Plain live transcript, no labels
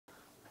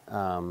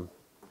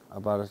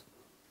about a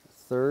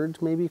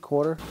third, maybe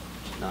quarter.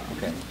 No,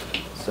 okay.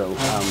 So,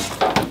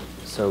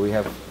 so we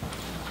have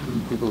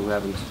people who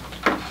aren't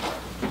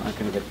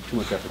going to get too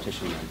much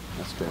repetition then.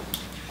 That's good.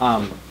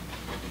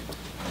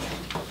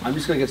 I'm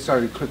just going to get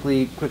started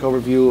quickly. Quick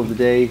overview of the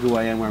day, who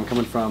I am, where I'm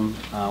coming from,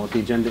 what the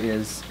agenda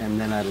is, and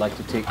then I'd like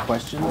to take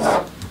questions.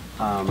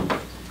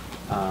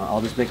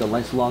 I'll just make a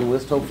nice long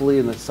list, hopefully,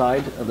 in the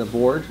side of the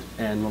board,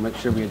 and we'll make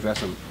sure we address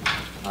them.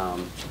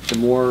 The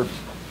more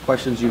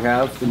questions you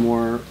have, the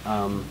more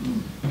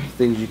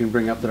things you can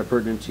bring up that are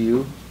pertinent to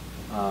you.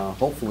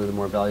 Hopefully, the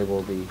more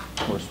valuable the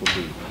course will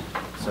be.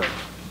 So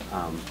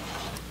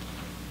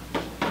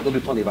there'll be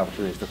plenty of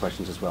opportunities for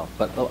questions as well.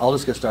 But I'll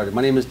just get started.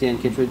 My name is Dan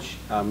Kittredge.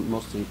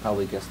 Most of you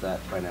probably guessed that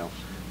by now.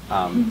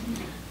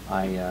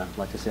 I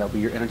like to say I'll be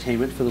your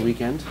entertainment for the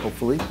weekend,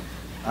 hopefully.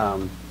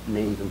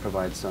 May even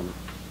provide some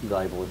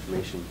valuable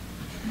information.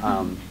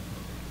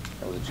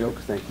 That was a joke,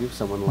 thank you.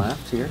 Someone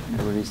laughed here.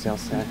 Everyone needs to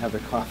have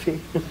their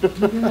coffee.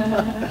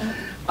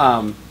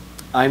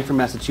 I'm from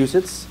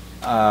Massachusetts,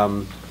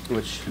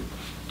 which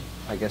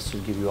I guess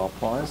should give you all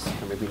pause,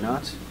 or maybe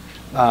not.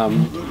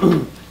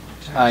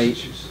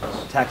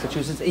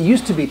 Massachusetts. It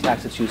used to be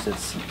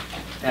Massachusetts,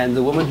 and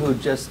the woman who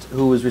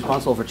was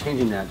responsible for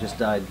changing that just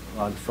died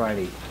on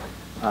Friday,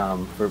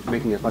 for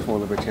making it much more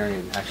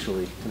libertarian,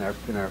 actually, in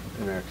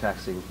our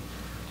taxing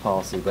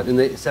policy. But in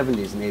the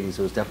 70s and 80s,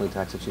 it was definitely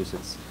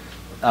Massachusetts.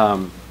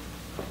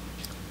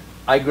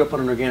 I grew up on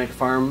an organic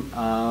farm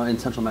in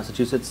central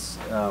Massachusetts.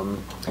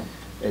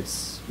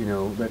 It's,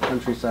 the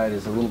countryside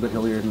is a little bit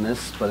hillier than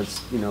this, but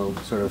it's,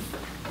 sort of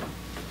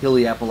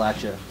hilly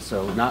Appalachia,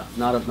 so not a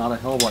hell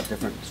of a lot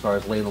different as far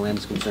as lay of the land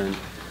is concerned.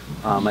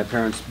 My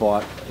parents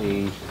bought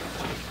a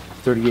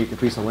 30-acre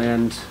piece of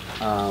land,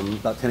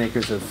 about 10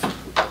 acres of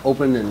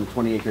open and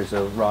 20 acres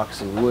of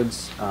rocks and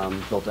woods.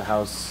 Built a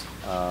house,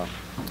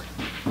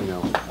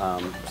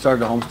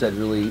 started a homestead.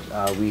 Really,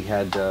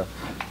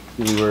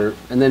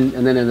 and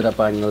then ended up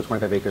buying another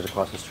 25 acres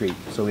across the street.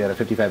 So we had a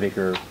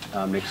 55-acre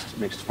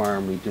mixed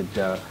farm. We did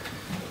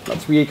about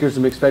 3 acres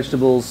of mixed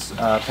vegetables,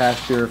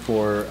 pasture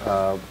for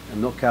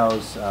milk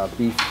cows,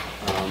 beef,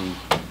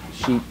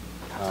 sheep,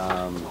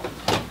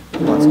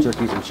 lots of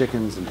turkeys and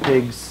chickens and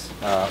pigs,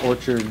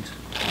 orchard,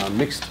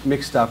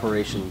 mixed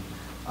operation.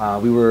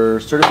 We were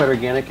certified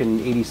organic in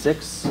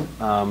 '86.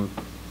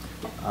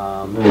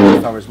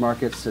 Farmers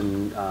markets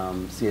and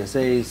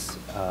CSAs.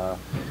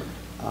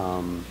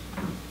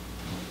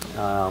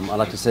 I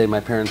like to say my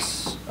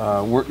parents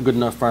weren't good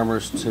enough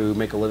farmers to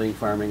make a living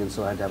farming, and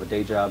so I had to have a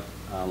day job,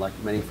 like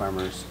many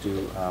farmers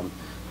do.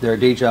 Their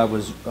day job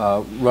was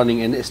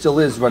running, and it still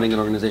is running, an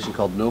organization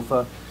called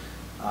NOFA.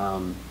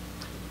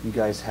 You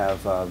guys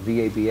have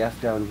VABF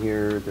down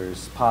here.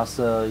 There's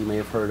PASA, you may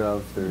have heard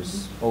of.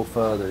 There's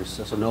OFA.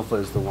 So NOFA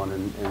is the one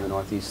in the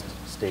Northeast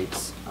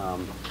states.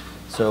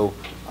 So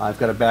I've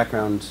got a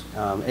background,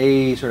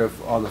 A, sort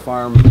of on the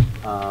farm,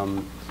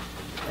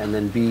 and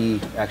then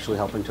B, actually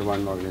helping to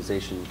run an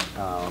organization.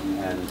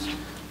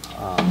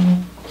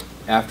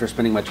 After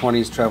spending my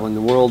 20s traveling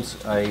the world,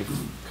 I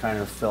kind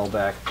of fell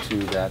back to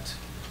that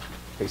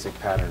basic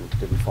pattern.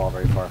 Didn't fall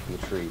very far from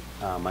the tree.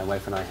 My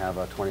wife and I have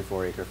a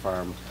 24-acre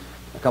farm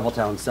a couple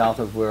towns south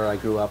of where I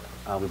grew up.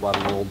 We bought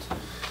an old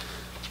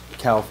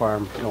cow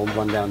farm, an old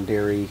rundown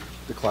dairy,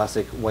 the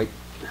classic white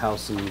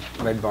house and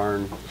red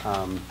barn,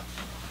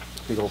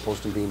 big old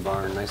post and beam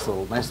barn, nice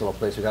little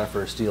place. We got it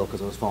for a steal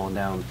because it was falling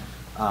down.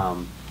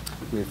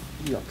 We've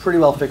pretty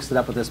well fixed it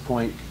up at this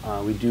point.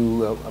 We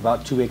do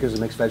about 2 acres of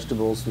mixed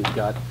vegetables. We've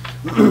got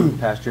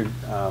pastured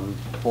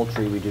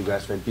poultry. We do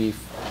grass-fed beef.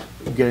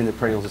 Getting the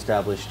perennials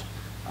established.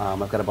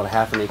 I've got about a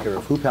half an acre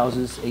of hoop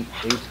houses, eight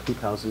hoop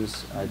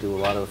houses. I do a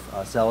lot of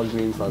salad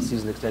greens, a lot of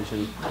season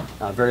extension.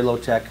 Very low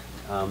tech,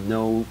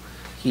 no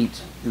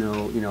heat,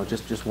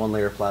 just one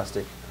layer of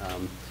plastic.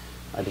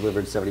 I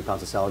delivered 70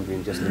 pounds of salad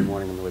greens yesterday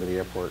morning on the way to the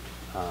airport.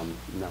 And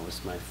that was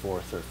my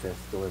 4th or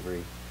 5th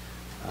delivery.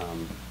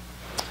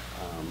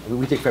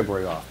 We take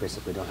February off,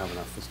 basically. Don't have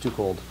enough. It's too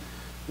cold.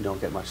 We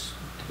don't get much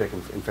to pick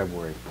in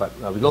February. But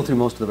we go through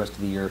most of the rest of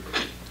the year.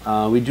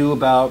 We do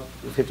about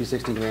 50,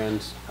 60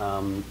 grand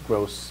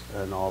gross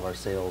in all of our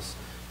sales.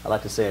 I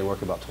like to say I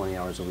work about 20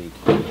 hours a week.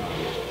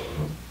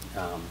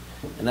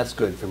 And that's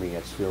good for me.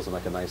 It feels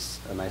like a nice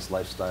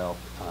lifestyle.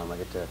 I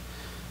get to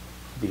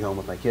be home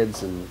with my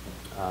kids and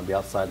be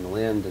outside in the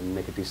land and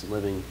make a decent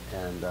living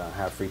and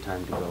have free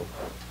time to go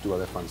do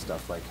other fun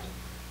stuff like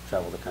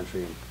travel the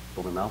country and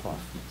blow my mouth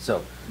off.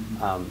 So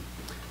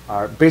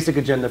our basic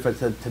agenda for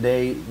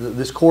today,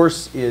 this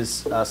course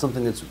is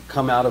something that's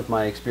come out of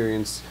my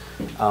experience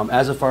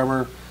as a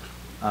farmer.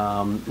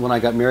 When I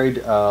got married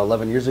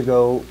 11 years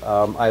ago,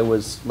 I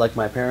was, like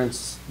my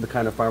parents, the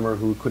kind of farmer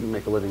who couldn't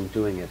make a living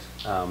doing it.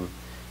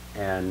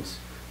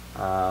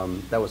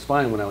 That was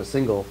fine when I was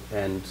single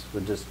and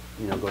would just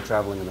go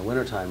traveling in the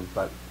wintertime,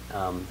 but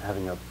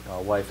having a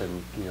wife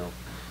and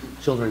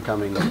children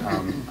coming,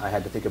 I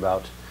had to think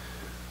about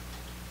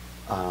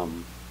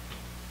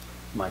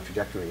my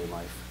trajectory in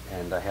life,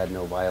 and I had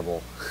no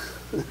viable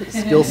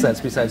skill sets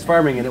besides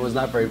farming, and it was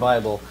not very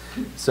viable.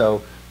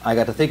 So I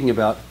got to thinking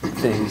about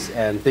things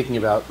and thinking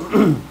about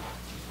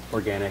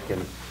organic,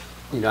 and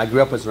I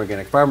grew up as an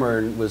organic farmer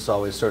and was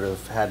always sort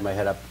of had my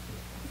head up,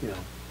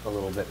 a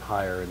little bit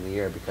higher in the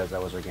air because I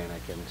was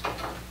organic,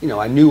 and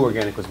I knew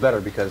organic was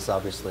better because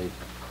obviously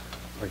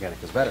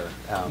organic is better,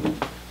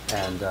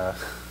 and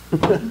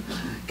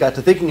got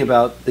to thinking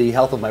about the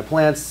health of my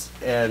plants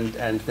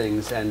and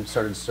things, and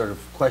started sort of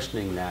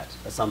questioning that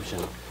assumption.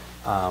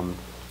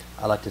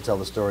 I like to tell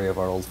the story of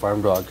our old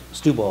farm dog,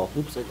 Stewball.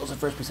 Oops, there goes the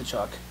first piece of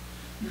chalk.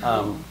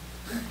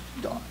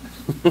 Dog.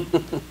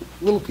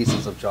 Little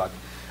pieces of chalk.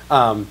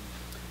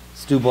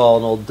 Stewball,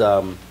 an old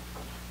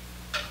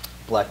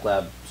black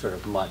lab sort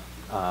of mutt.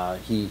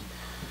 He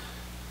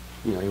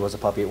was a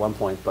puppy at one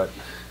point, but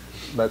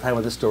by the time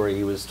of this story,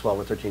 he was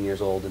 12 or 13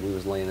 years old, and he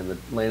was laying in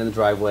the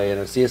driveway,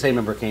 and a CSA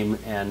member came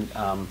and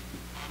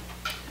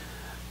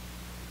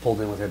pulled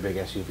in with their big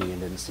SUV and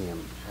didn't see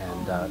him,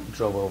 and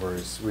drove over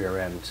his rear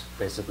end,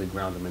 basically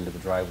ground him into the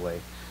driveway.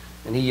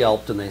 And he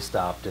yelped, and they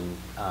stopped and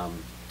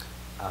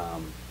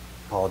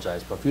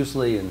apologized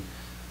profusely, and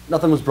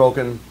nothing was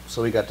broken,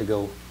 so he got to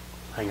go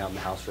hang out in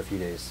the house for a few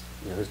days.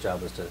 His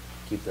job was to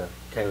keep the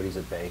coyotes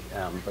at bay,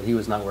 but he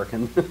was not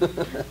working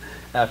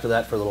after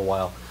that for a little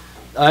while.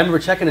 I remember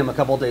checking him a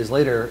couple of days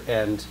later,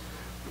 and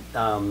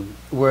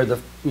where the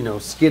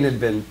skin had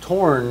been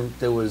torn,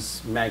 there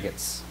was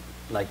maggots,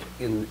 like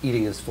in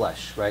eating his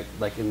flesh, right,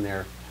 like in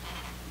there.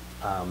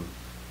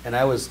 And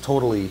I was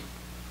totally,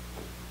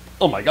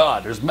 oh my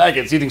God, there's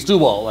maggots eating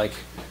Stewball, like,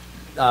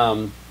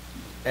 and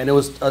it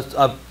was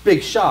a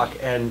big shock,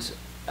 and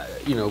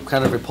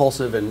kind of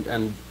repulsive,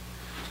 and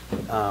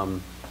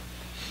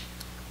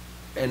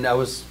I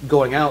was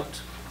going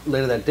out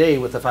later that day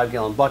with a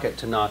 5-gallon bucket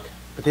to knock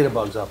potato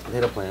bugs off the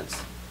potato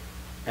plants,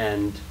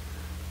 and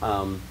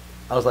I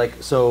was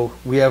like, so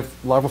we have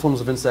larval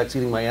forms of insects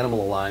eating my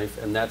animal alive,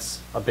 and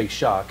that's a big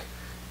shock,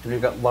 and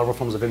we've got larval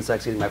forms of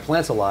insects eating my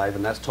plants alive,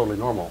 and that's totally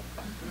normal.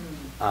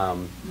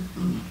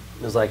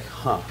 It was like,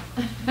 huh.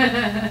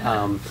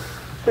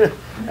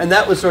 And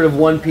that was sort of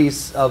one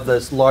piece of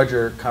this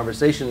larger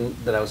conversation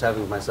that I was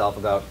having with myself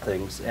about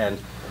things, and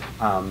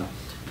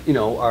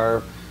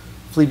our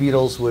flea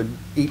beetles would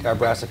eat our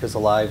brassicas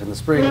alive in the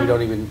spring. We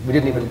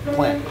didn't even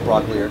plant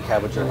broccoli or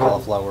cabbage or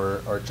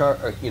cauliflower or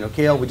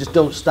kale. We just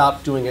don't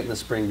stop doing it in the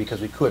spring because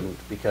we couldn't,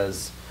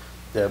 because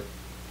the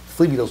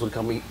flea beetles would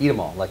come eat them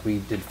all. Like we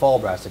did fall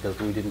brassicas,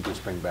 but we didn't do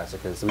spring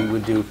brassicas. And we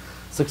would do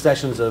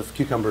successions of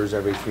cucumbers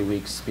every 3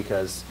 weeks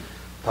because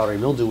powdery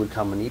mildew would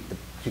come and eat the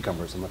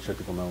cucumbers. I'm not sure if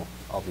people know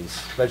all these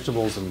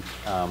vegetables and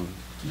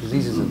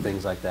diseases and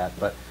things like that.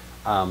 But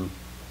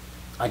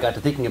I got to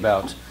thinking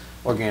about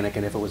organic,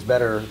 and if it was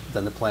better,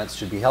 then the plants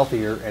should be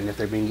healthier, and if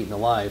they're being eaten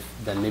alive,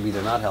 then maybe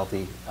they're not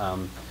healthy.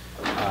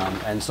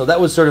 And so that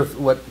was sort of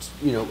what,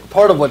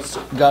 part of what's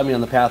got me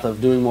on the path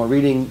of doing more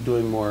reading,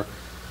 doing more,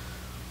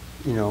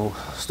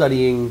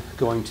 studying,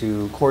 going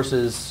to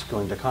courses,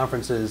 going to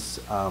conferences,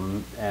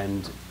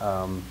 and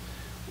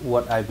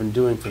what I've been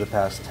doing for the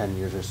past 10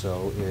 years or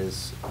so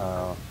is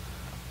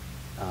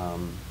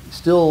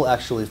still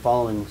actually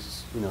following,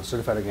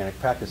 certified organic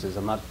practices.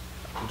 I'm not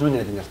doing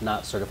anything that's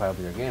not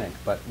certifiably organic,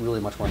 but really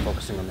much more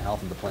focusing on the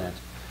health of the plant,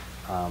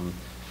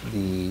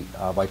 the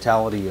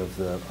vitality of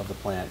the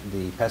plant,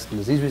 the pest and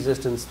disease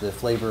resistance, the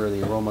flavor,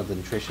 the aroma, the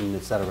nutrition,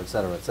 et cetera, et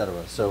cetera, et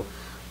cetera. So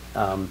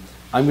I'm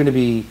going to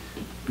be,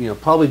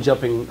 probably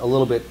jumping a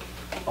little bit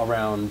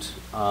around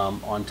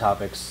on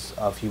topics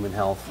of human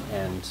health,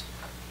 and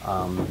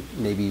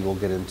maybe we'll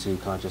get into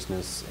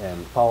consciousness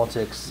and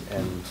politics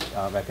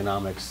and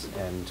economics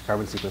and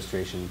carbon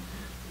sequestration,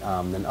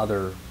 and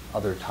other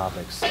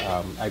topics,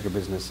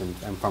 agribusiness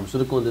and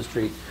pharmaceutical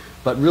industry.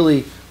 But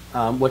really,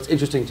 what's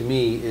interesting to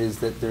me is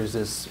that there's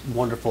this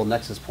wonderful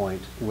nexus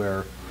point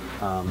where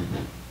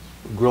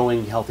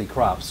growing healthy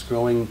crops,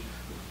 growing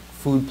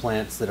food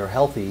plants that are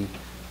healthy,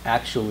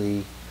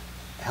 actually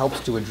helps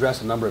to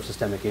address a number of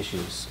systemic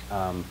issues.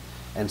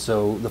 And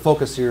so the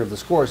focus here of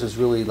this course is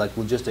really like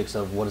logistics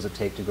of what does it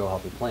take to grow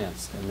healthy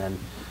plants, and then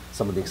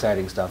some of the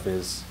exciting stuff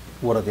is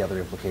what are the other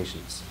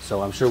implications.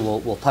 So I'm sure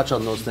we'll touch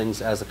on those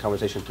things as the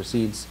conversation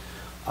proceeds.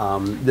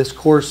 This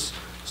course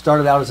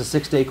started out as a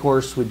 6-day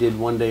course. We did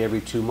 1 day every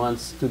 2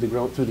 months through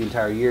the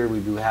entire year. We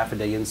do half a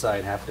day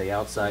inside, half a day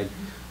outside.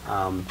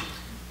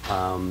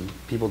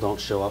 People don't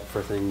show up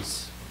for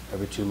things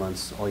every 2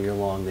 months all year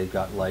long. They've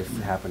got life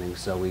happening,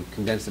 so we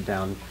condensed it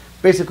down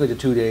basically to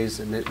 2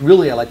 days. And I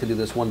like to do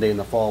this 1 day in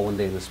the fall, 1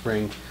 day in the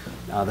spring.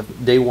 The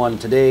day one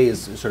today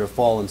is sort of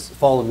fall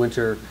and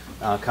winter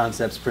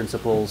concepts,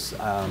 principles,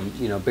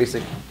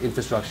 basic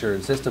infrastructure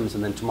and systems,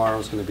 and then tomorrow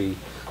is going to be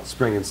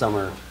spring and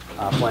summer,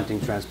 planting,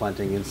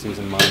 transplanting,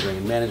 in-season monitoring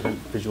and management,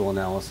 visual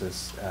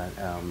analysis,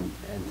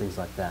 and things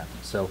like that.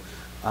 So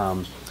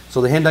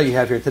the handout you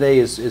have here today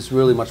is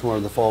really much more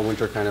of the fall,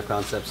 winter kind of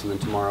concepts, and then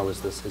tomorrow is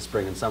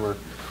spring and summer,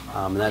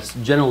 and that's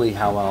generally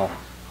how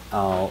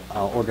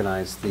I'll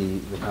organize the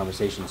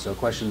conversation. So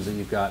questions that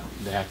you've got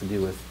that have to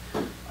do with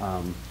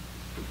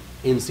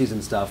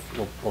in-season stuff,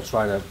 we'll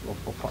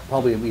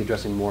probably be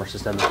addressing more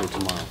systemically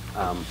tomorrow.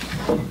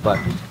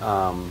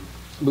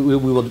 We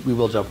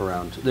will jump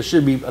around. There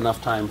should be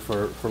enough time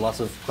for lots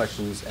of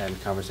questions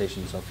and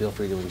conversation, so feel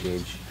free to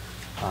engage.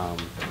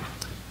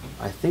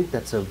 I think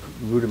that's a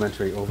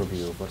rudimentary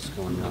overview of what's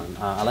going on.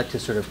 I like to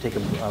sort of take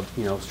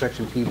a stretch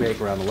and pee break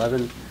around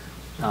 11,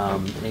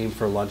 aim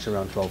for lunch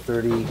around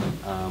 12:30,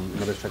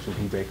 another stretch and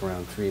pee break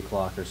around 3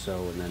 o'clock or so,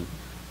 and then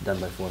done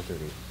by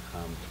 4:30.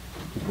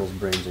 People's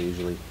brains are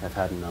usually have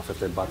had enough if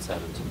their butts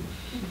haven't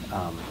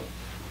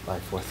by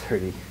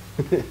 4:30.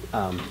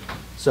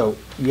 So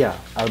yeah,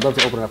 I would love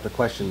to open it up to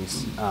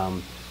questions.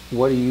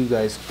 What are you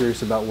guys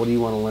curious about? What do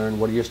you want to learn?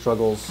 What are your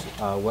struggles?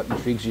 What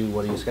intrigues you?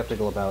 What are you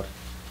skeptical about?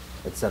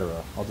 Etc.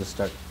 I'll just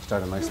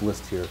start a nice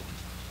list here.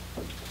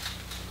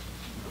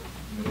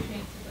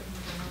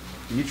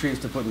 Nutrients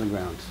to put in the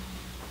ground.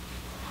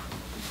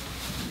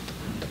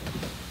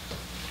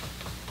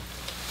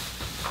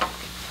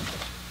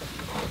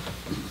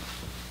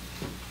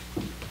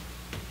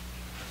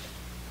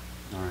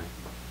 All right.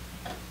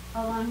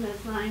 Along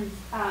those lines,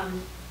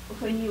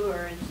 when you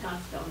were in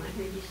Scottsdale and I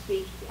heard you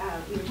speak,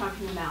 you were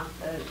talking about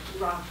the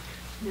rock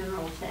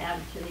minerals to add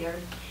to the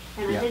earth.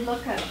 And I did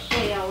look up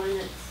shale, and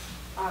it's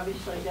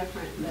obviously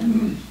different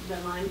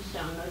than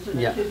limestone. Those are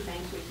the two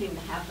things we seem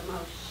to have the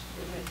most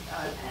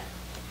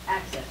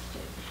access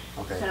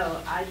to. Okay.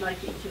 So I'd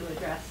like you to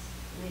address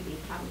maybe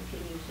how we can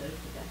use those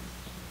to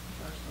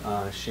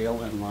best.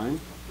 Shale and lime?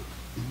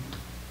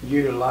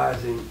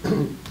 Utilizing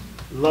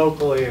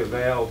locally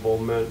available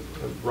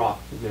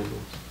rock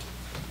minerals.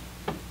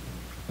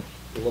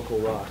 Local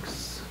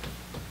rocks.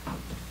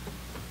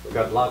 We've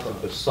got lots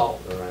of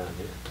basalt around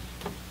here.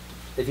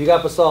 If you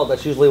got basalt,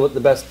 that's usually what the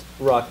best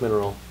rock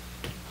mineral.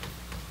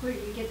 Where do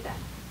you get that?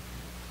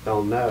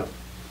 Don't know.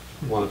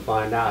 Want to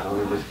find out.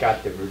 Only just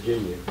got to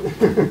Virginia.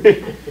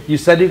 You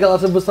said you got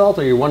lots of basalt,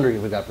 or you're wondering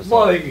if we got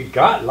basalt? Well, you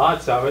got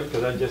lots of it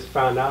because I just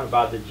found out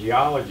about the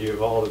geology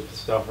of all the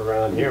stuff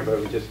around here, but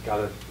we just got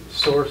to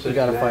source it. We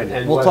got to find it.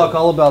 And We'll talk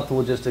all about the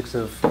logistics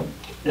of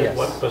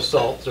what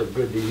basalts are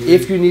good to use.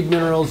 if you need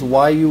minerals,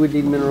 why you would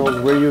need minerals,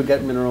 where you would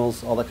get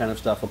minerals, all that kind of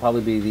stuff. Will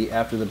probably be the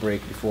after the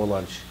break, before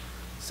lunch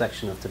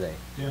section of today.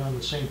 And on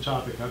the same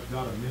topic, I've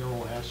got a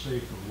mineral assay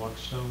from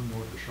Luckstone,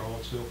 north of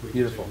Charlottesville. We can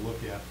Beautiful. take a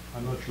look at.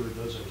 I'm not sure it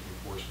does anything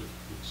for us, but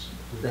it's.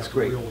 we That's have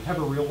great. Have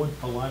a real one,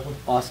 a live one.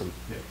 Awesome.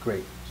 Yeah.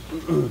 Great. High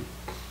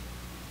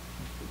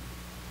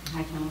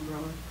tunnel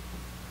grower,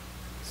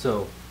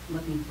 So,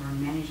 looking for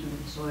management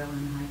of the soil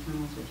in the high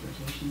tunnels with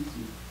rotations.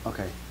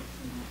 okay.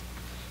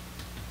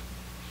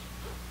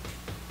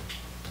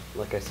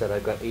 Like I said,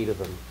 I've got 8 of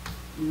them.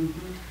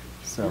 Mm-hmm.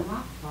 So, And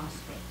rock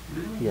phosphate. I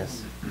really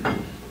yes. don't know.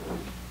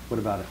 What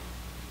about it?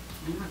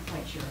 I'm not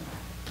quite sure about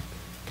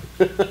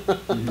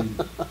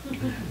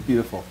it.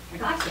 Beautiful. I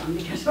got some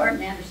because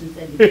Arden Anderson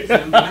said to get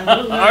some. but I'm a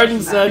little nervous Arden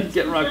about said, it.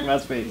 get rock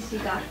phosphate. He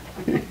got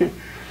it.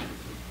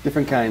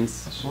 Different kinds.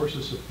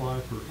 Sources supply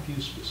for a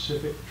few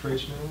specific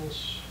trace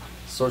minerals.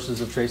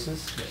 Sources of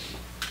traces? Yes.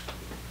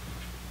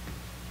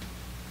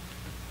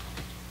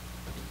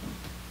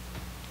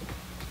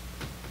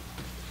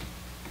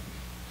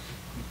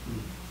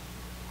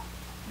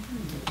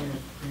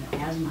 The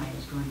azimite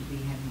is going to be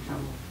having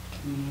trouble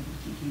being able to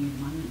continue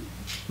the mining.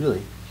 Really?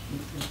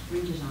 It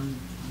fringes on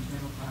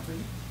federal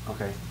property.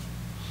 Okay.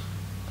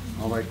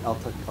 All right,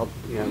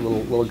 a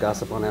little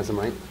gossip on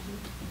azimite.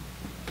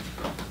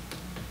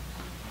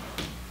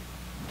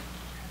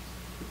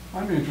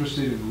 I'm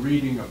interested in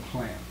reading a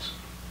plant.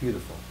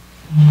 Beautiful.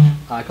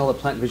 I call it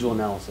plant visual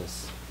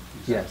analysis.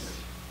 Yes.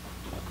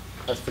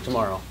 That's for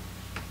tomorrow.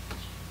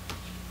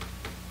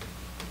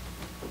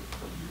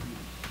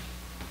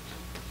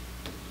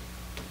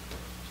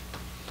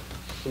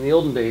 In the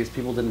olden days,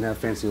 people didn't have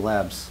fancy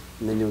labs,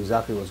 and they knew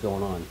exactly what was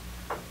going on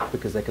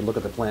because they could look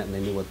at the plant and they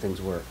knew what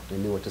things were. They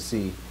knew what to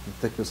see: the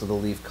thickness of the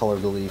leaf, color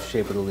of the leaf,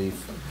 shape of the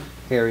leaf,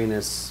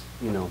 hairiness,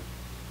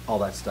 all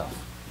that stuff.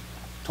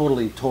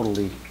 Totally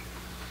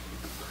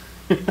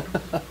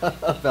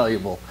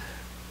valuable.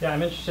 Yeah,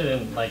 I'm interested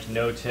in like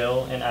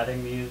no-till and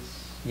adding these,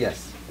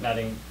 Yes. and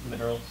adding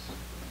minerals.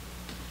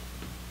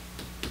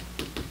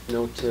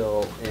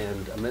 No-till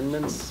and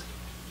amendments.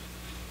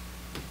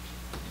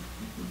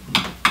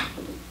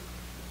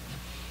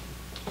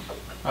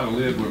 How to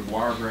live with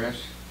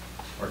wiregrass,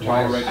 or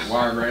tolerate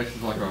wiregrass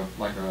is like a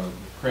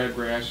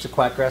crabgrass. It's a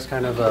quackgrass,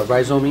 kind of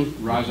rhizome.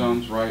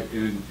 Rhizomes, right?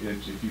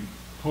 It's if you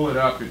pull it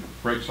up, it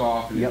breaks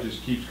off, and Yep. it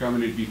just keeps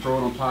coming. If you throw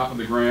it on top of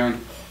the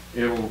ground,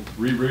 it will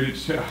reroot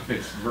itself.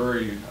 It's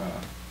very,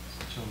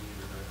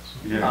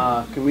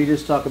 yeah. Can we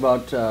just talk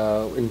about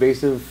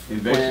invasive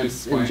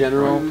plants in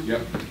general? Right,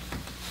 yep.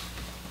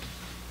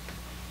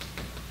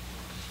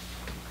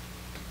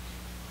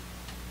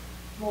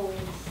 Voles.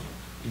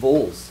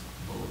 Voles.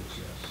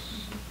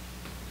 Yes.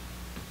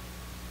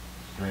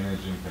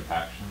 Drainage and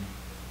compaction.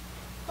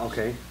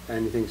 Okay.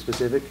 Anything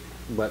specific?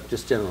 But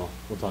just general.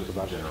 We'll talk Just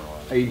about. general.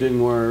 Are you doing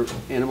more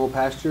animal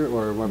pasture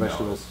or more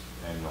vegetables?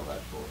 No, annual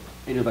vegetables.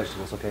 Annual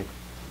vegetables. Okay.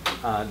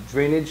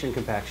 Drainage and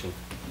compaction.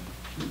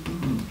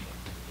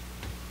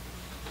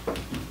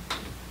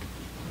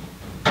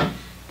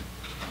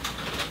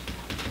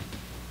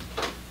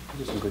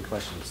 These are some good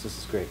questions. This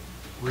is great.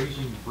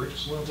 raising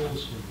Brix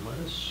levels in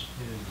lettuce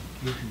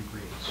and Asian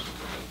greens.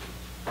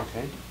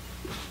 Okay.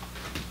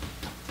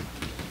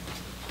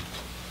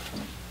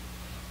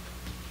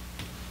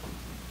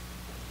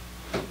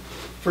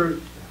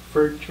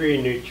 Fruit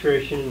tree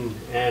nutrition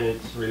and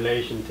its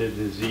relation to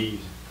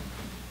disease.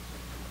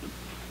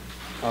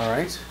 All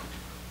right.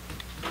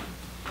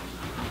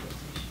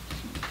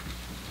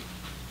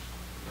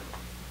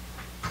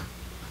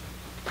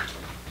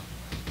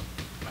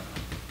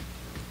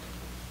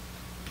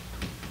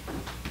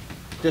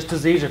 Just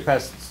disease or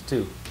pests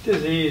too?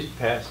 Disease,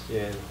 pest,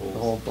 yeah, The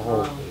whole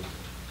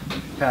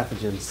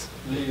pathogens.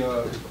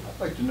 I'd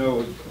like to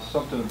know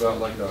something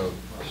about like a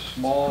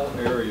small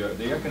area,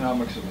 the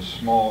economics of a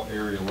small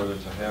area, whether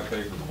it's a half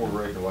acre,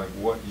 quarter acre, like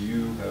what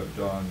you have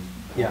done,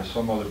 Yeah. or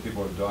some other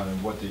people have done,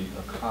 and what the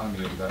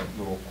economy of that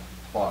little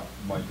plot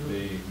might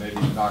be. Maybe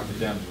knock it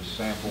down to a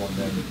sample, and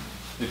then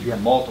if you Yeah.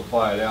 can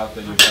multiply it out,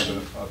 then you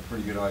have a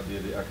pretty good idea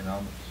of the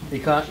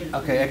economics.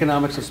 Okay,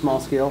 economics of small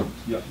scale.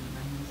 Yep.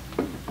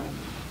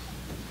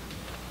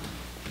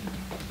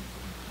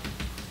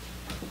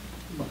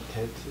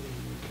 intensity,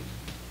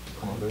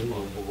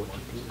 unbelievable what you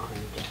can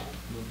crank out.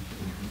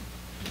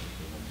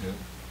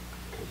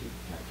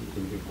 You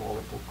can do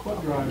multiple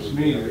What drives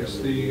me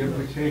is the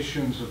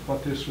implications of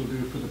what this will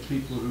do for the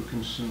people who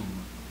consume.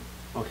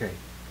 Okay.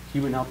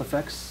 Human health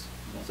effects?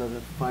 Is that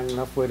a fine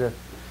enough way to,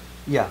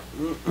 yeah.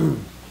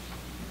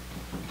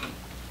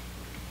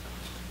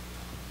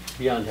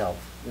 Beyond health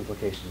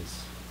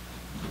implications.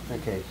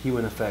 Okay,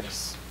 human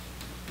effects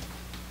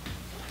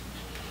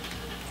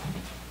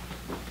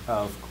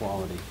of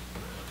quality.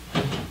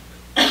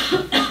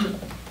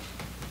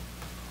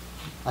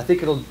 I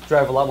think it'll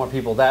drive a lot more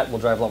people, that will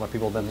drive a lot more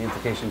people than the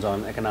implications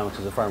on economics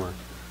as a farmer.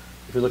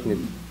 If you're looking at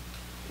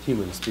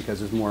humans, because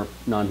there's more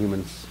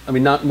non-humans, I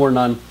mean, not more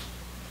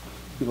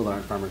people that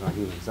aren't farmers aren't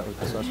humans. Is that what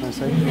that's what I was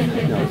trying to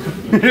say?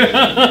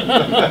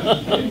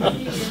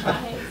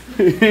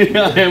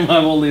 No.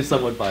 I'm only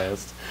somewhat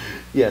biased.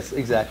 Yes,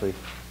 exactly.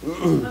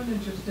 I'm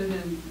interested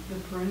in the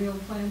perennial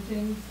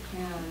plantings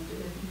and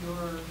if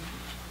you're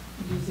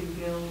using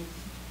gills.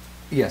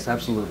 Yes,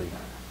 absolutely.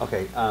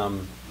 Okay.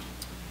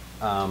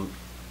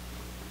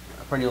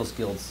 Perennials,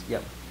 guilds,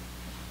 yep.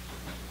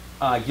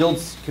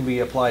 Guilds can be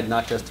applied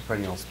not just to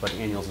perennials, but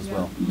annuals as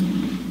well.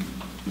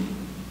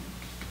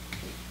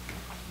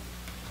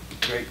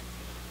 Great.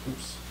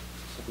 Oops.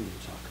 Something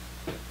to talk.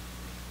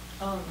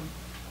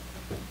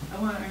 I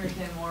want to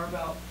understand more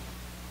about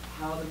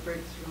how the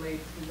bricks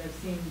relates, because I've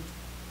seen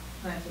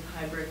plants with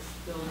high bricks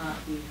still not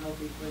be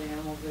healthy for the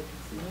animals that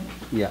consume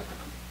it. Yeah.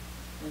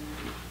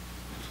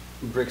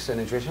 And Bricks and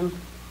nutrition?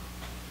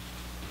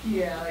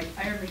 yeah, like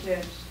I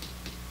understand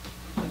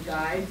the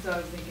guide, so I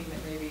was thinking that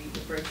maybe the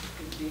bricks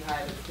could be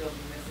high but still be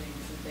missing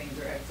some things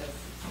or excess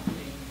some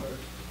things or.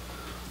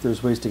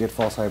 There's ways to get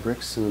false high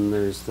bricks, and then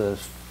there's the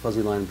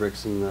fuzzy line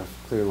bricks and the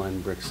clear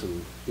line bricks,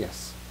 and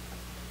yes.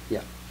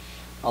 Yeah.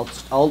 I'm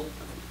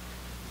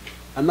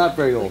not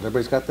very old.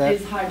 Everybody's got that?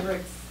 Is high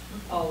bricks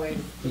always?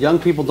 Young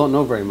people don't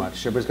know very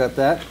much. Everybody's got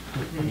that?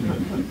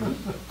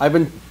 I've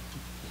been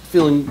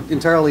feeling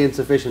entirely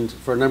insufficient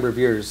for a number of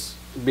years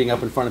being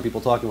up in front of people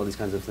talking about these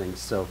kinds of things.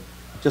 So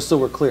just so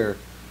we're clear,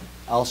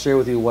 I'll share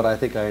with you what I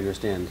think I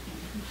understand.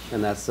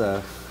 And that's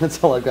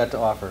all I've got to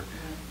offer.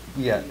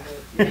 Yeah.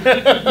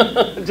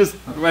 Just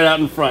right out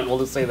in front, we'll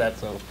just say that,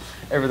 so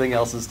everything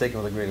else is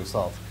taken with a grain of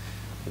salt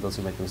for those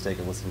who make the mistake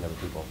of listening to other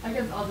people. I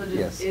guess also just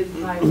Yes.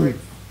 is high bricks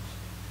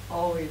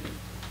always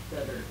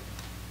better?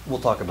 We'll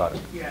talk about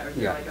it. Yeah, or is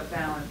there like a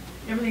balance?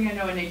 Everything I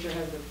know in nature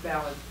has a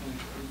balance point,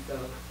 and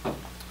so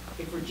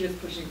if we're just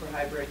pushing for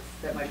high bricks,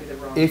 that might be the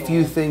wrong If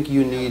you goal. think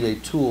you need a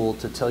tool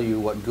to tell you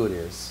what good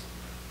is,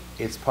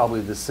 it's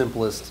probably the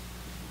simplest,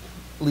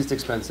 least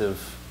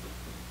expensive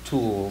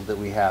tool that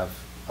we have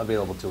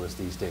available to us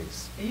these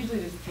days. It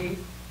usually just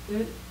tastes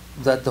good.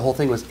 That the whole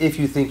thing was, if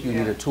you think you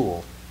need a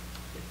tool,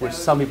 If which that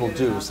would some be people good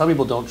do. enough. Some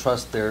people don't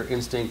trust their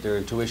instinct, their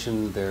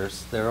intuition, their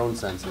own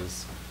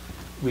senses.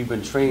 We've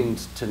been trained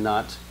to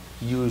not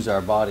use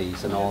our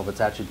bodies and all of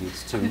its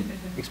attributes to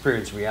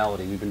experience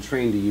reality. We've been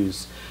trained to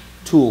use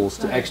tools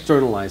to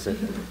externalize it.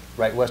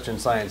 Right? Western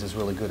science is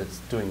really good at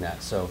doing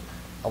that. So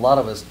a lot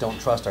of us don't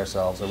trust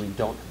ourselves, or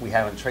we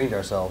haven't trained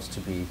ourselves to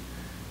be,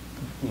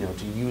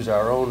 to use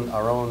our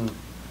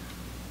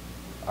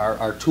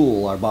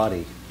tool, our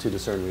body, to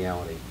discern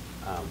reality.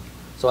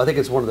 So I think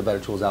it's one of the better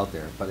tools out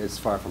there, but it's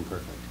far from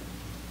perfect.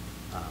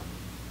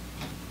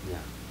 Yeah,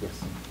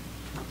 yes.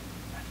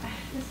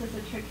 This is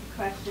a tricky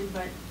question,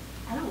 but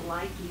I don't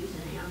like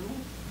using animals.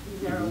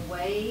 Is there a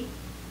way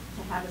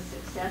to have a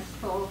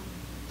successful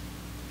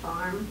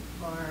farm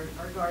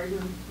or garden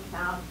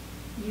without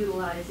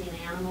utilizing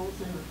animals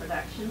in the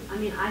production? I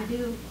mean,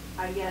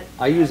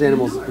 I use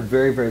animals manure,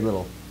 very, very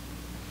little.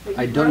 but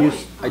I you don't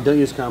grow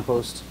use it.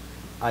 compost.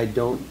 I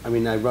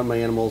run my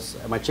animals,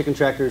 my chicken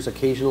tractors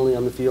occasionally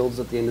on the fields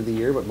at the end of the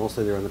year, but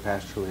mostly they're on the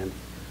pasture land.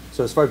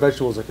 So as far as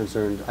vegetables are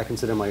concerned, I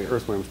consider my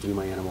earthworms to be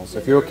my animals. So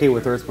if you're okay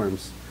with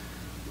earthworms,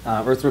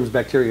 earthworms,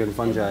 bacteria, and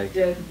fungi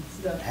Dead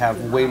stuff have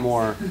in the way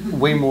house.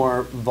 way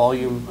more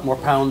volume, more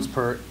pounds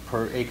per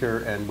acre,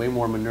 and way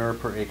more manure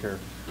per acre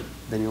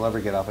than you'll ever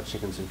get off of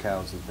chickens and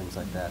cows and things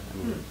like that. I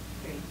mean,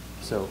 Great.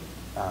 so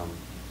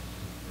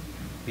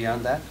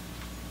beyond that,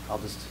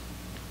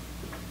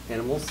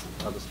 animals.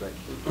 I'll just write.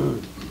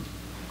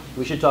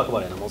 We should talk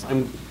about animals.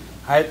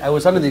 I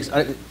was under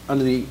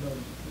the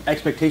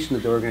expectation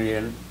that there were going to be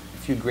a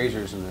few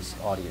grazers in this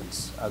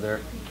audience. Are there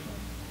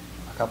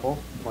a couple?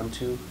 1,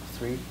 2,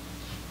 3,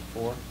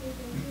 4?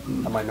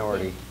 A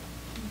minority.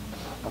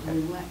 Okay.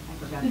 What? I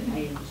forgot,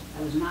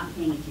 I was not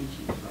paying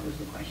attention. What was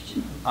the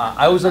question?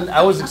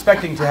 I was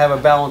expecting to have a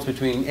balance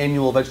between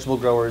annual vegetable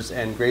growers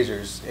and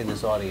grazers in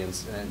this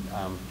audience, and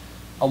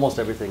almost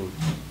everything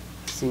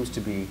seems to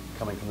be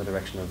coming from the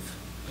direction of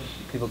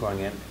people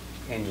growing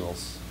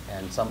annuals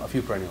and a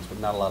few perennials, but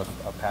not a lot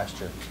of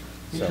pasture.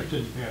 So,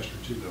 Interested in pasture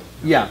too, though.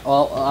 yeah,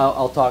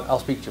 I'll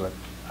speak to it.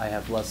 I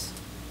have less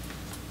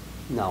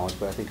knowledge,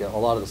 but I think a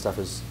lot of the stuff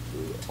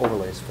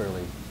overlays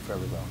fairly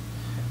well.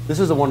 This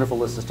is a wonderful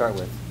list to start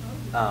with.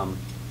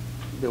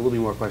 There will be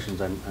more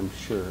questions, I'm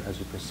sure, as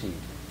we proceed,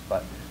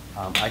 but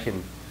I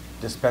can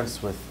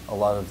dispense with a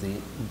lot of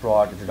the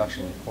broad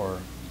introduction or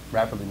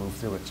rapidly move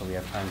through it so we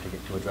have time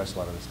to address a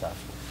lot of the stuff.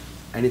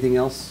 Anything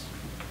else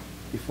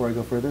before I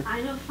go further?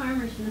 I know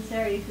farmers in this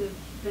area who've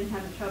been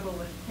having trouble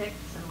with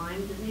ticks and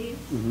Lyme disease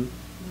Mm-hmm.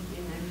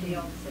 in their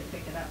fields that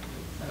pick it up.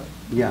 So,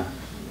 Yeah. any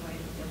way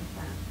to deal with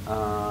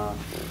that?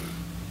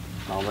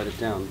 I'll write it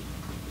down.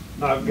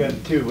 I've got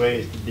 2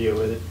 ways to deal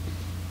with it.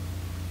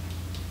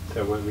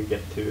 So when we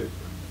get to it.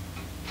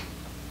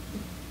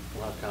 A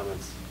lot of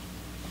comments.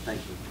 Thank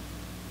you.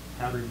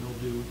 Powdery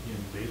mildew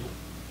in basil.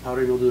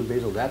 Powdery mildew and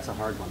basil, that's a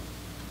hard one.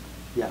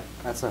 Yeah,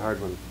 that's a hard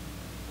one.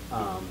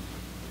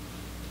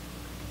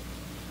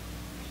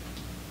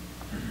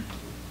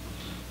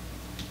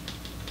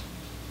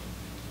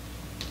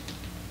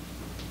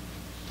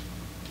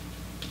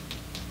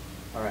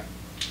 All right.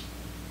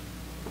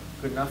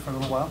 Good enough for a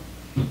little while?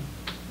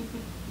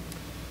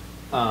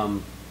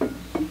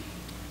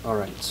 All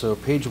right, so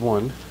page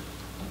 1.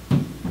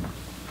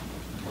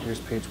 Here's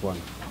page 1.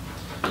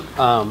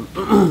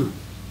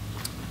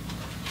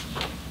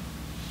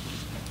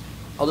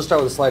 I'll just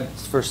start with the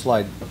first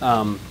slide.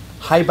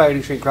 High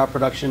bionutrient crop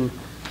production.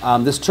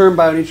 This term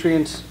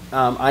bionutrient,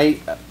 I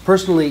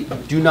personally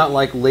do not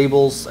like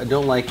labels. I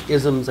don't like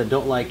isms. I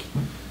don't like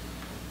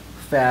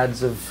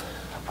fads of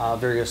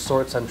various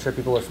sorts. I'm sure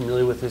people are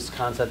familiar with this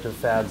concept of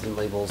fads and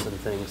labels and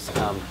things.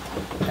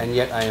 And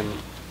yet I am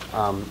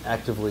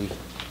actively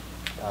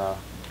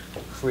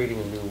creating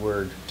a new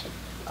word.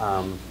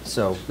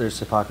 So there's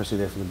hypocrisy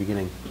there from the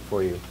beginning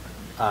for you.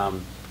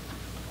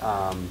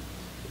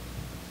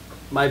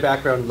 My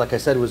background, like I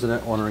said, was on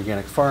an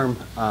organic farm,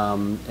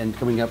 and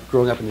growing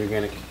up in the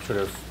organic sort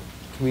of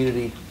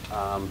community,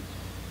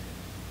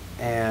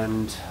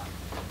 and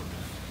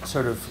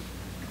sort of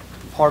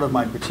part of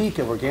my critique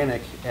of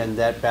organic and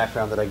that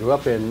background that I grew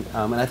up in,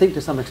 and I think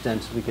to some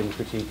extent we can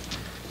critique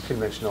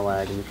conventional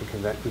ag, and we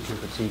can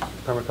critique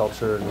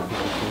permaculture, and we can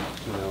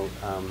critique,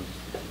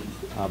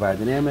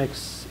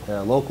 biodynamics,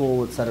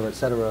 local, et cetera, et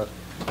cetera.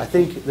 I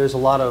think there's a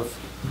lot of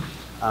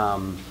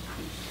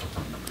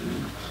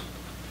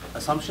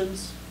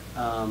assumptions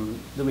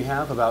that we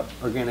have about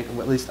organic.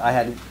 At least I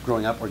had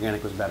growing up,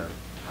 organic was better.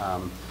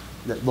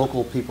 That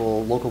local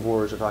people,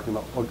 locavores are talking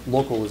about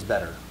local is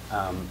better.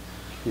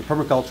 The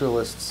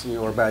permaculturalists,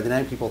 or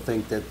biodynamic people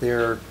think that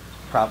their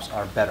crops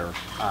are better.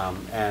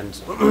 And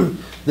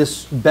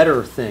this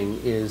better thing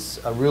is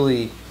a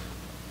really,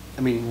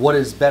 what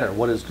is better?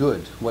 What is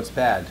good? What's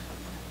bad?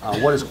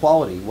 What is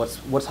quality?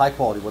 What's high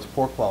quality? What's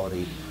poor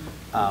quality?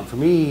 For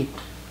me,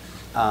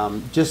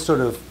 just sort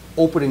of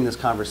opening this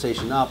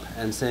conversation up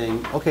and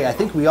saying, okay, I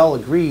think we all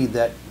agree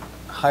that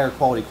higher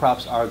quality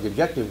crops are the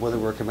objective, whether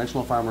we're a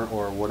conventional farmer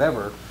or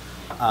whatever,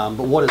 but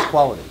what is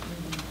quality?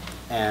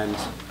 And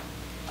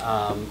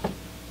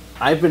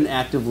I've been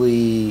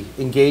actively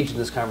engaged in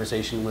this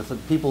conversation with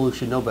people who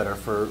should know better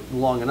for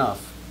long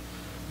enough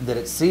that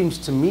it seems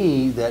to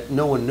me that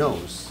no one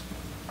knows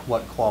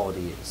what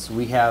quality is.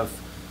 We have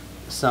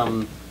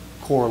some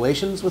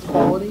correlations with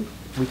quality.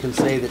 We can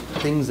say that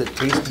things that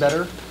taste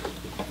better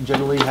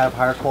generally have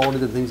higher quality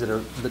than things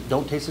that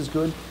don't taste as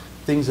good.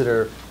 Things that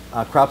are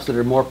crops that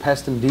are more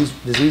pest and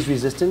disease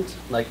resistant,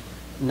 like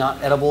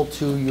not edible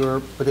to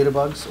your potato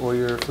bugs or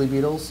your flea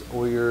beetles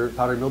or your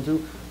powdery mildew,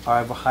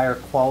 have a higher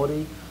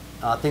quality.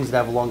 Things that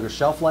have a longer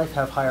shelf life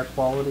have higher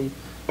quality.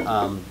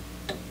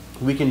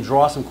 We can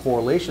draw some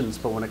correlations,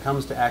 but when it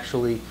comes to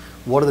actually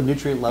what are the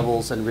nutrient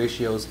levels and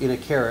ratios in a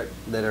carrot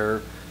that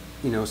are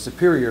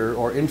superior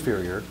or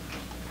inferior,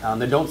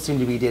 there don't seem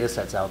to be data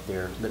sets out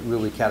there that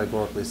really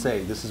categorically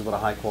say this is what a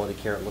high quality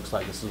carrot looks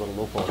like, this is what a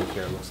low quality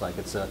carrot looks like.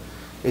 It's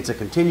a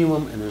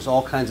continuum, and there's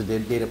all kinds of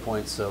data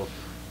points. So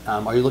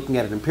are you looking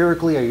at it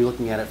empirically? Are you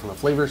looking at it from a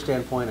flavor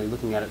standpoint? Are you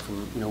looking at it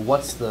from,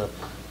 what's the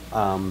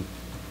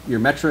your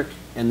metric,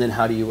 and then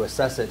how do you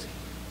assess it?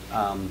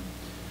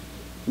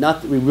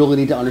 Not that we really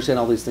need to understand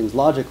all these things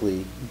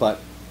logically, but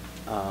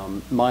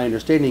my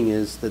understanding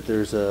is that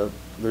there's a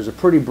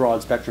pretty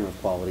broad spectrum of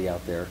quality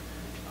out there,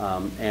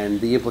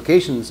 and the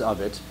implications of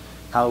it,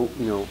 how,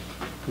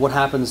 what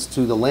happens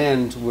to the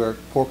land where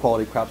poor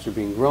quality crops are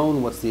being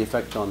grown, what's the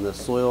effect on the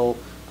soil,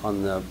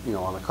 on the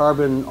on the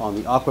carbon, on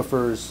the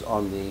aquifers,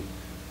 on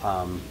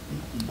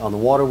the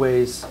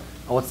waterways,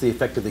 what's the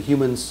effect of the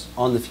humans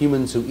on the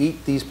humans who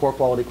eat these poor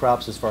quality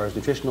crops as far as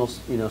nutritional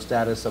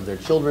status of their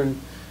children,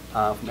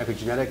 from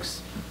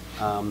epigenetics.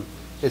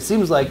 It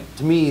seems like,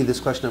 to me, this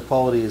question of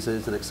quality is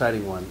an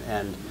exciting one.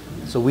 And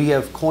so we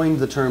have coined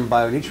the term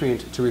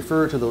bionutrient to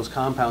refer to those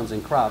compounds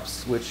in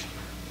crops which,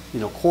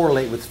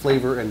 correlate with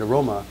flavor and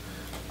aroma,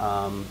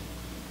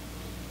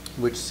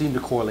 which seem to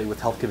correlate with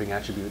health-giving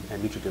attribute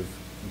and nutritive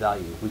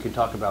value. We can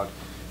talk about,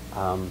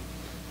 I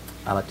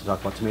like to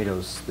talk about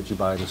tomatoes that you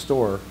buy in the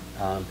store.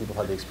 People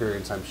have the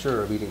experience, I'm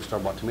sure, of eating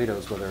store-bought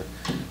tomatoes, whether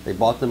they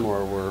bought them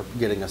or were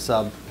getting a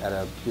sub at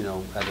a,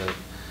 you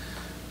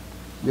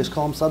just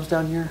call them subs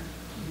down here?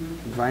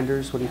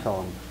 Grinders, what do you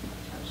call them?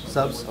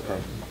 Subs? Okay.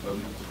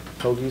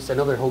 Hoagies? I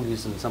know they're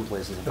hoagies in some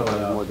places, I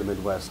thought more the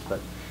Midwest, but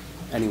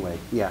anyway,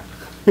 yeah.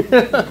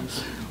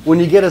 When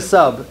you get a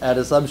sub at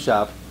a sub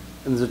shop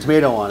and there's a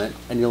tomato on it,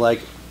 and you're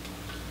like,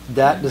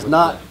 that does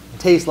not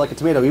taste like a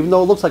tomato, even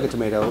though it looks like a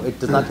tomato, it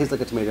does not taste like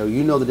a tomato,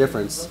 you know the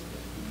difference.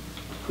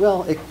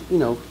 Well,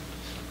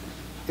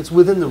 it's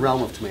within the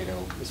realm of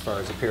tomato as far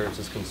as appearance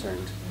is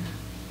concerned.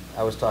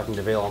 I was talking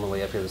to Vale on the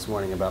way up here this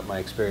morning about my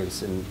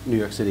experience in New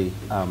York City.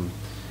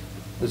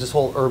 There's this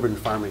whole urban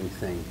farming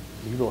thing.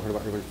 Have you all heard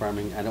about urban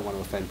farming? I don't want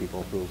to offend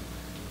people who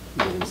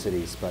live in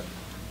cities, but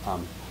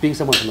being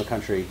someone from the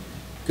country,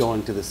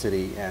 going to the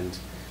city and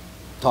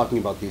talking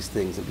about these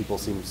things, and people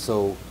seem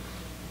so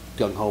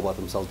gung-ho about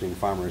themselves being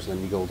farmers, and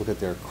then you go look at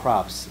their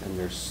crops and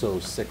they're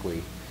so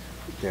sickly.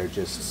 They're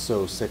just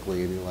so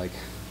sickly, and you're like,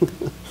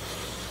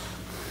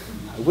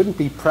 I wouldn't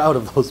be proud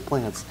of those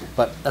plants,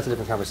 but that's a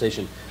different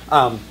conversation.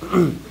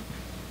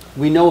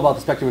 We know about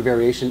the spectrum of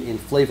variation in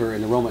flavor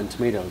and aroma in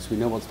tomatoes. We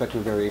know about the spectrum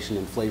of variation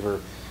in flavor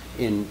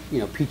in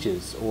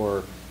peaches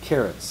or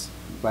carrots,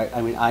 right?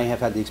 I mean, I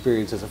have had the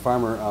experience as a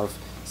farmer of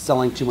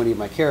selling too many of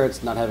my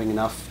carrots, not having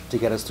enough to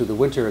get us through the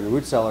winter in the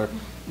root cellar.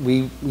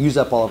 We use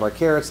up all of our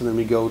carrots, and then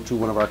we go to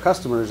one of our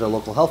customers, a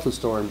local health food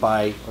store, and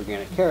buy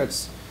organic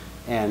carrots,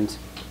 and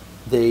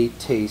they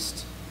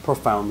taste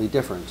profoundly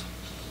different.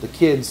 The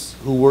kids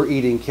who were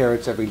eating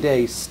carrots every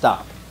day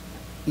stop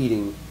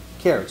eating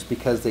carrots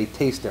because they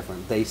taste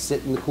different. They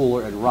sit in the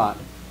cooler and rot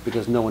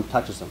because no one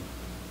touches them.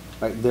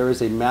 Right? There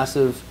is a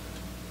massive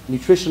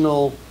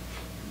nutritional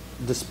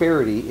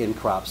disparity in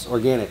crops,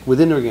 organic,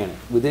 within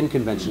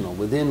conventional,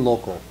 within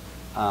local.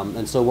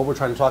 And so what we're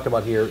trying to talk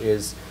about here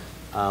is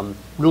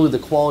really the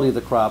quality of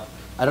the crop.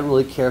 I don't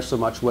really care so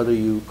much whether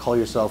you call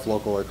yourself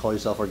local or call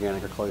yourself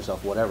organic or call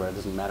yourself whatever. It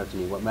doesn't matter to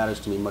me. What matters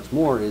to me much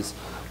more is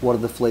what are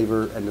the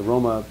flavor and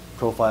aroma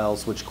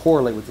profiles which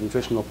correlate with the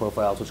nutritional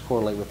profiles, which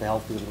correlate with the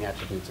health-giving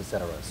attributes,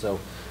 etc. So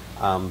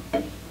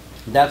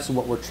that's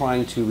what we're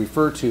trying to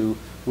refer to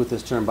with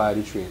this term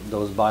bionutrient,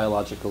 those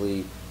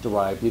biologically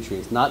derived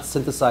nutrients, not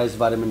synthesized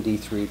vitamin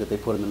D3 that they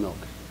put in the milk,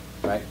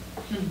 right?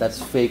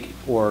 That's fake,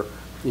 or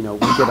we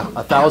get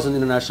 1,000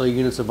 international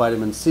units of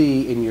vitamin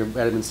C in your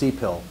vitamin C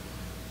pill.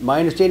 My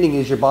understanding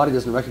is your body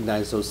doesn't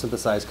recognize those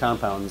synthesized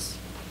compounds,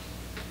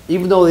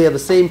 even though they have the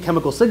same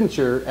chemical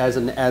signature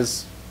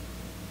as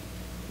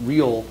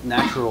real,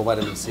 natural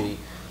vitamin C.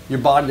 Your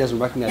body doesn't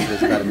recognize it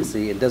as vitamin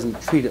C. It doesn't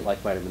treat it like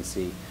vitamin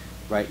C,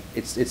 right?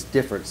 It's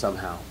different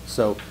somehow.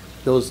 So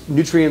those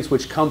nutrients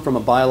which come from a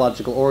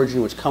biological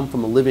origin, which come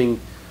from a living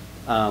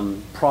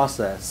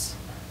process,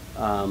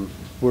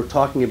 we're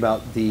talking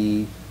about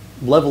the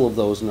level of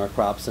those in our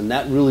crops, and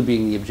that really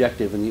being the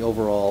objective and the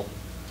overall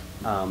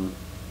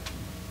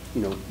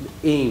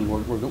aim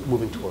we're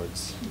moving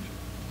towards.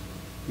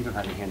 You don't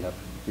have your hand up.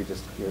 You're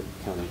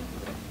counting.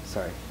 Okay.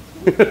 Sorry.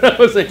 That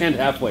was a hand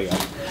halfway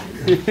up.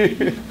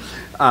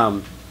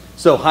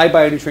 So high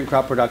bionutrient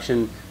crop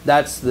production,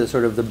 that's the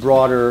sort of the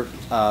broader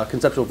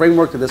conceptual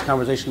framework that this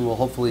conversation will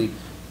hopefully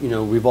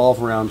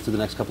revolve around through the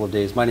next couple of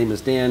days. My name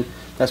is Dan.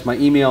 That's my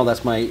email.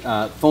 That's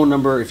my phone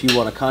number. If you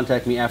want to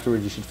contact me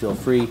afterwards, you should feel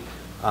free.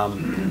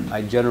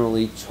 I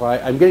generally try.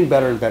 I'm getting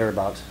better and better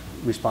about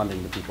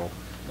responding to people.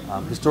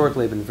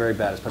 Historically, I've been very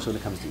bad, especially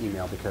when it comes to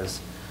email, because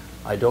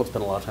I don't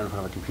spend a lot of time in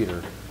front of a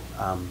computer.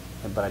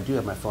 But I do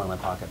have my phone in my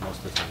pocket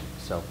most of the time.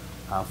 So,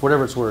 for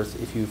whatever it's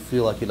worth, if you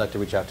feel like you'd like to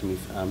reach out to me,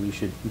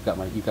 you've got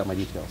my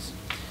details.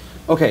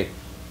 Okay.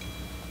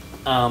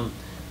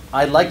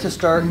 I'd like to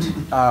start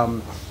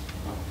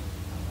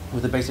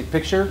with a basic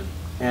picture,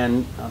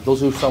 and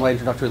those who saw my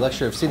introductory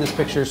lecture have seen this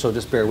picture, so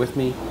just bear with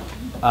me.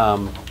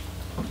 I'm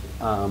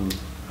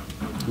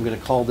going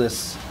to call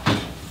this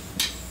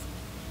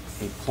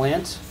a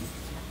plant.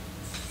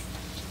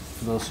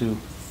 For those who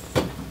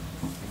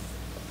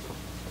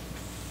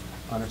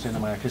understand that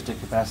my artistic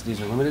capacities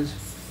are limited,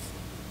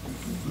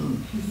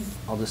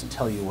 I'll just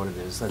tell you what it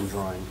is I'm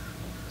drawing,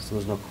 so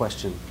there's no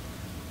question.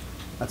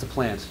 That's a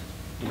plant.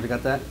 Everybody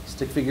got that?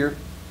 Stick figure?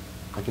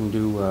 I can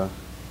do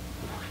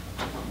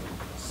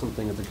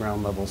something at the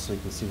ground level so you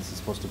can see this is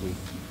supposed to be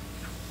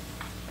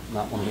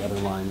not one of the other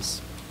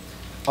lines.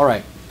 All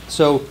right,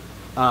 so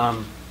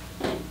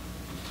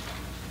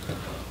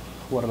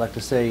what I'd like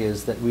to say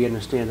is that we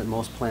understand that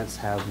most plants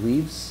have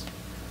leaves.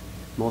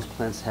 Most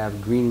plants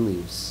have green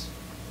leaves.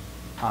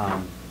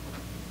 What's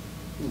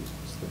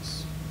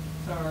this?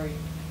 Sorry,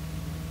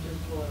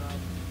 just pull it up.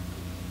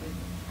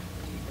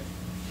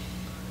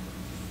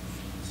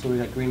 So we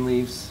got green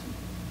leaves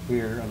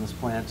here on this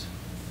plant.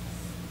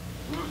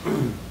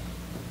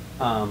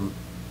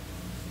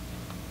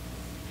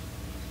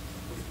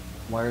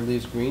 Why are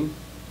leaves green?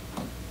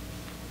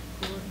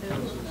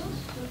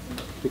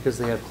 Because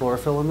they have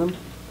chlorophyll in them.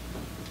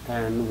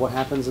 And what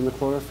happens in the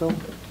chlorophyll?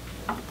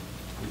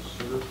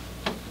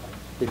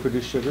 They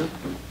produce sugar,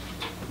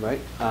 right?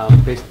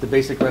 The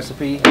basic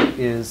recipe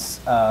is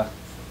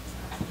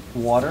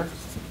water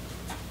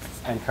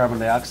and carbon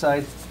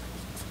dioxide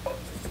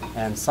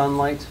and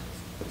sunlight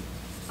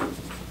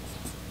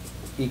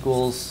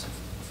equals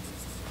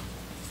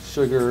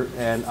sugar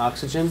and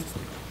oxygen.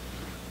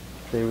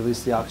 They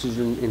release the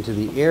oxygen into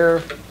the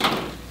air.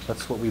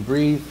 That's what we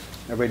breathe.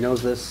 Everybody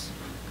knows this.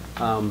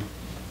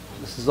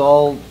 This is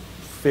all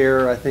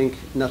fair, I think,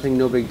 nothing,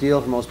 no big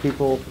deal for most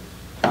people.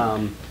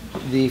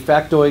 The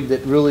factoid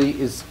that really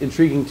is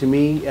intriguing to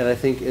me, and I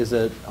think is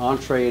an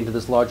entree into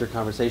this larger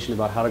conversation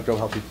about how to grow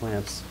healthy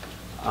plants,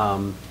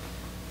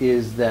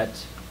 is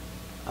that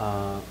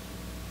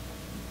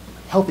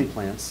healthy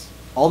plants,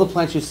 all the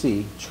plants you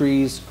see,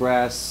 trees,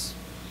 grass,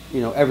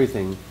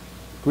 everything,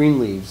 green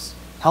leaves,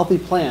 healthy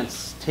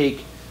plants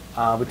take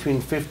between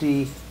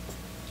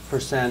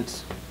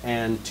 50%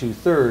 and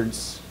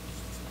 2/3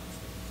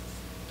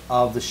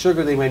 of the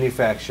sugar they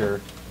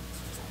manufacture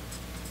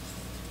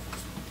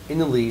in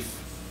the leaf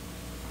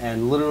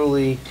and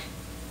literally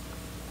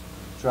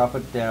drop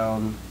it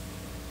down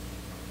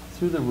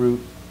through the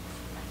root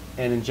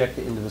and inject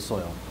it into the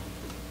soil.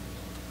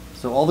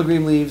 So all the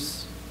green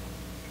leaves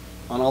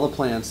on all the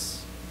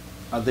plants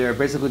are there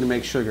basically to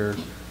make sugar,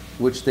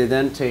 which they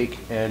then take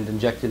and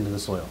inject into the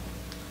soil.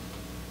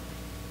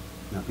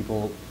 Now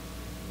people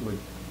would,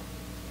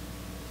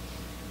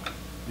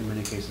 in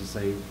many cases,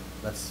 say,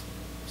 that's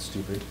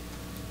stupid.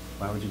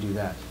 Why would you do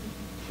that?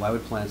 Why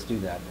would plants do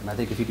that? And I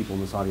think a few people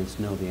in this audience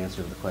know the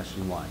answer to the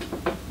question why.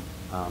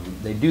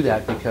 They do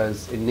that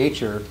because in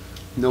nature,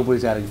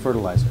 nobody's adding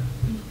fertilizer,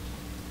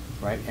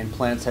 right? And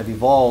plants have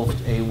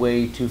evolved a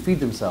way to feed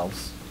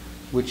themselves,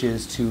 which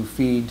is to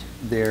feed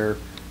their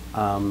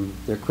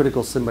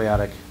critical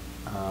symbiotic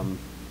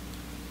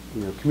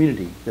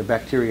community, the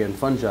bacteria and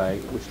fungi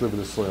which live in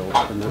the soil,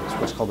 in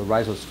what's called the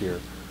rhizosphere,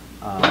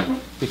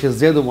 because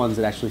they're the ones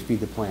that actually feed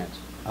the plant.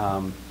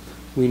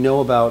 We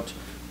know about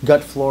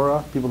gut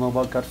flora. People know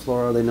about gut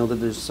flora. They know that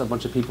there's a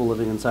bunch of people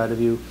living inside of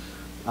you.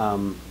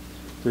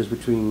 There's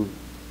between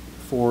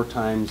 4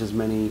 times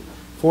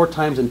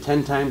and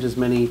 10 times as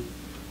many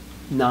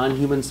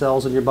non-human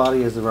cells in your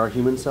body as there are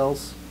human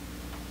cells.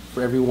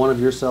 For every one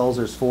of your cells,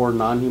 there's 4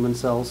 non-human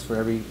cells for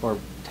every, or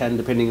 10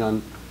 depending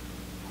on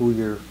who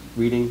you're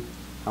reading,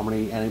 how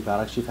many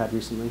antibiotics you've had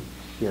recently.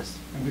 Yes?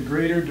 And the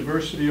greater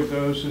diversity of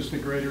those is the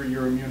greater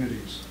your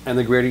immunities. And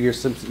the greater your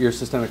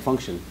systemic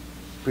function.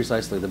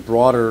 Precisely. The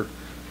broader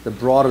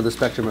the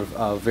spectrum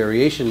of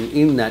variation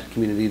in that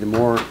community, the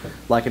more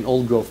like an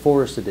old growth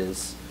forest it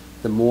is,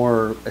 the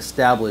more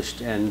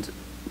established and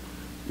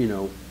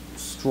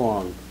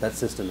strong that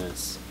system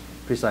is.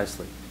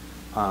 Precisely.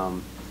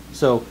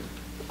 So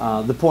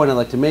the point I'd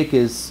like to make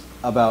is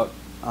about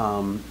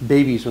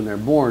babies when they're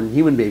born,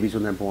 human babies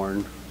when they're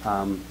born.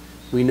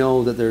 We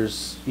know that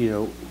there's,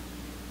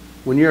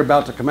 when you're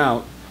about to come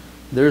out,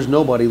 there's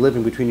nobody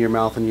living between your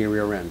mouth and your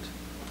rear end,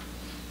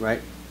 right?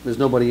 There's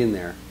nobody in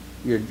there.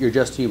 You're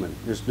just human.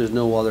 There's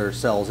no other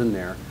cells in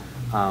there.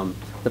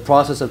 The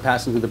process of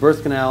passing through the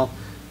birth canal,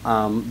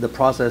 the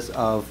process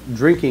of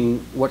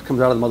drinking what comes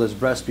out of the mother's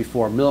breast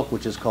before milk,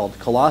 which is called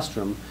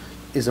colostrum,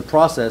 is a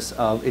process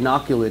of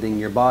inoculating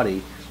your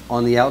body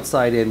on the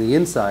outside and the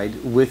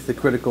inside with the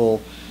critical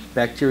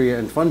bacteria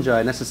and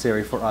fungi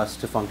necessary for us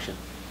to function.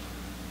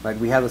 Right?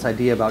 We have this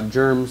idea about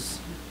germs,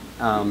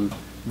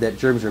 that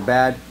germs are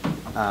bad.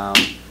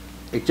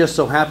 It just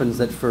so happens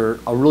that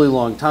for a really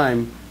long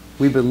time,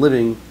 we've been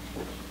living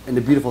in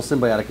a beautiful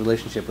symbiotic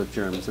relationship with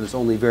germs, and it's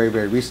only very,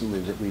 very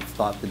recently that we've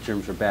thought that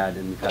germs are bad,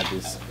 and we've had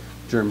this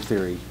germ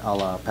theory, a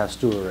la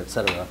Pasteur,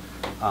 etc.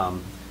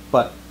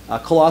 But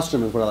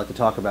colostrum is what I like to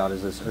talk about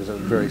as a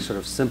very sort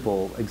of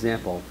simple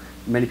example.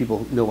 Many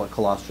people know what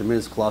colostrum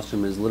is.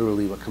 Colostrum is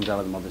literally what comes out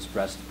of the mother's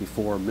breast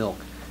before milk.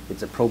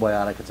 It's a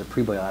probiotic, it's a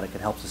prebiotic,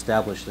 it helps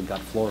establish the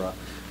gut flora.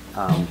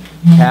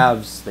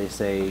 Calves, they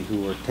say,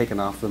 who are taken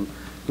off them,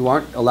 who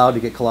aren't allowed to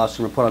get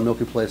colostrum or put on milk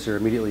replacer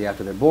immediately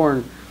after they're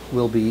born,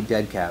 will be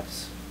dead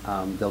calves.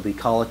 They'll be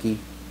colicky,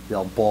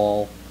 they'll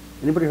bawl.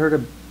 Anybody heard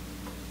of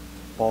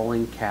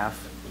bawling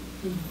calf?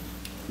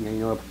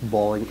 Yeah,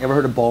 bawling. Ever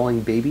heard of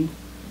bawling baby?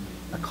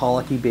 A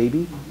colicky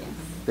baby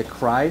that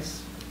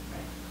cries?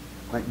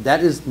 Right?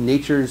 That is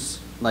nature's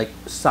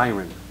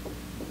siren.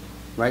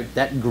 Right?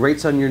 That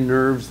grates on your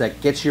nerves,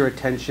 that gets your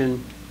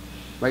attention,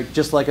 right?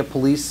 Just like a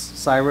police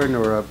siren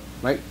or a,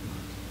 right?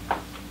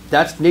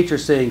 That's nature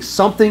saying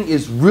something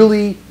is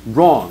really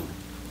wrong,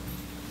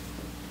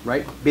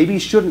 right?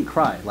 Babies shouldn't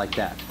cry like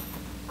that.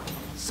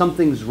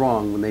 Something's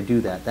wrong when they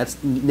do that.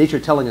 That's nature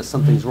telling us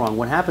something's wrong.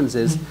 What happens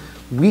is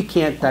we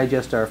can't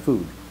digest our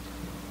food.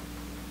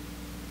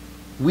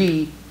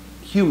 We,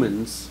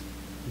 humans,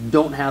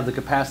 don't have the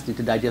capacity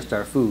to digest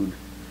our food.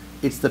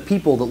 It's the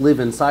people that live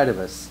inside of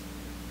us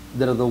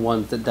that are the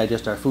ones that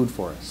digest our food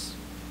for us.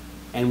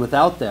 And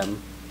without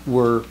them,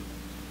 we're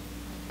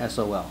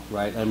SOL,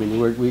 right? I mean,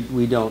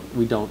 we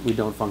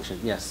don't function.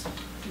 Yes.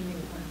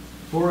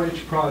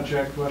 4-H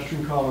project,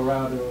 Western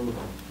Colorado,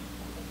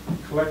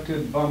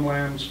 collected bum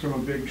lambs from a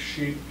big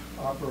sheep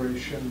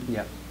operation.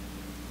 Yep.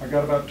 I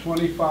got about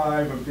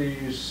 25 of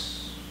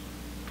these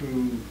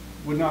who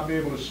would not be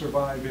able to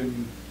survive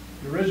in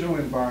the original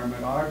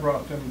environment. I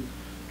brought them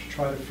to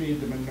try to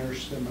feed them and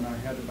nurse them, and I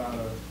had about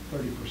a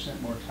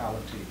 30%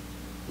 mortality.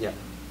 Yep.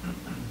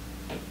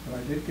 But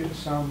I did get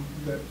some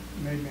that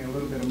made me a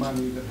little bit of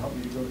money that helped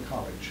me to go to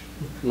college.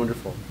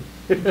 Wonderful.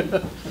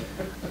 It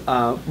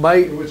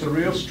was a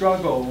real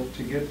struggle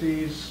to get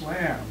these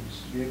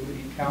lambs to be able to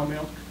eat cow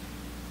milk,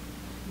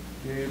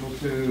 be able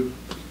to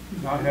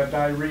not have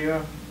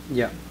diarrhea,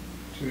 Yep.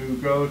 to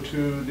go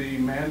to the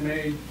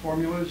man-made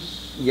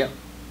formulas. Yep.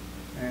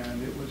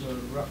 And it was a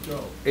rough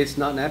go. It's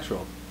not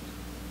natural.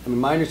 I mean,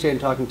 my understanding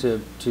talking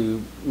to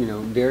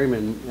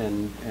dairymen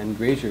and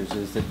graziers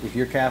is that if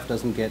your calf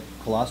doesn't get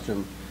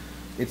colostrum,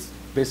 it's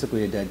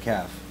basically a dead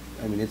calf.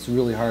 I mean, it's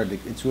really hard to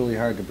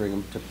bring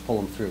them, to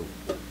pull them through.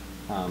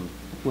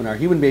 When our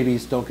human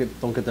babies don't get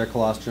their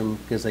colostrum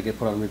because they get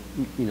put on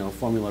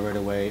formula right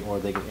away, or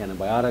they get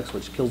antibiotics,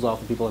 which kills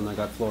off the people in their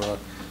gut flora,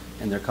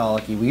 and they're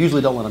colicky. We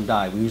usually don't let them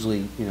die. We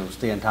usually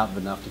stay on top of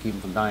it enough to keep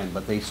them from dying,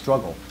 but they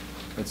struggle.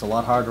 It's a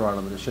lot harder on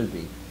them than it should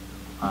be.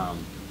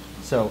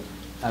 So,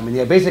 I mean,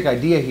 the basic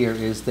idea here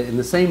is that in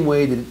the same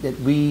way that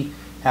we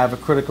have a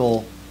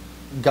critical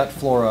gut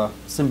flora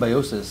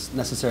symbiosis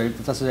necessary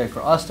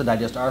for us to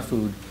digest our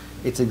food,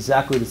 it's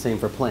exactly the same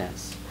for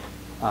plants.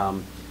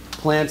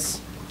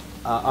 Plants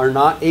are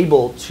not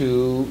able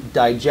to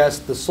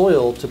digest the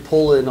soil to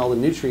pull in all the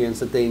nutrients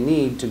that they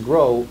need to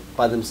grow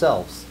by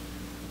themselves.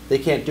 They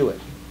can't do it.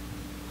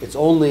 It's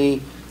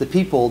only the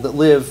people that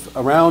live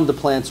around the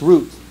plant's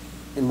root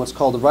in what's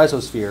called the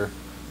rhizosphere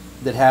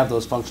that have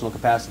those functional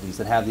capacities,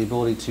 that have the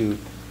ability to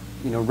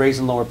raise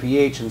and lower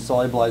pH and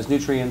solubilize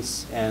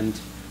nutrients and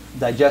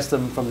digest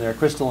them from their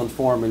crystalline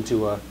form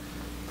into a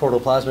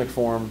protoplasmic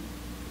form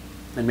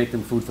and make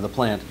them food for the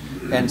plant.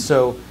 And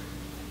so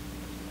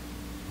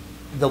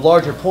the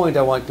larger point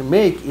I want to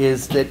make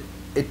is that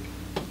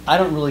I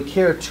don't really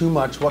care too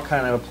much what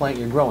kind of a plant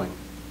you're growing.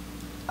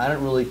 I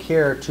don't really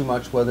care too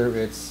much whether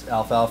it's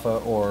alfalfa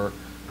or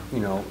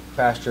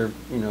pasture,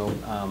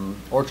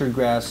 orchard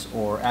grass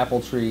or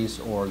apple trees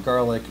or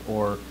garlic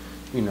or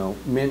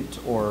mint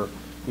or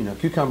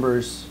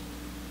cucumbers.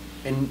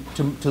 And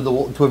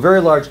to a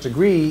very large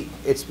degree,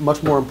 it's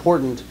much more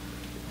important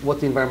what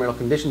the environmental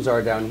conditions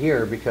are down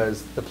here,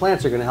 because the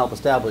plants are going to help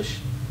establish,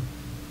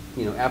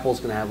 apple's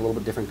going to have a little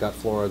bit different gut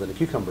flora than a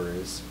cucumber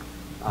is.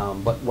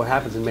 But what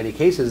happens in many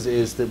cases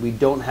is that we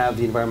don't have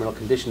the environmental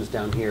conditions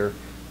down here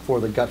for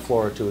the gut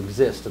flora to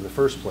exist in the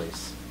first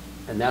place.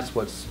 And that's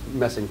what's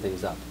messing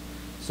things up.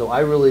 So I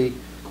really,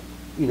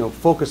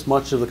 focus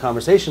much of the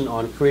conversation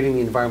on creating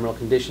the environmental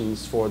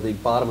conditions for the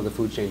bottom of the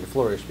food chain to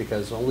flourish,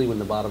 because only when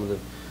the bottom of the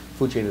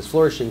food chain is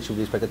flourishing should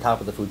we expect the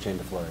top of the food chain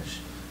to flourish.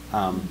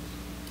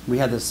 We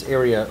had this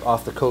area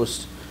off the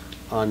coast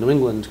New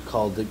England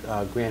called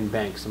the Grand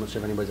Banks. I'm not sure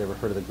if anybody's ever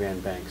heard of the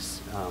Grand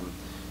Banks.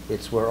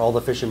 It's where all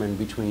the fishermen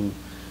between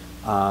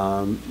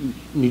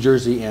New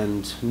Jersey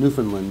and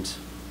Newfoundland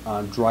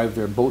drive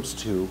their boats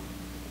to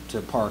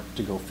park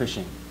to go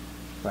fishing,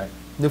 right?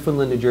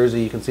 Newfoundland, New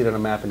Jersey, you can see it on a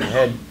map in your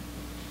head.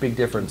 Big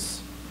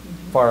difference,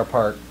 far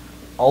apart.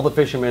 All the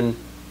fishermen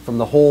from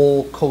the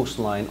whole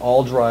coastline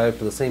all drive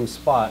to the same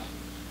spot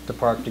to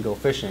park to go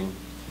fishing.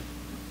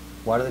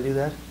 Why do they do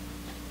that?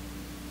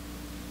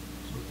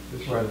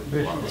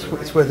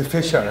 It's where the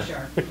fish are.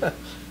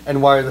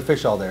 And why are the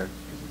fish all there?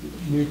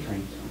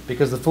 Nutrients.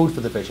 Because the food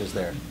for the fish is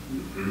there,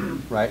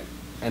 right?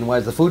 And why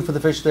is the food for the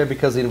fish there?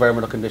 Because the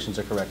environmental conditions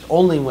are correct.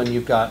 Only when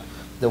you've got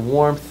the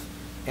warmth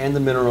and the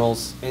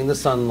minerals and the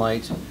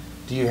sunlight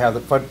do you have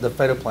the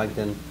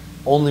phytoplankton.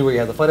 Only where you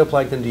have the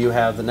phytoplankton do you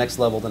have the next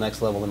level, the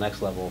next level, the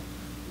next level.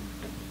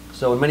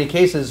 So in many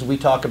cases, we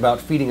talk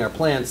about feeding our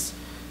plants,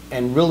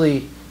 and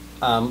really,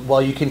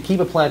 while you can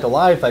keep a plant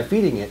alive by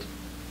feeding it,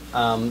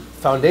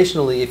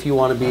 foundationally, if you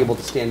want to be able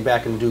to stand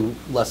back and do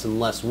less and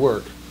less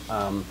work,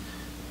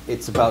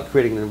 it's about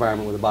creating an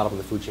environment where the bottom of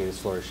the food chain is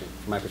flourishing.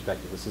 From my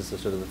perspective, this is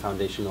sort of the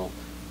foundational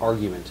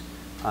argument.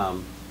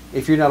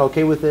 If you're not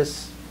okay with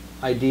this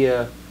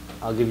idea,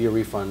 I'll give you a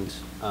refund.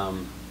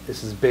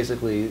 This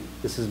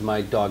is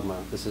my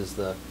dogma. This is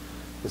the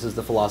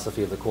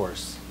philosophy of the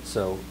course.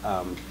 So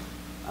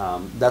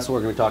that's what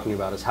we're going to be talking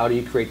about, is how do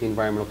you create the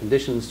environmental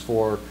conditions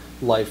for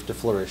life to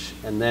flourish.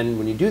 And then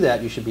when you do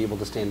that, you should be able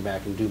to stand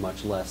back and do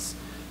much less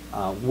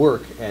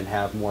work and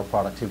have more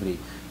productivity.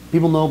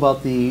 People know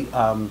about the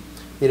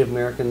Native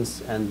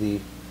Americans and the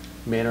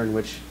manner in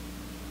which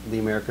the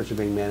Americans were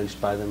being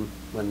managed by them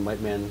when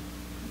white men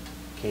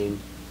came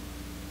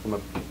from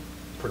a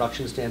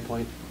production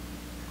standpoint.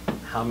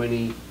 How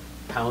many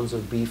pounds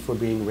of beef were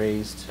being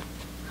raised?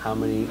 How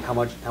many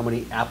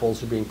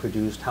apples were being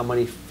produced? How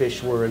many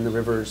fish were in the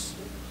rivers?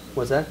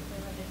 What's that?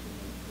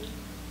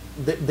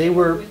 They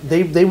were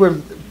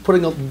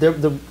putting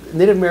the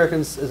Native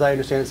Americans, as I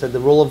understand it, said the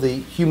role of the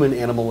human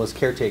animal was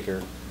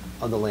caretaker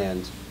of the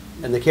land,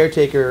 and the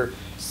caretaker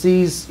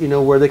sees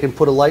where they can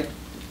put a light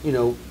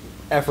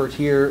effort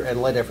here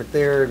and light effort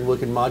there, and we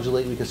can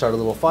modulate. We can start a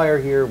little fire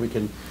here. We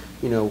can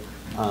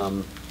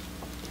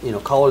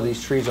collar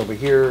these trees over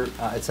here,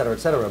 et cetera, et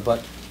cetera.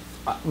 But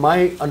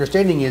my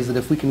understanding is that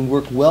if we can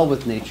work well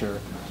with nature,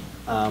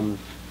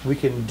 we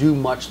can do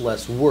much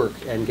less work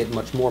and get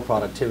much more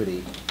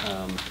productivity.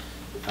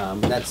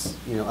 That's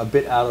a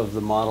bit out of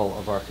the model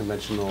of our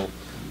conventional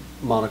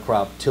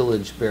monocrop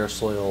tillage, bare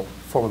soil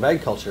form of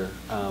agriculture.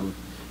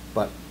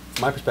 But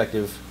from my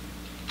perspective,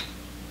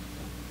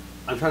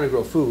 I'm trying to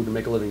grow food and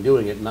make a living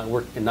doing it,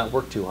 and not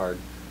work too hard.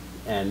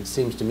 And it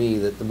seems to me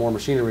that the more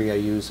machinery I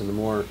use and the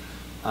more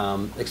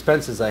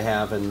expenses I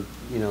have, and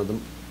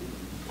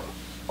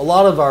a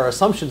lot of our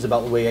assumptions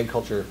about the way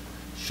agriculture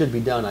should be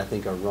done, I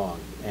think, are wrong.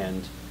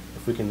 And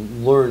if we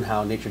can learn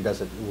how nature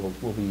does it,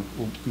 we'll be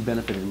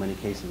benefited in many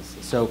cases.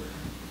 So,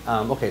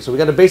 okay, so we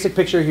got a basic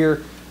picture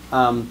here.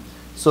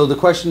 So the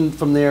question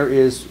from there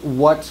is,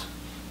 what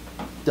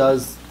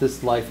does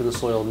this life in the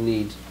soil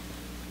need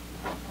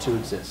to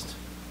exist?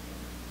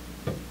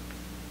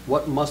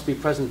 What must be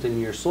present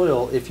in your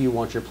soil if you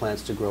want your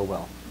plants to grow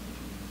well?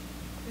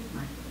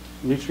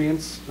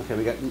 Nutrients. Okay,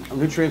 we got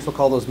nutrients. We'll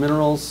call those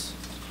minerals.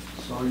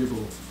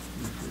 Soluble.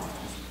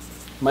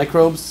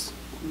 Microbes.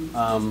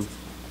 Call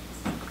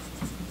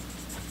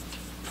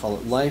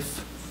it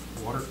life.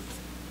 Water.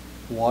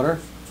 Water.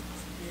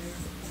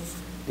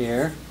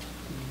 Air.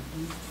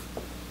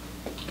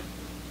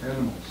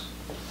 Animals.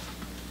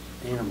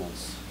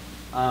 Animals.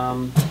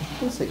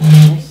 Let's say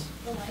animals.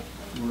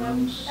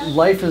 Worms.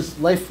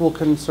 Life will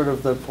sort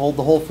of the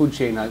whole food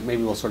chain.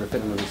 Maybe will sort of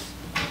fit into this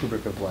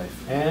rubric of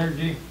life.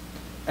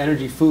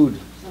 Energy, food.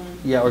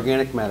 Yeah,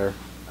 organic matter.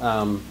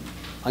 I'm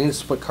going to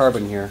just put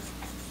carbon here,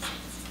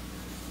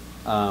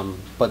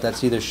 but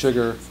that's either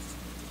sugar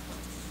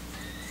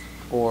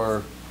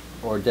or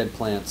dead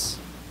plants,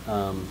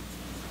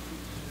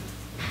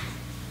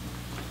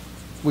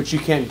 which you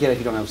can't get if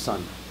you don't have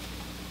sun.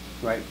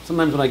 Right?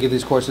 Sometimes when I give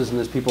these courses, and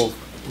there's people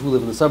who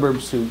live in the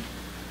suburbs who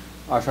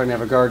are trying to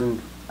have a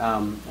garden,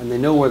 and they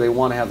know where they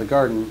want to have the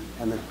garden,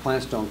 and the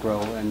plants don't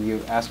grow, and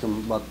you ask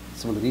them about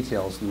some of the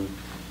details, and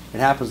it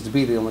happens to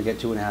be they only get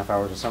 2.5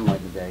 hours of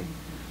sunlight a day,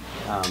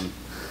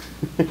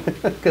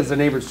 because their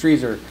neighbor's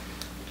trees are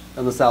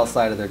on the south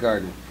side of their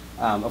garden.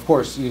 Of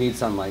course, you need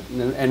sunlight,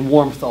 and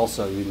warmth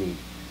also you need.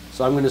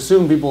 So I'm going to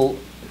assume people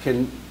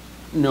can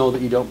know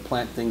that you don't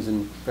plant things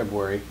in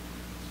February,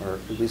 or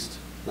at least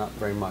not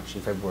very much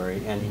in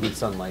February, and you need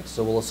sunlight.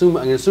 So I'm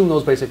going to assume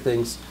those basic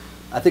things.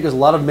 I think there's a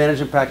lot of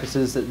management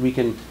practices that we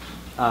can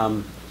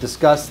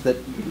discuss that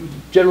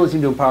generally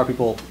seem to empower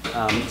people.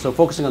 So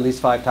focusing on these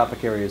 5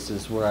 topic areas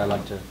is where I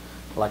like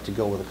to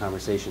go with the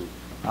conversation.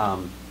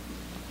 And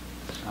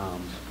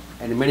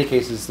in many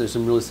cases, there's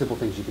some really simple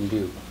things you can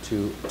do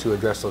to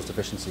address those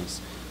deficiencies.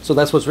 So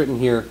that's what's written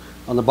here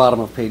on the bottom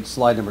of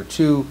slide number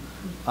 2,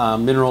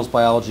 minerals,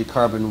 biology,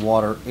 carbon,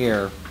 water,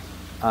 air.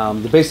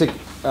 The basic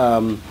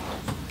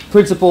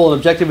principle and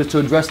objective is to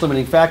address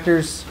limiting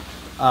factors.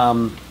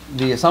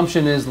 The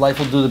assumption is life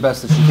will do the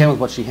best that she can with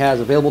what she has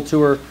available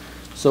to her.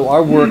 So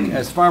our work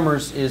as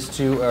farmers is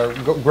to,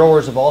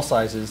 growers of all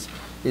sizes,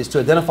 is to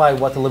identify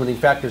what the limiting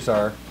factors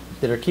are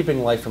that are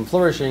keeping life from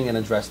flourishing and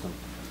address them.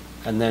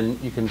 And then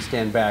you can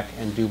stand back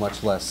and do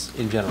much less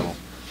in general.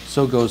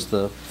 So goes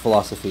the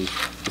philosophy.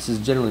 This has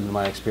generally been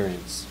my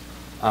experience.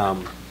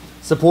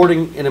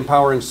 Supporting and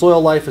empowering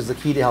soil life is the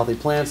key to healthy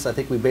plants. I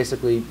think we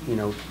basically,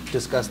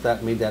 discussed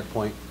that, made that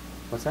point.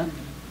 What's that?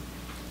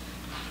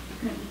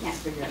 Can't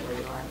figure out where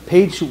you are.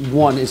 Page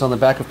 1 is on the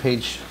back of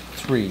page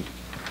 3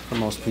 for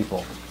most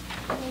people.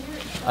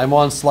 I'm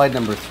on slide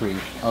number 3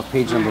 of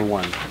page number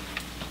 1. All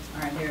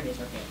right, there it is,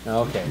 okay.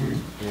 Okay,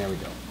 there we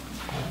go.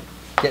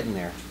 Getting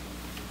there.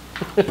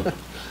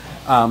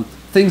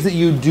 Things that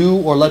you do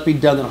or let be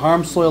done that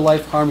harm soil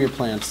life, harm your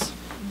plants.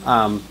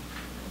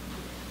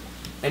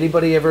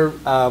 Anybody ever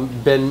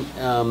been,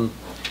 I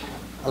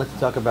like to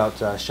talk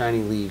about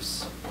shiny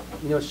leaves.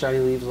 You know what shiny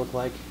leaves look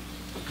like?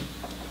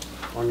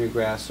 On your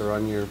grass or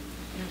on your,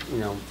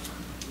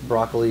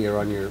 broccoli or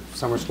on your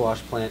summer squash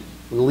plant.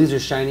 When the leaves are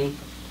shiny,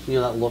 you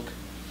know that look.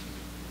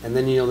 And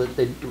then you know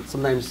that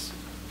sometimes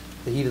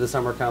the heat of the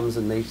summer comes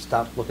and they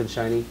stop looking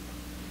shiny.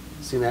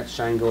 Seeing that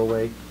shine go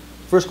away.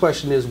 First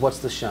question is, what's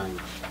the shine?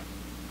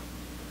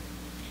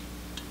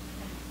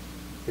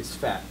 It's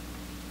fat.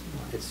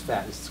 It's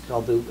fat. It's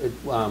called the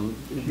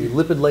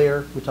lipid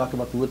layer. We talk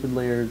about the lipid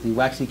layer, the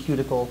waxy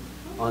cuticle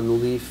on the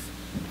leaf.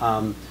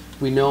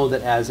 We know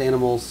that as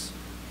animals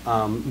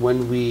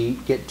When we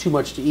get too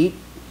much to eat,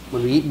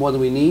 when we eat more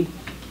than we need,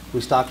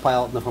 we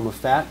stockpile it in the form of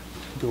fat.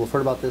 People have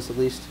heard about this at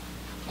least.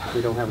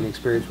 We don't have any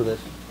experience with it.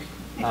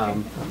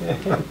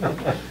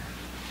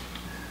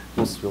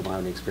 Most people don't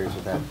have any experience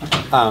with that.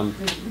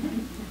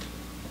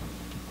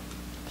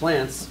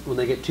 Plants, when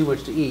they get too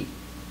much to eat,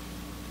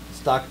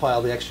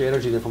 stockpile the extra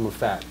energy in the form of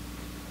fat.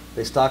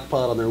 They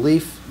stockpile it on their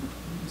leaf,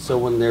 so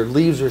when their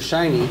leaves are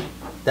shiny,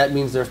 that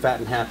means they're fat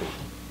and happy.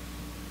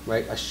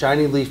 Right? A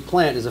shiny leaf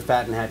plant is a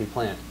fat and happy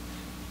plant.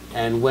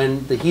 And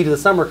when the heat of the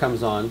summer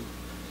comes on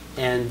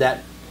and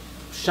that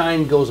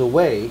shine goes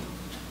away,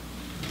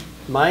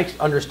 my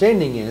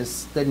understanding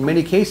is that in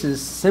many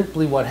cases,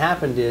 simply what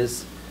happened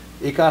is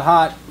it got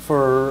hot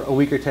for a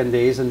week or 10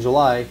 days in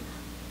July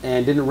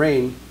and didn't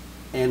rain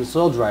and the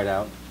soil dried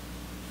out.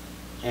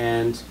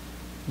 And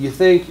you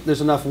think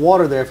there's enough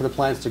water there for the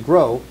plants to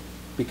grow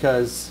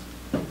because,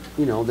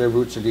 you know, their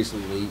roots are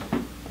decently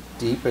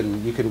deep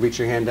and you can reach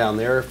your hand down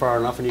there far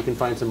enough and you can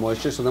find some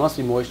moisture, so there must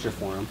be moisture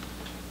for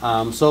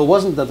them. So it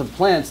wasn't that the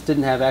plants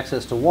didn't have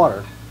access to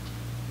water.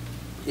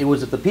 It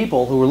was that the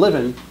people who were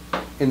living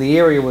in the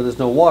area where there's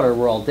no water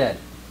were all dead.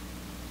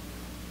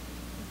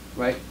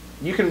 Right?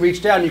 You can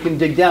reach down, you can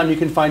dig down, you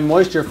can find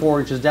moisture 4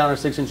 inches down or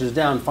 6 inches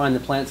down, find the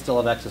plants still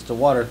have access to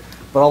water.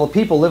 But all the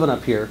people living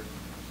up here,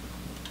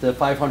 the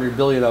 500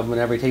 billion of them in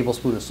every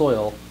tablespoon of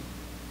soil,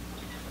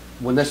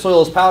 when the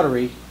soil is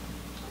powdery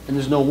and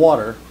there's no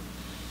water,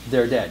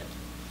 they're dead.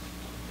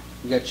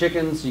 You got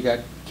chickens, you got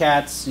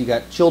cats, you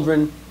got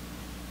children.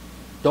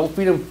 Don't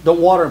feed them, don't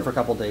water them for a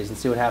couple days and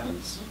see what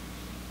happens.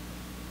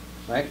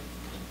 Right?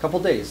 A couple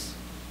days.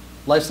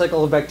 Life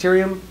cycle of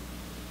bacterium,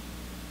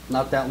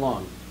 not that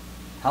long.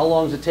 How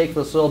long does it take for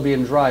the soil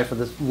being dry for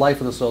the life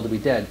in the soil to be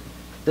dead?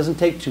 It doesn't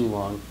take too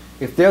long.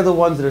 If they're the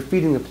ones that are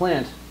feeding the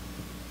plant,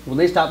 when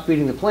they stop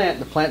feeding the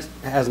plant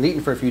hasn't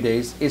eaten for a few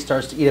days, it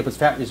starts to eat up its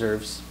fat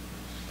reserves.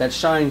 That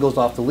shine goes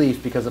off the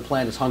leaf because the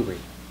plant is hungry.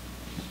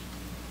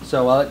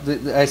 So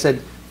I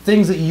said,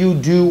 things that you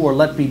do or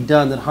let be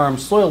done that harm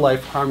soil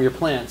life harm your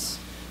plants.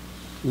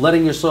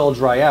 Letting your soil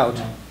dry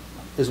out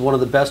is one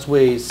of the best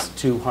ways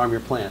to harm your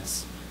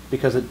plants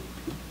because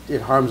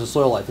it harms the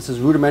soil life. This is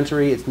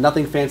rudimentary, it's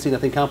nothing fancy,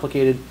 nothing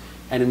complicated,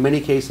 and in many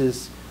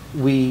cases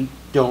we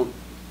don't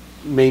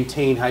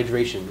maintain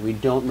hydration. We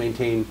don't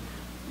maintain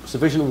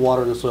sufficient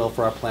water in the soil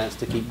for our plants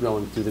to keep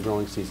growing through the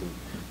growing season.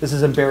 This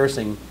is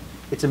embarrassing.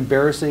 It's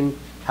embarrassing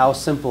how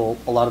simple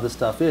a lot of this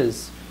stuff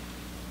is,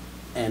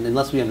 and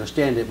unless we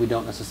understand it, we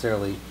don't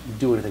necessarily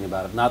do anything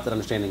about it. Not that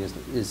understanding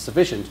is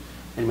sufficient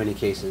in many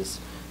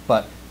cases,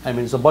 but I mean,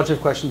 there's a bunch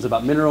of questions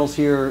about minerals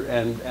here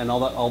and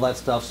all that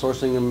stuff,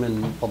 sourcing them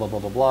and blah, blah, blah,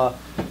 blah, blah.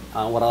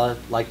 What I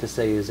like to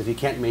say is if you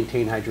can't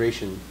maintain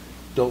hydration,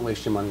 don't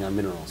waste your money on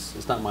minerals.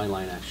 It's not my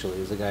line, actually.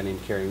 It was a guy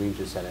named Kerry Reams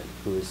who said it,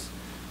 who is,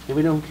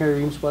 anybody know who Kerry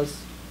Reams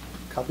was?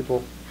 A couple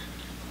people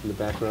in the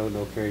back row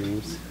know Kerry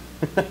Reams.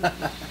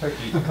 Took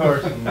his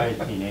course in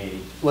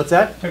 1980. What's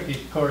that? Took his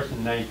course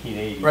in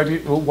 1980.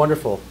 Right, well,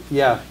 wonderful.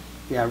 Yeah,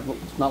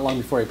 not long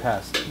before he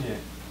passed.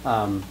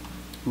 Yeah.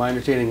 My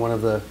understanding, one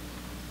of the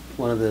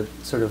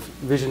sort of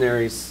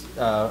visionaries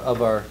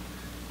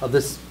of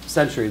this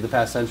century, the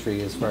past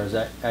century, as far as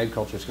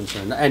agriculture is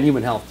concerned, and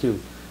human health too.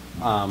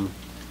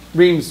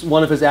 Reams,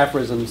 one of his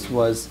aphorisms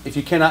was, if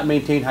you cannot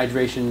maintain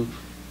hydration,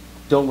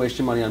 don't waste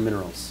your money on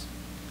minerals.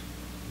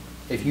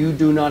 If you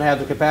do not have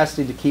the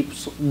capacity to keep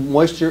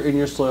moisture in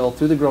your soil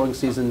through the growing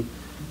season,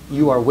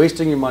 you are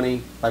wasting your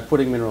money by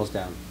putting minerals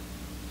down.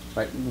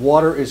 Right?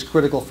 Water is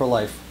critical for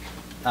life.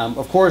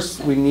 Of course,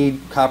 we need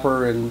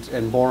copper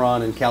and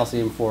boron and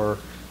calcium for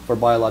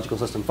biological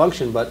system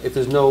function, but if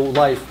there's no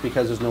life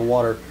because there's no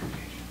water,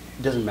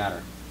 it doesn't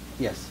matter.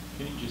 Yes?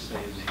 Can you just say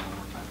his name one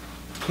more time?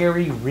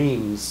 Kerry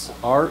Reams,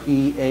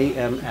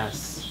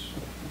 R-E-A-M-S.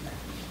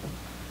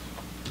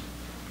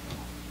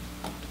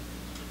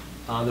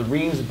 The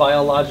Reams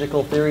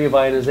Biological Theory of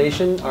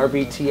Ionization,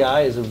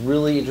 RBTI, is a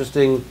really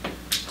interesting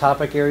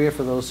topic area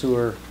for those who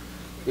are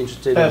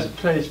interested. Best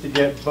place to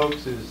get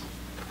books is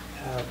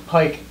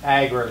Pike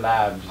Agri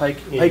Labs.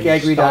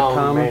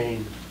 PikeAgri.com.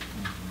 Maine.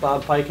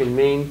 Bob Pike in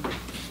Maine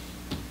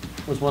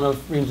was one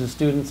of Reams'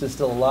 students, is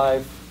still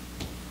alive.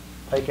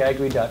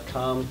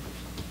 PikeAgri.com.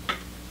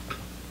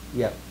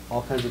 Yeah,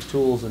 all kinds of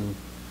tools. And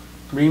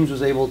Reams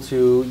was able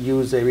to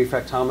use a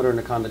refractometer and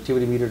a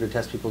conductivity meter to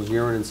test people's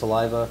urine and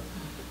saliva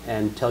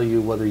and tell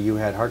you whether you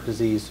had heart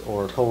disease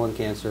or colon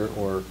cancer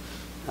or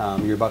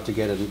you're about to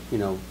get a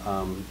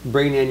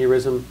brain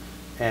aneurysm.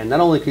 And not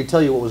only could he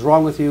tell you what was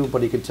wrong with you,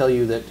 but he could tell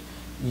you that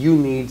you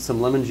need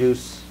some lemon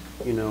juice,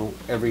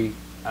 every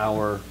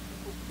hour,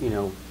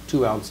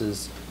 2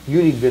 ounces.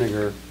 You need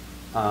vinegar.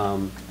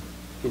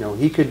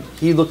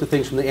 He looked at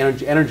things from the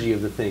energy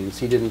of the things.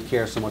 He didn't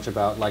care so much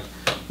about like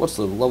what's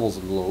the levels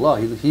of blah.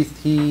 I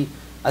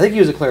think he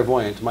was a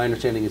clairvoyant. My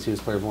understanding is he was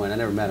clairvoyant. I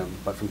never met him,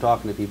 but from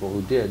talking to people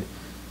who did,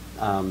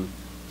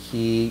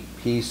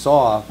 he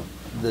saw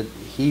that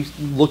he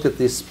looked at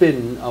the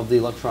spin of the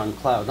electron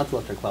cloud, not the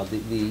electron cloud,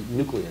 the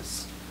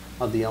nucleus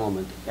of the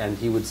element, and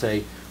he would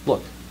say,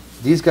 look,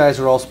 these guys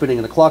are all spinning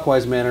in a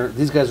clockwise manner.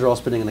 These guys are all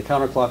spinning in a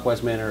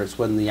counterclockwise manner. It's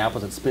when the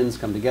opposite spins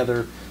come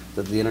together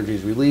that the energy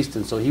is released.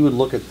 And so he would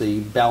look at the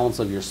balance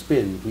of your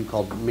spin. We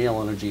called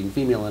male energy and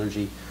female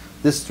energy.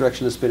 This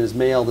direction of spin is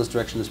male. This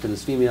direction of spin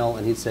is female.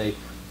 And he'd say,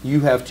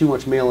 you have too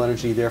much male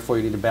energy, therefore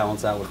you need to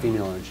balance out with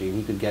female energy. And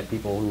he could get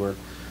people who were,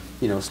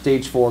 you know,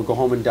 stage 4, go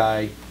home and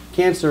die,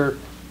 cancer,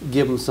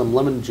 give them some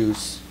lemon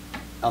juice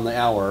on the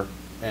hour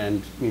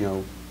and, you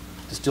know,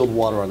 distilled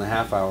water on the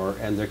half hour,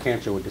 and their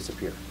cancer would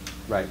disappear,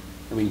 right?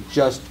 I mean,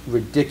 just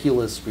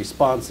ridiculous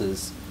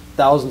responses,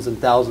 thousands and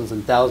thousands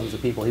and thousands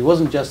of people. He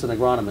wasn't just an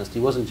agronomist. He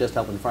wasn't just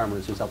helping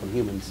farmers. He was helping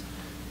humans,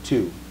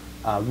 too.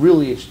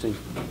 Really interesting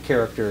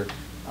character.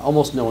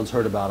 Almost no one's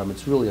heard about him.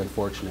 It's really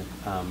unfortunate.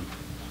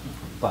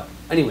 But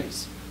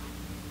anyways,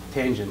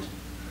 tangent.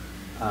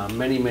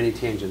 Many, many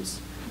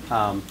tangents.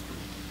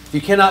 If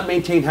you cannot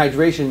maintain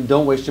hydration,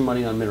 don't waste your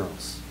money on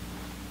minerals.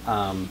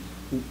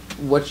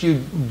 What you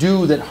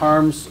do that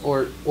harms,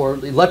 or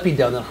let be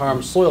done that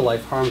harms soil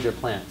life, harms your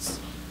plants.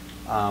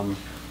 You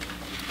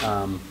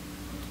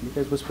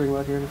guys whispering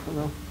about here in the front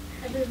row?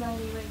 Everybody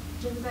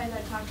that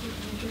I talk to in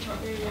the nutritional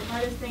area, the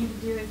hardest thing to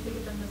do is to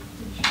get them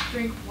to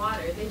drink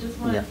water. They just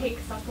want to take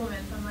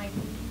supplements. I'm like,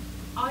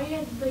 all you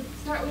have to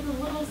start with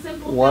a little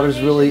simple.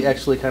 Water's really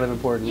actually kind of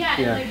important. Yeah,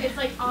 and it's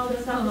like all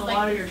the stuff on the is like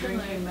water you're similar.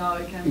 drinking though,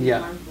 it can be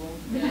harmful.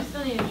 But you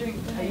still need to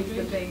drink the I used to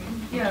hydration. think,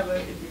 yeah,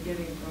 but if you're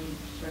getting it from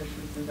fresh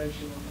fruits and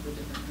vegetables, it's a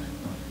different kind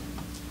of water.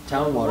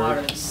 Town water,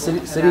 Water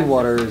city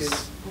water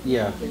is,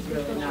 yeah. It's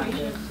really not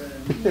good for,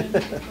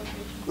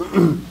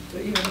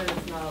 but even then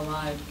it's not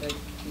alive, like,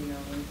 you know,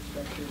 when it's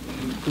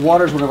structured.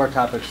 Water is one of our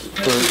topics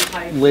for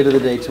later the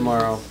day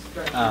tomorrow.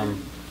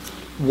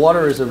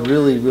 Water is a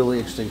really, really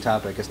interesting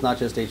topic. It's not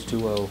just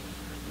H2O.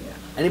 Yeah.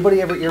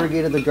 Anybody ever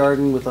irrigated the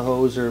garden with a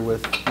hose or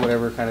with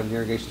whatever kind of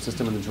irrigation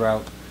system in the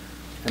drought,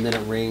 and then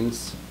it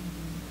rains?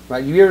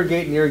 Right? You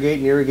irrigate and irrigate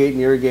and irrigate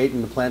and irrigate,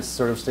 and the plants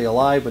sort of stay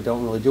alive but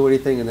don't really do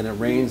anything, and then it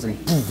rains and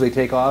poof, they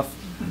take off.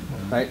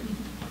 Right?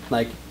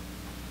 Like,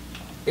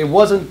 it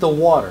wasn't the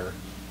water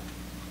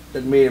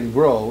that made them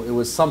grow. It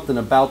was something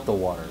about the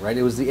water, right?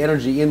 It was the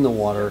energy in the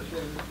water.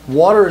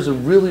 Water is a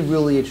really,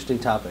 really interesting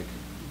topic.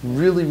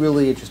 Really,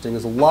 really interesting.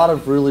 There's a lot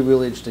of really,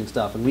 really interesting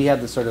stuff. And we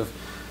have this sort of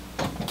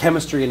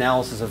chemistry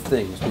analysis of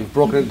things. We've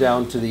broken it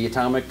down to the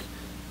atomic,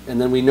 and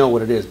then we know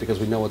what it is because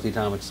we know what the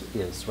atomics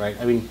is, right?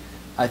 I mean,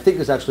 I think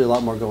there's actually a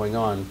lot more going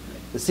on.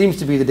 It seems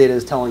to be the data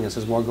is telling us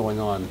there's more going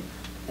on.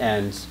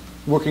 And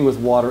working with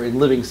water in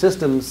living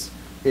systems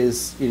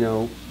is, you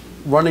know,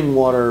 running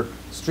water,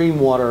 stream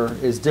water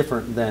is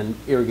different than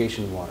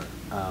irrigation water.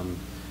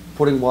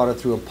 Putting water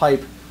through a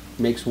pipe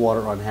makes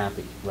water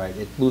unhappy, right?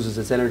 It loses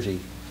its energy.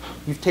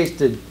 You've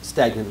tasted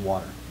stagnant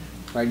water,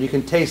 right? You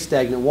can taste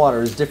stagnant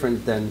water is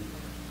different than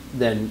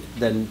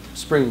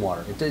spring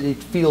water. It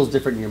feels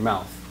different in your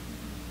mouth.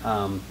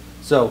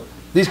 So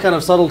these kind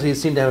of subtleties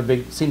seem to have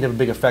a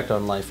big effect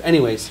on life.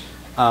 Anyways,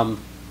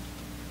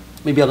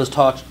 maybe I'll just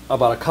talk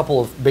about a couple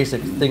of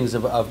basic things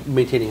of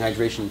maintaining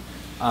hydration.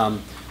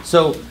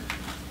 So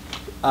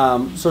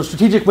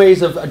strategic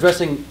ways of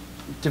addressing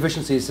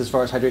deficiencies as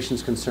far as hydration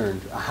is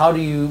concerned. How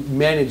do you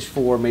manage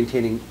for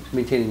maintaining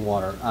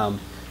water?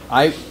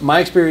 My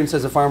experience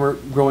as a farmer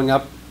growing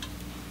up,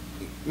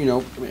 you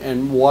know,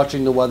 and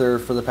watching the weather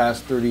for the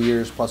past 30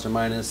 years, plus or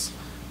minus,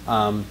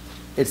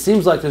 it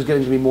seems like there's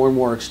getting to be more and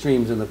more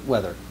extremes in the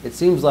weather. It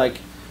seems like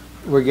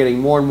we're getting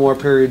more and more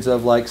periods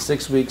of like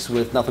 6 weeks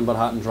with nothing but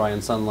hot and dry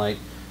and sunlight,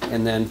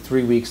 and then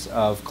 3 weeks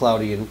of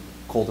cloudy and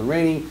cold and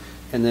rainy,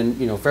 and then,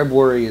 you know,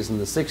 February is in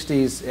the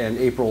 60s and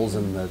April's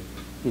in the,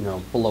 you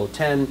know, below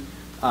 10.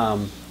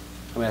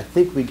 I mean, I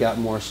think we got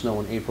more snow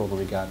in April than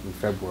we got in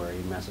February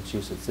in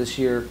Massachusetts this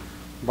year.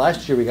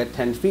 Last year we got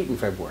 10 feet in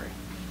February,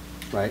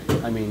 right?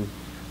 I mean,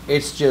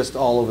 it's just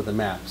all over the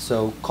map.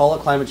 So call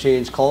it climate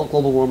change, call it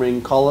global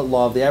warming, call it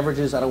law of the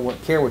averages, I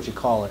don't care what you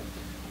call it.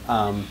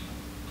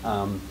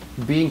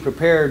 Being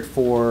prepared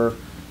for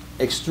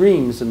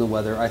extremes in the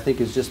weather, I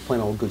think, is just plain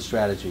old good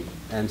strategy.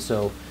 And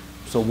so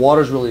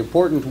water is really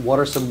important. What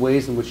are some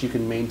ways in which you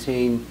can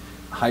maintain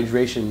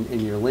hydration in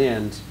your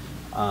land?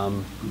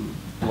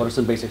 What are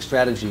some basic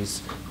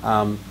strategies?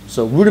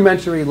 So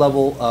rudimentary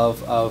level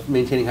of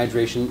maintaining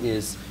hydration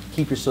is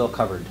keep your soil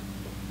covered.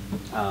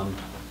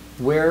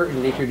 Where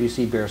in nature do you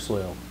see bare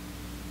soil?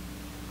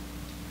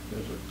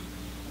 Desert.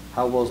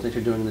 How well is nature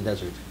doing in the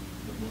desert?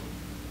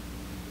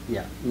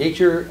 Yeah,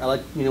 nature, I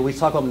like, you know, we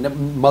talk about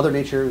Mother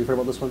Nature. We've heard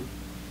about this one?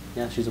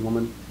 Yeah, she's a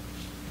woman.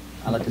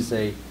 I like to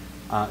say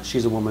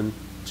she's a woman,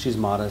 she's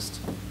modest,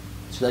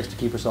 she likes to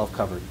keep herself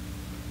covered.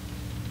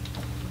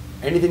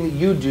 Anything that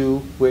you do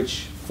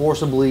which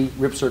forcibly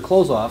rips her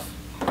clothes off,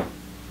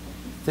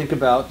 think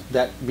about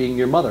that being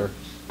your mother.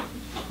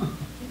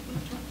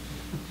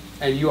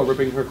 And you are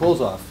ripping her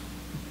clothes off,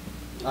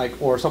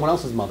 or someone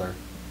else's mother.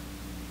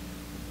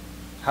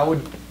 How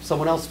would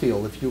someone else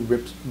feel if you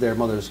ripped their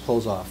mother's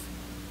clothes off?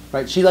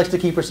 Right? She likes to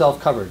keep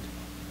herself covered.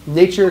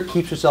 Nature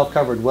keeps herself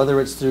covered,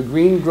 whether it's through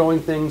green growing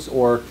things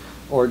or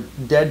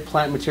dead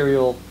plant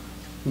material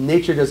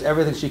nature does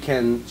everything she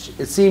can,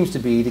 it seems to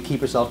be, to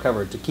keep herself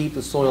covered, to keep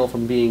the soil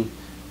from being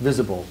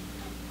visible.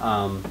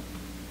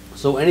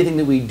 So anything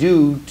that we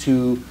do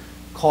to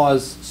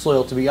cause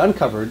soil to be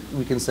uncovered,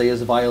 we can say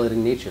is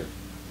violating nature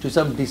to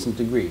some decent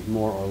degree,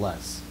 more or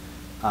less.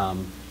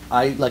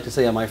 I like to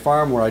say on my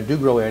farm where I do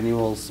grow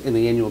annuals in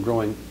the annual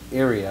growing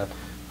area,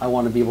 I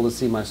want to be able to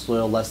see my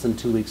soil less than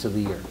 2 weeks of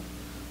the year.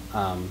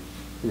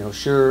 You know,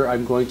 sure,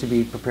 I'm going to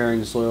be preparing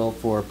the soil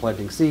for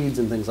planting seeds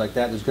and things like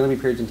that. There's going to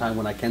be periods in time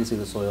when I can see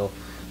the soil.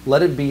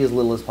 Let it be as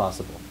little as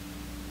possible.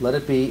 Let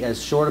it be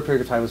as short a period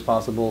of time as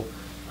possible,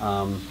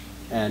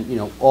 and you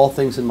know, all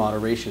things in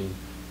moderation.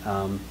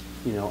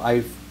 You know,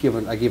 I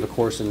gave a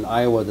course in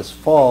Iowa this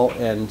fall,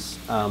 and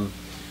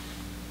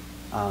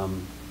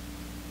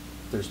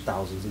there's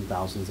thousands and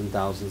thousands and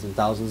thousands and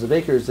thousands of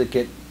acres that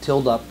get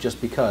tilled up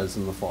just because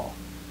in the fall,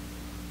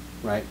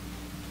 right?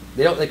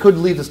 They could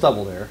leave the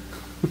stubble there.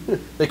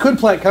 They could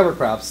plant cover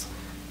crops,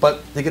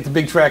 but they get the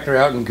big tractor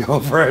out and go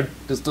for it,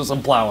 just do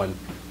some plowing.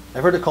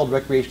 I've heard it called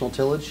recreational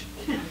tillage.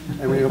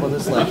 I read about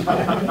this, like,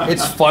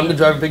 it's fun to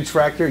drive a big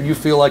tractor. You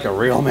feel like a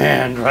real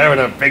man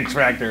driving a big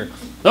tractor.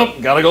 Nope,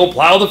 gotta go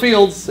plow the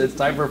fields. It's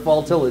time for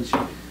fall tillage.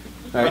 All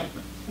right.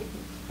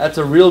 That's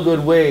a real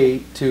good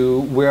way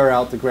to wear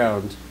out the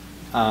ground.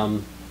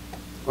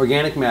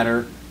 Organic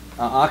matter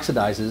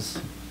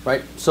oxidizes,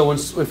 right? So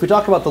if we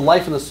talk about the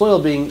life in the soil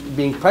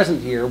being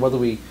present here, whether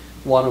we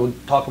want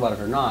to talk about it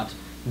or not,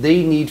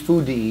 they need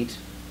food to eat.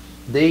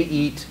 They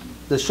eat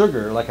the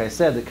sugar, like I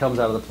said, that comes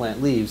out of the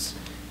plant leaves.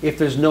 If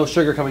there's no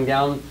sugar coming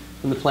down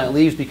from the plant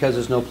leaves because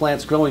there's no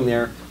plants growing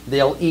there,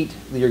 they'll eat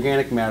the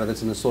organic matter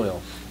that's in the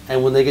soil.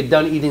 And when they get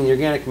done eating the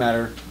organic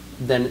matter,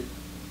 then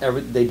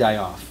they die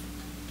off.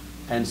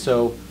 And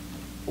so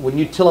when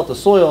you till up the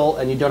soil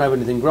and you don't have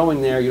anything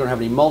growing there, you don't have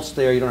any mulch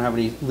there, you don't have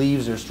any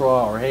leaves or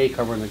straw or hay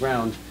covering the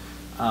ground,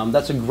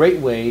 that's a great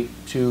way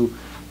to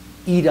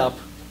eat up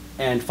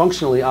and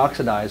functionally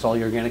oxidize all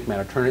your organic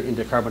matter, turn it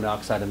into carbon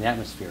dioxide in the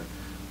atmosphere.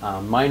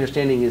 My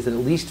understanding is that at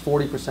least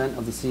 40%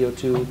 of the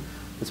CO2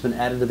 that's been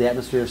added to the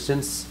atmosphere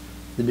since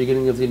the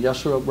beginning of the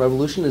Industrial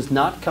Revolution has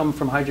not come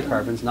from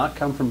hydrocarbons, not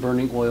come from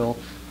burning oil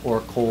or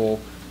coal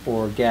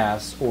or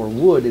gas or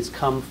wood. It's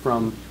come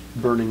from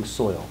burning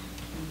soil.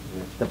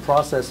 The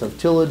process of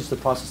tillage, the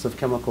process of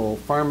chemical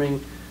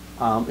farming,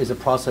 is a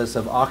process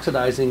of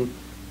oxidizing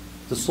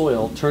the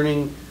soil,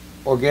 turning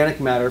organic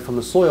matter from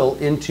the soil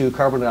into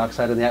carbon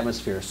dioxide in the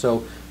atmosphere.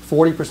 So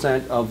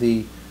 40% of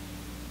the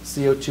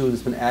CO2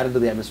 that's been added to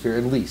the atmosphere,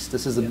 at least,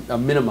 this is a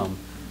minimum,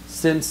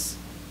 since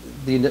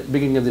the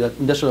beginning of the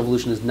Industrial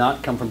Revolution has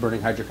not come from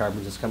burning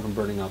hydrocarbons, it's come from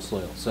burning out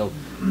soil. So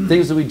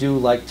things that we do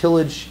like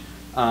tillage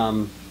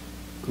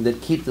that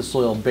keep the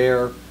soil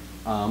bare,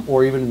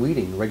 or even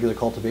weeding, regular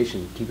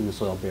cultivation, keeping the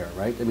soil bare,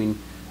 right? I mean,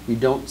 you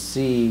don't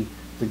see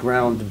the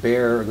ground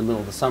bare in the middle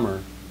of the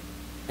summer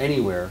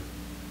anywhere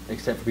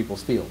except for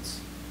people's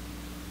fields.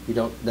 You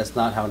don't, that's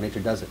not how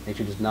nature does it.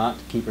 Nature does not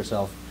keep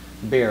herself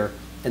bare.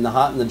 In the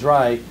hot and the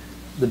dry,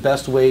 the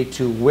best way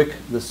to wick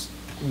this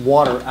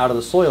water out of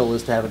the soil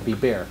is to have it be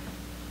bare.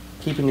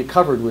 Keeping it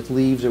covered with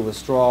leaves or with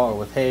straw or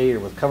with hay or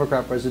with cover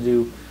crop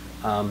residue,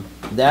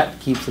 that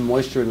keeps the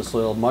moisture in the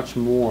soil much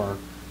more,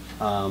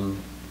 and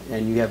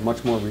you have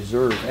much more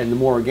reserve. And the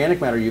more organic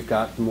matter you've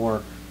got, the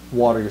more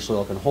water your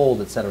soil can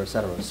hold, et cetera, et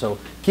cetera. So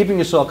keeping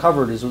your soil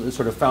covered is a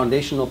sort of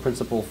foundational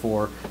principle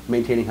for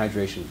maintaining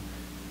hydration.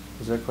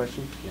 Is there a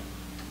question? Yeah.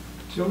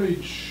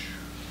 Tillage,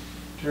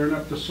 tearing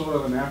up the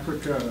soil in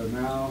Africa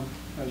now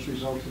has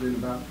resulted in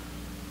about,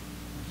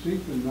 I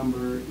think the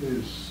number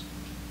is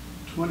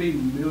 20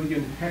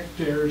 million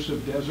hectares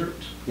of desert.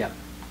 Yeah.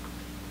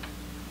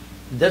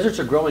 Deserts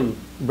are growing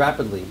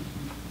rapidly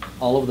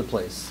all over the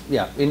place.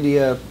 Yeah,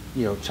 India,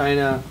 you know,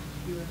 China,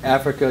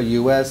 Africa,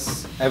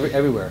 US,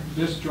 everywhere.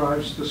 This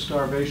drives the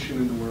starvation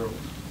in the world.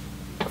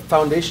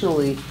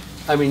 Foundationally,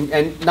 I mean,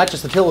 and not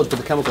just the tillage, but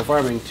the chemical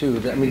farming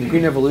too. I mean, the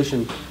Green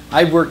Revolution,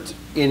 I worked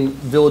in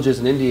villages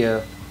in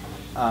India,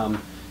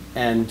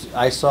 and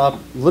I saw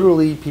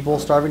literally people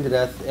starving to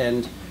death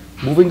and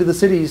moving to the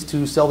cities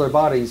to sell their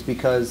bodies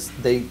because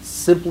they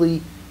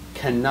simply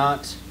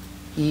cannot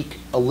eke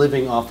a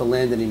living off the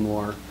land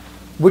anymore,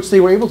 which they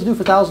were able to do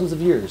for thousands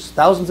of years,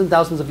 thousands and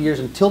thousands of years,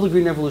 until the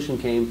Green Revolution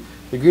came.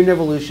 The Green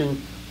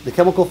Revolution, the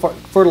chemical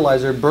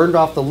fertilizer burned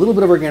off the little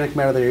bit of organic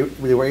matter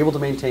they were able to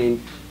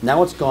maintain.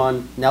 Now it's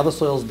gone. Now the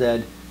soil's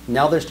dead.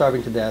 Now they're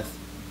starving to death.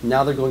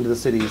 Now they're going to the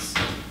cities.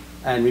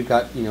 And we've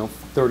got, you know,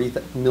 30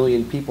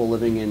 million people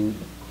living in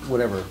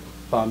whatever,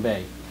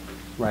 Bombay,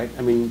 right?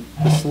 I mean,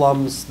 the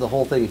slums, the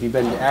whole thing. If you've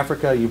been to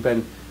Africa,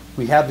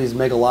 we have these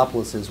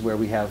megalopolises where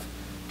we have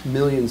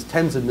millions,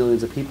 tens of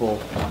millions of people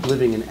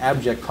living in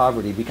abject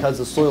poverty because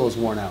the soil is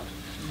worn out.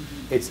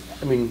 It's,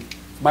 I mean,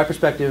 from my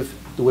perspective,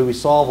 the way we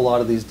solve a lot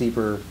of these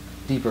deeper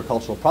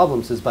cultural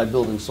problems is by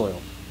building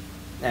soil.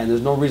 And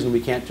there's no reason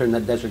we can't turn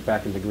that desert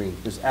back into green.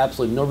 There's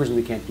absolutely no reason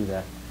we can't do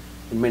that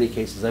in many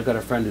cases. I've got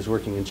a friend who's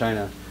working in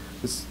China.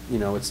 This, you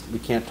know, we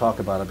can't talk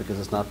about it because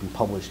it's not been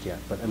published yet.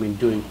 But I mean,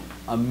 doing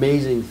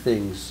amazing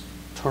things,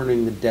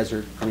 turning the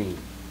desert green,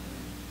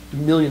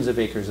 millions of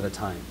acres at a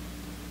time.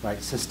 right?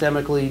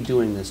 Systemically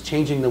doing this,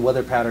 changing the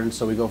weather patterns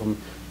so we go from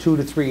 2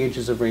 to 3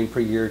 inches of rain per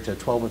year to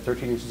 12 or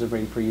 13 inches of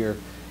rain per year.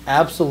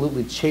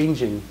 Absolutely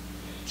changing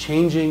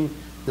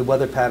the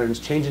weather patterns,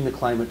 changing the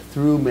climate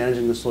through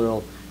managing the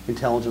soil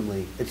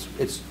intelligently.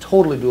 It's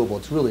totally doable.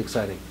 It's really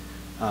exciting.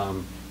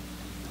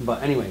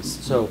 But anyways,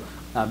 so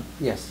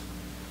yes.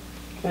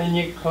 Can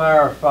you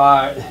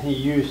clarify the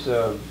use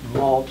of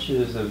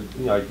mulches of,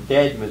 you know,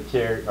 dead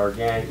material,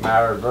 organic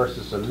matter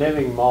versus a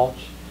living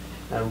mulch?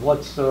 And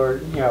what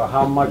sort, you know,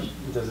 how much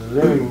does a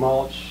living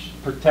mulch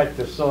protect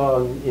the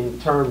soil in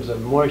terms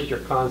of moisture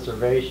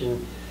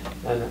conservation,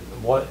 and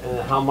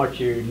how much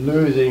you're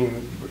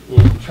losing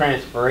in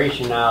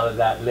transpiration out of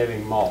that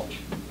living mulch?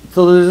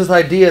 So there's this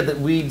idea that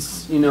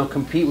weeds, you know,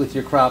 compete with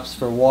your crops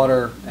for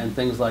water and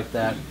things like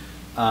that.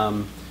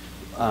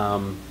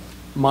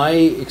 My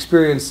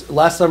experience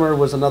last summer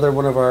was another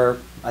one of our,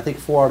 I think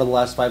 4 out of the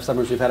last 5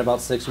 summers we've had about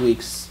 6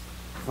 weeks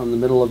from the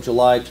middle of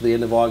July to the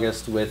end of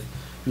August with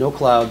no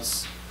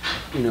clouds,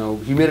 you know,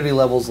 humidity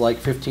levels like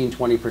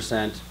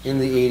 15–20% in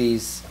the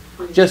 80s,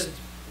 just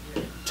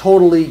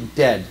totally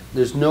dead.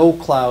 There's no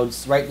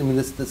clouds, right? I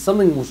mean,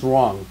 something was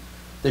wrong.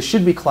 There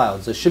should be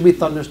clouds. There should be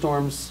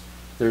thunderstorms.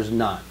 There's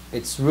not.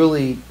 It's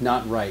really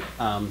not right.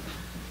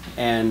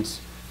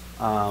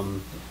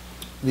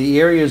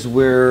 The areas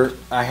where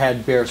I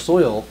had bare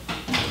soil,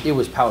 it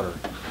was powder.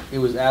 It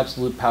was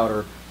absolute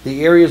powder.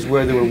 The areas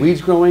where there were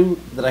weeds growing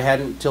that I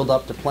hadn't tilled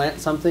up to plant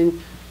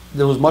something,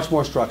 there was much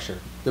more structure.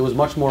 There was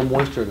much more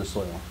moisture in the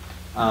soil.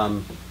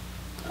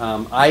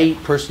 I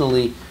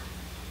personally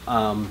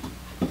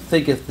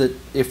think if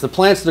the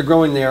plants that are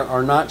growing there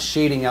are not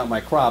shading out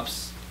my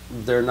crops,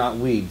 they're not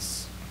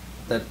weeds.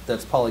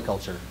 That's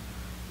polyculture.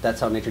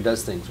 That's how nature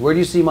does things. Where do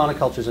you see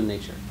monocultures in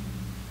nature?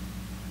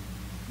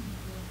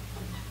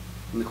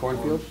 In the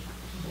cornfield?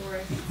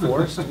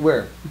 Forest?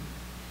 Where?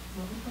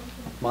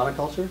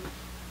 Monoculture?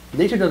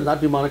 Nature does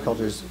not do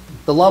monocultures.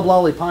 The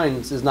loblolly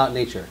pines is not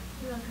nature.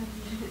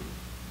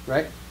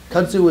 Right?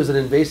 Kudzu is an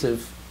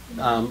invasive,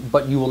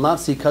 but you will not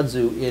see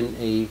kudzu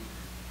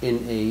in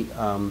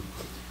a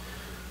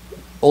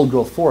old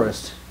growth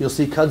forest. You'll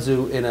see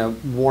kudzu in a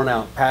worn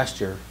out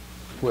pasture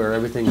where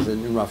everything's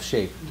in rough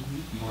shape.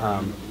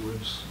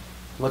 Woods.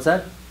 What's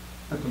that?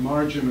 At the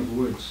margin of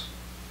woods,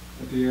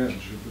 at the edge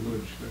of the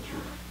woods.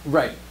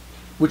 Right,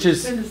 which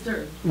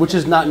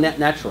is not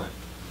natural.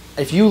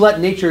 If you let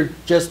nature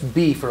just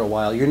be for a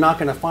while, you're not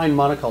going to find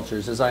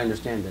monocultures, as I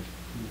understand it.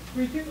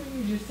 Repeat what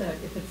you just said.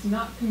 If it's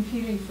not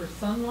competing for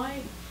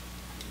sunlight,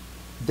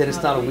 then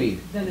it's not a weed.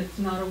 Then it's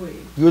not a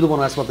weed. You were the one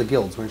who asked about the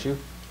guilds, weren't you?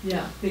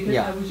 Yeah, because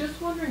Yeah. I was just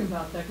wondering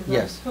about that, because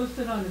Yes. I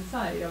posted on the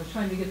site, I was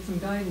trying to get some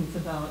guidance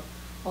about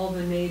all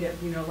the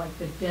native, you know, like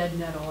the dead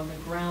nettle and the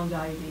ground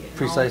ivy and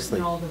Precisely.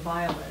 all the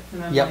violets.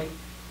 And I'm Yep. like,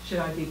 should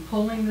I be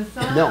pulling this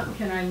up? No.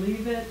 Can I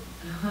leave it?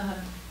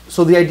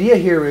 So the idea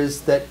here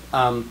is that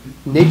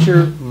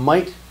nature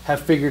might have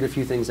figured a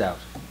few things out.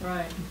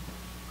 Right.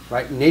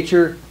 Right?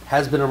 Nature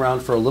has been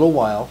around for a little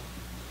while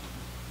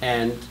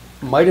and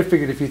might have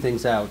figured a few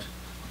things out.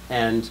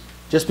 And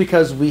just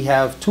because we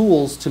have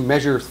tools to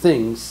measure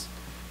things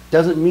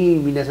doesn't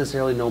mean we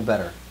necessarily know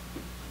better.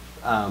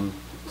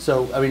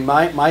 So, I mean,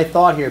 my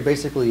thought here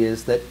basically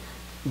is that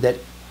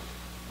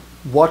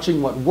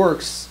watching what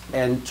works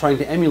and trying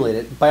to emulate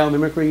it,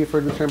 biomimicry, you've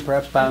heard the term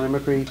perhaps,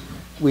 biomimicry.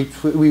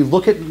 We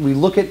look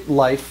at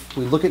life,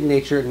 we look at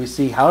nature, and we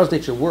see how does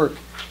nature work,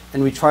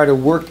 and we try to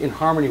work in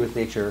harmony with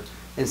nature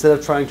instead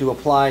of trying to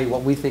apply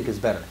what we think is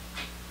better.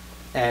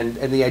 And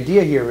the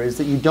idea here is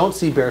that you don't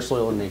see bare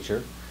soil in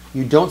nature,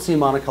 you don't see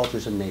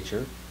monocultures in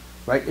nature,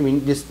 right? I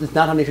mean, it's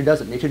not how nature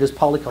does it. Nature does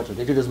polyculture.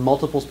 Nature does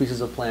multiple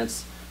species of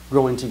plants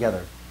growing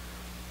together.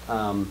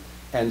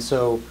 And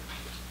so,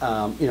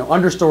 you know,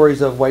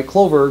 understories of white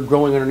clover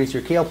growing underneath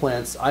your kale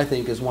plants, I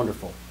think, is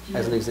wonderful,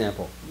 as an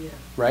example,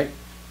 right?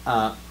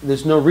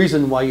 There's no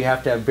reason why you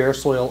have to have bare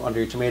soil under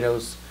your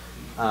tomatoes.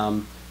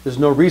 There's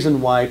no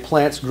reason why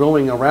plants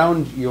growing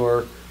around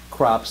your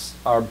crops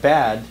are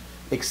bad,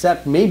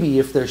 except maybe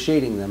if they're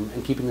shading them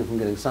and keeping them from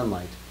getting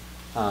sunlight.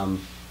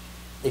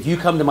 If you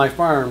come to my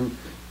farm,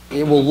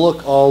 it will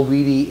look all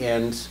weedy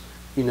and,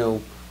 you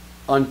know,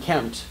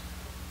 unkempt,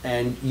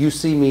 and you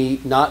see me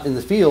not in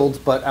the field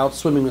but out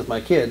swimming with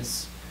my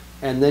kids,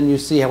 and then you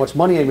see how much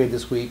money I made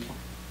this week.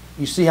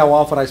 You see how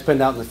often I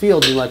spend out in the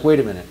field, and you're like, wait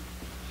a minute.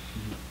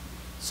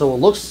 So it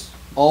looks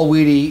all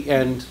weedy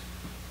and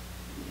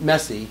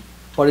messy,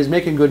 but he's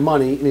making good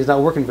money and he's not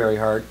working very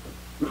hard.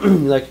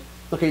 Like,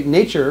 okay,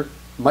 nature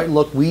might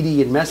look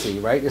weedy and messy,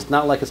 right? It's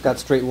not like it's got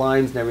straight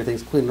lines and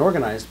everything's clean and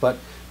organized, but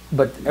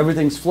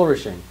everything's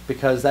flourishing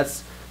because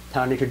that's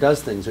how nature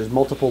does things. There's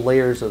multiple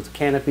layers of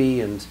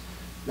canopy and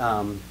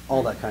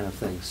all that kind of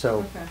thing. So,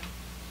 Okay.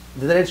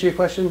 did that answer your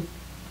question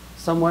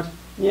somewhat?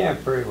 Yeah,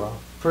 pretty well.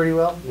 Pretty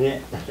well? Yeah.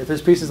 If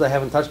there's pieces I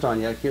haven't touched on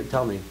yet,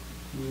 tell me.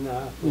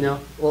 No. No?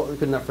 Well,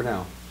 good enough for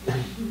now.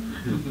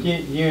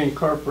 You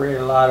incorporate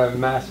a lot of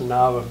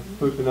Masanaba,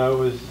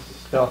 Fukunova's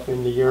stuff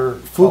into your...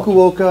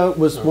 Fukuoka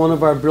was one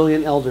of our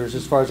brilliant elders,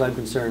 as far as I'm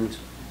concerned.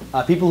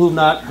 People who've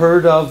not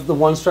heard of the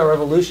One Star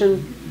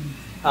Revolution,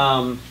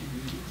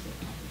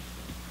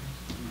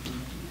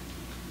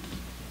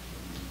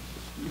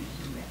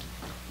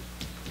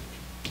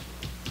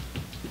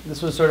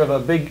 This was sort of a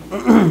big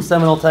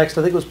seminal text.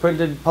 I think it was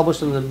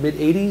published in the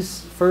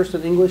mid-'80s, first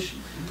in English.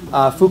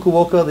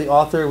 Fukuoka, the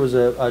author, was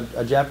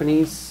a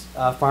Japanese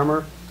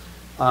farmer.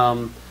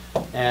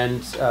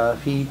 And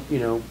he,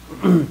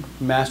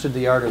 mastered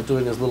the art of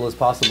doing as little as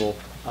possible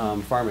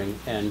farming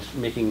and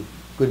making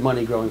good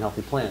money growing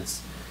healthy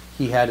plants.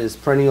 He had his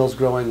perennials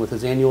growing with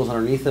his annuals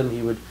underneath him.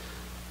 He would,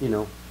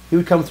 he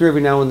would come through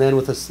every now and then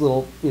with this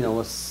little,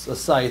 a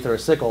scythe or a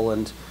sickle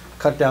and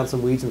cut down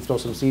some weeds and throw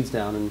some seeds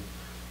down and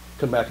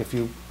come back a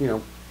few,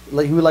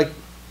 like he would like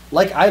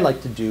I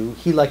like to do.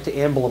 He liked to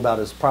amble about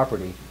his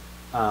property.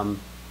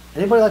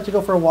 Anybody like to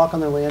go for a walk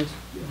on their land?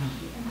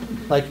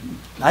 Like,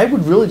 I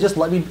would really just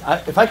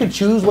if I could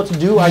choose what to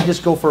do, I'd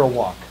just go for a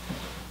walk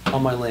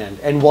on my land.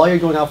 And while you're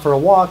going out for a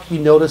walk, you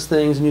notice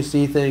things and you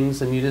see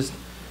things and you just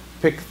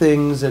pick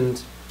things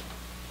and,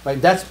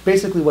 right, that's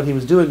basically what he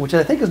was doing, which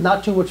I think is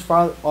not too much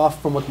far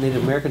off from what the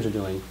Native Americans are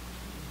doing.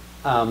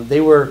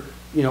 They were,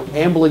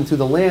 ambling through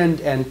the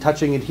land and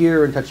touching it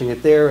here and touching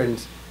it there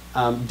and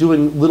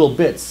doing little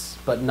bits,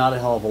 but not a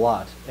hell of a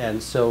lot.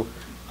 And so,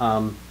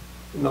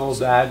 no,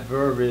 the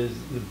adverb is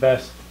the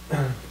best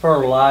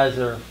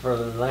fertilizer for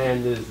the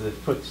land is the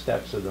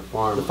footsteps of the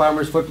farmer. The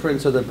farmer's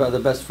footprints are the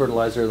best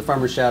fertilizer. The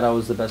farmer's shadow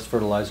is the best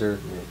fertilizer.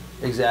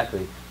 Yeah.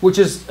 Exactly. Which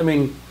is,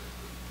 we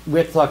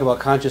have to talk about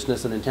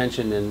consciousness and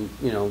intention, and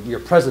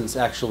your presence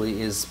actually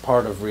is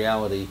part of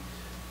reality,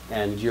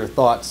 and your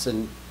thoughts.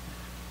 And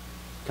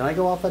can I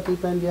go off that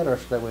deep end yet, or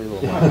should I wait a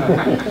little while?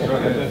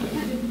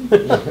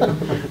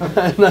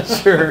 I'm not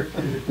sure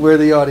where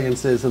the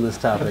audience is in this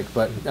topic,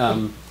 but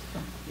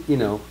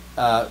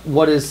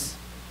what is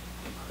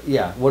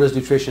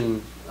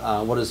nutrition?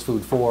 What is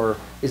food for?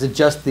 Is it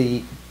just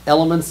the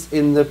elements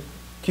in the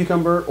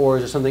cucumber, or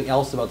is there something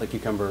else about the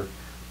cucumber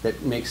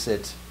that makes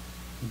it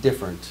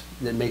different,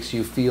 that makes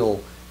you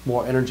feel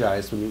more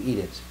energized when you eat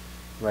it,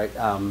 right?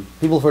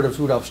 People have heard of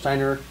Rudolf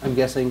Steiner, I'm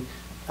guessing,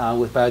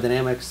 with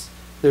biodynamics.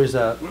 There's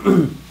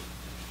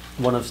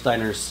one of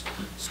Steiner's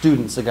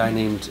students, a guy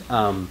named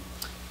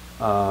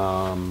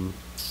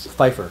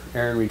Pfeiffer,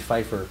 Aaron Reed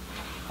Pfeiffer,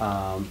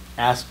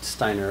 asked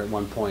Steiner at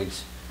one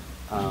point,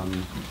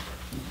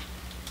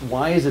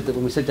 why is it that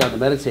when we sit down to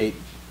meditate,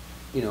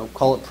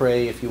 call it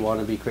pray if you want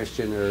to be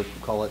Christian, or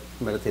call it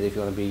meditate if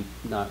you want to be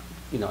not,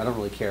 I don't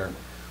really care.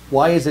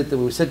 Why is it that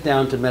when we sit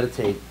down to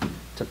meditate,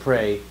 to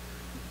pray,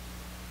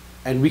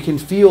 and we can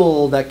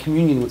feel that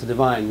communion with the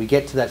divine, we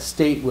get to that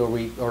state where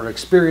we are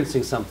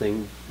experiencing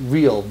something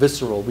real,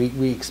 visceral,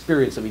 we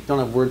experience it, we don't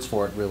have words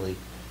for it really.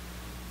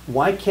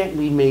 Why can't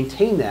we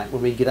maintain that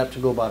when we get up to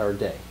go about our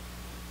day?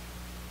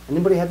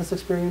 Anybody had this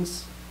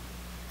experience?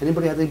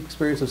 Anybody had the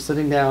experience of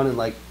sitting down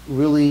and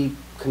really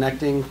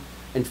connecting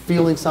and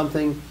feeling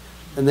something,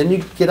 and then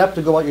you get up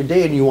to go out your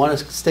day and you want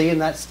to stay in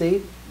that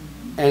state,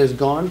 and it's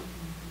gone?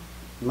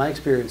 My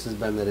experience has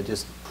been that it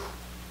just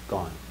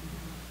gone.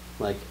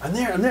 I'm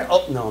there,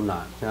 oh, no, I'm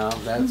not. No,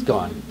 that's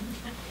gone.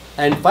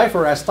 And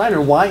Pfeiffer asked Steiner,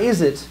 why is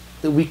it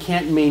that we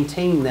can't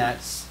maintain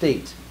that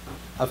state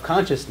of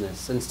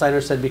consciousness? And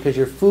Steiner said, because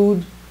your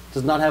food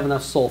does not have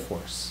enough soul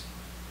force.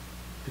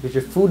 Because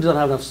your food doesn't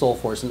have enough soul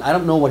force. And I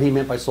don't know what he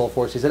meant by soul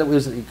force. He said it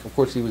was, of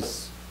course, he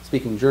was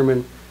speaking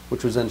German,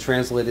 which was then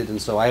translated,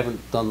 and so I haven't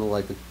done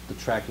the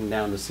tracking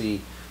down to see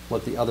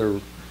what the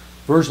other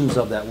versions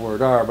of that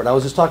word are. But I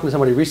was just talking to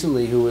somebody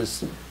recently who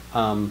was,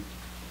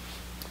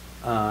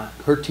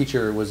 her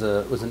teacher was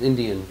an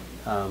Indian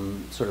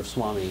sort of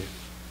Swami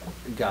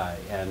guy,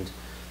 and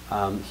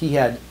he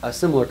had a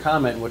similar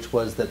comment, which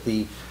was that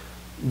the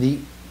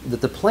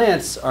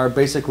plants are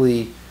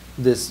basically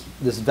this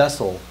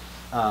vessel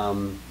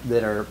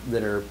that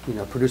are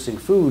producing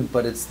food,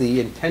 but it's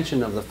the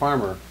intention of the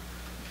farmer.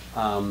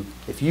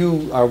 If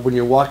you are, when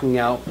you're walking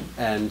out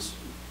and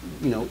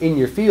in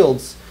your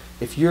fields,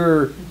 if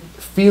you're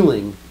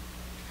feeling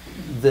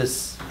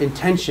this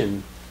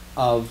intention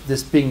of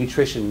this being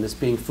nutrition, this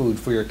being food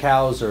for your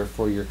cows or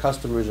for your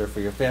customers or for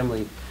your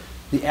family,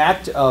 the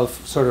act of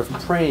sort of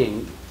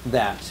praying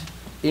that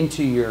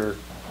into your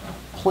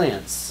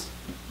plants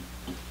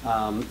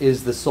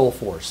is the soul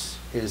force,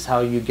 is how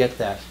you get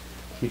that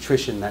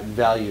nutrition, that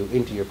value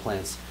into your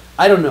plants.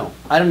 I don't know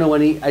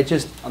any,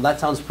 that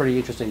sounds pretty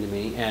interesting to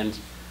me, and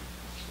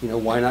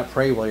why not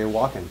pray while you're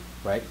walking,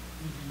 right?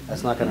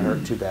 That's not going to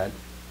hurt too bad,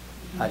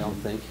 I don't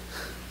think.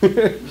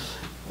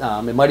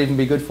 It might even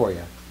be good for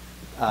you.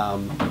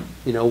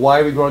 Why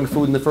are we growing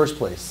food in the first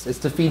place? It's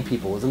to feed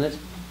people, isn't it?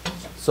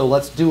 So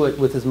let's do it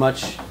with as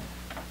much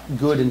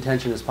good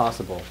intention as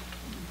possible.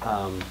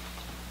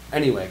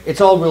 Anyway,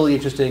 it's all really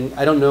interesting.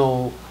 I don't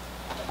know,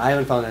 I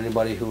haven't found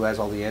anybody who has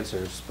all the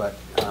answers, but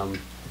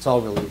it's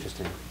all really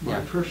interesting. My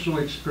personal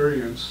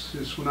experience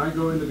is when I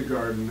go into the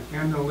garden,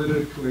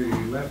 analytically,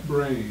 left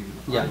brain,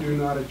 I do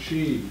not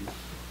achieve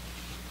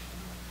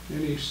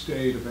any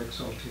state of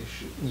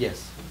exaltation.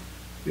 Yes.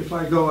 If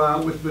I go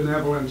out with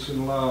benevolence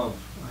and love,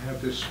 I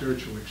have this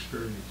spiritual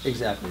experience.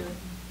 Exactly.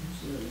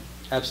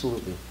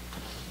 Absolutely.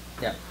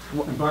 Yeah.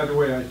 And by the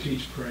way, I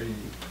teach praying.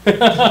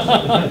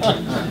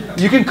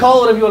 You can call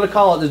it whatever you want to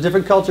call it. There's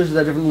different cultures that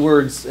have different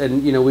words,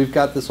 and you know we've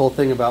got this whole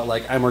thing about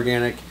like I'm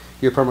organic,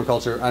 you're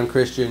permaculture, I'm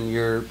Christian,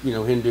 you're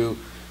Hindu.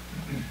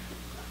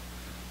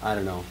 I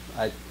don't know.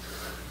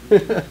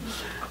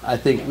 I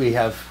think we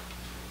have.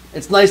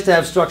 It's nice to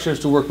have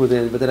structures to work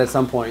within, but then at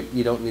some point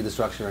you don't need the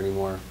structure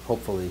anymore.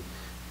 Hopefully,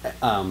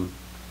 I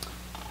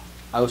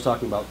was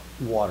talking about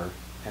water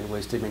and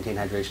ways to maintain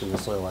hydration in the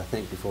soil. I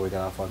think before we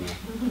got off on the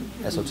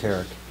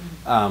esoteric.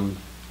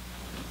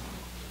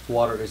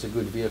 Water is a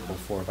good vehicle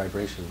for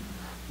vibration,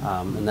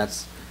 and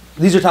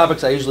these are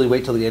topics I usually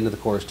wait till the end of the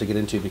course to get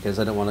into because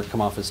I don't want to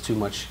come off as too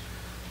much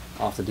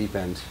off the deep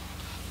end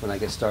when I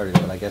get started.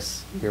 But I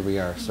guess here we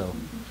are, so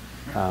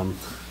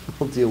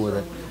we'll deal with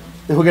it.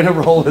 We're gonna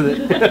roll with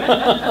it.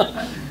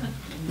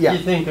 Yeah. Do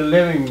you think the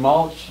living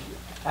mulch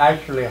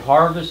actually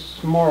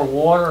harvests more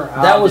water?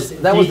 That was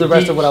the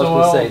rest of what I was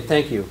going to say. Deep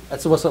Thank you.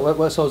 That's what I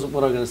was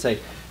going to say.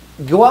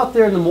 Go out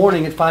there in the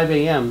morning at 5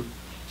 a.m.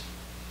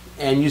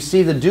 and you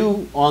see the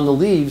dew on the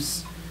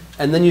leaves,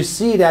 and then you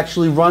see it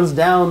actually runs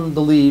down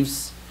the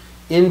leaves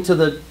into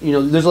the,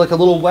 there's like a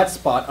little wet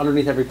spot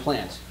underneath every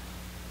plant,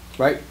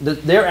 right?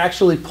 They're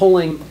actually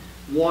pulling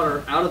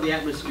water out of the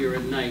atmosphere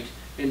at night,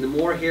 and the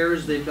more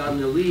hairs they've got in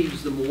their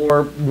leaves, the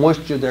more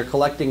moisture they're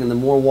collecting and the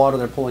more water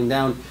they're pulling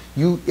down.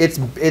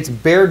 It's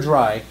bare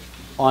dry.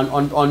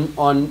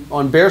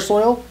 On bare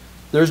soil,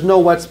 there's no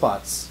wet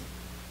spots.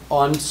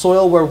 On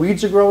soil where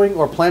weeds are growing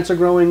or plants are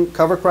growing,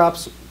 cover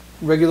crops,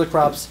 regular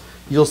crops,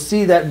 you'll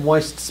see that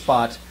moist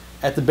spot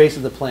at the base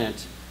of the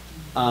plant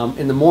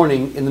in the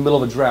morning in the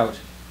middle of a drought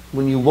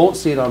when you won't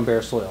see it on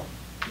bare soil.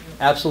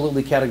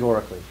 Absolutely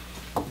categorically.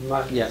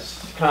 Yes.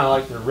 It's kind of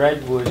like the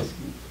redwoods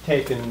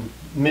taking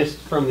mist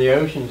from the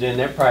oceans and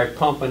they're probably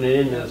pumping it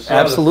into the soil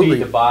Absolutely. to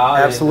feed the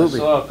biology Absolutely.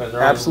 in the soil because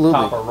they're Absolutely.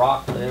 on top of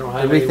rock and they don't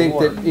have And we any think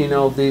water.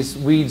 that, these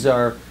weeds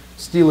are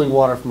stealing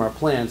water from our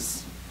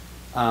plants.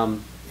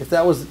 If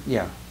that was,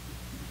 yeah,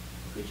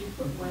 Could you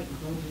put white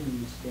clover in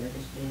the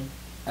asparagus bed?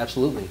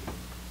 absolutely.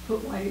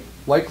 Put white,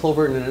 White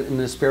clover in an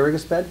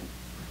asparagus bed?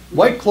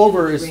 White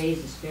clover is,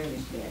 Raised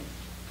asparagus bed.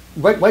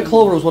 white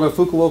clover was one of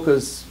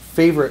Fukuoka's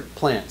favorite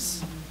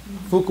plants.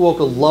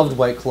 Fukuoka loved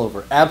white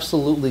clover,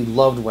 absolutely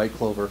loved white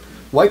clover.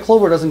 White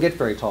clover doesn't get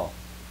very tall,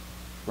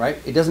 right?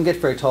 It doesn't get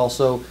very tall,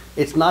 so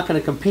it's not going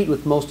to compete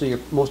with most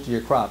of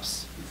your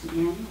crops. It's an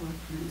annual or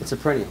perennial? It's a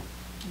perennial,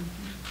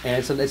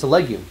 and it's a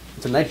legume.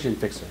 It's a nitrogen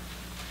fixer.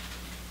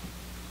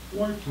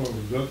 White clover,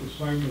 is that the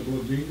same as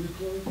Ladina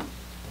clover?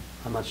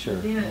 I'm not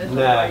sure, Dina is a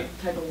Nah.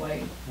 white, type of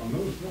white. I know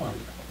it's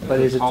white. but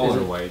is it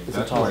taller white? It's a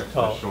That's taller. where it's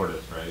the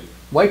shortest, right?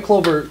 White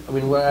clover. I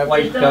mean,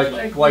 White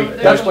Dutch, white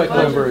There's Dutch a white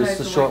bunch of clover is types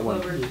the of short white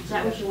one. clover. Is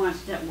that what you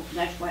want,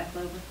 Dutch white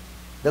clover?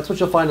 That's what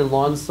you'll find in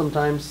lawns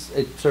sometimes.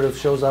 It sort of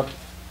shows up.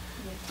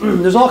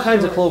 There's all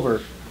kinds of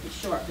clover. It's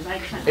short,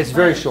 because It's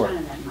very short. I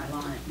planted that in my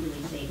lawn, it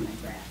really saved my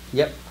grass.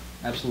 Yep,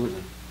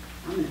 absolutely.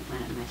 I'm gonna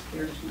plant it in my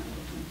asparagus one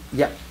of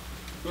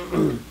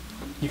Yep.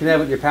 You can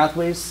have it in your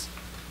pathways.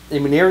 I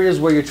mean, areas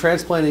where you're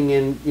transplanting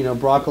in,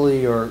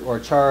 broccoli or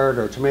chard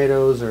or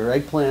tomatoes or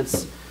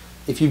eggplants.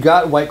 If you've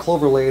got white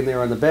clover laying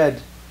there on the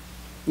bed,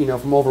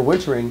 from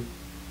overwintering,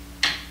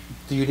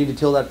 do you need to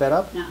till that bed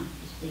up? No,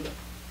 just dig it.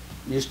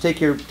 You just take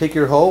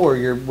your hoe or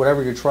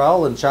your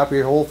trowel and chop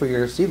your hole for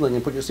your seedling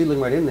and put your seedling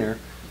right in there.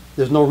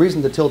 There's no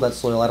reason to till that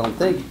soil, I don't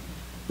think.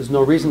 There's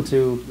no reason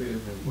to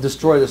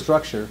destroy the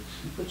structure.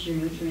 You put your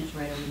nutrients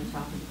right over the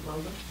top of the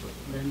clover,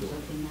 let them soak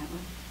in that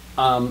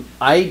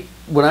way.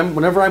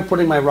 Whenever I'm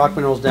putting my rock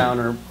minerals down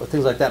or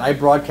things like that, I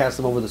broadcast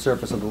them over the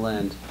surface of the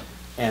land.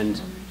 And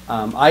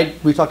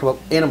we talked about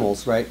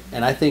animals, right?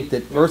 And I think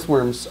that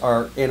earthworms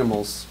are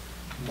animals.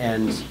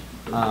 And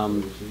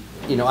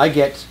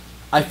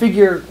I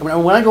figure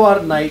when I go out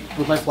at night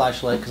with my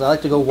flashlight, because I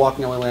like to go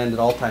walking on my land at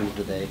all times of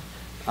the day,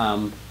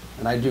 and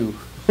I do.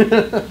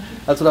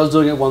 That's what I was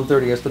doing at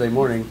 1:30 yesterday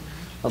morning.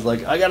 I was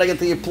like, I gotta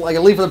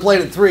leave for the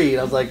plane at 3, and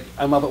I was like,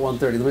 I'm up at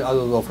 1:30.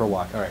 I'll go for a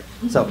walk. All right.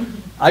 So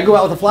I go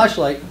out with a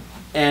flashlight,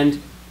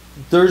 and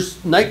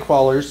there's night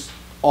crawlers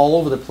all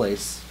over the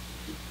place,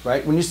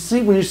 right? When you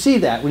see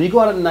that, when you go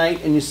out at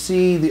night and you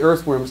see the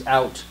earthworms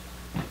out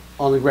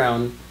on the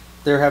ground,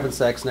 they're having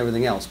sex and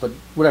everything else. But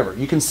whatever,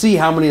 you can see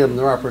how many of them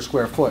there are per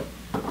square foot,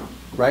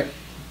 right?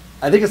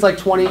 I think it's like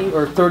 20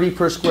 or 30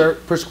 per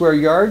square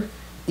yard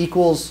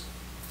equals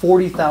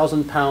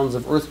 40,000 pounds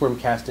of earthworm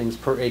castings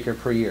per acre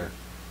per year.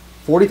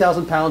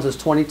 40,000 pounds is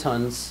 20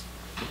 tons.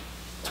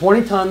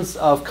 20 tons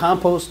of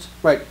compost,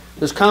 right?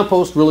 There's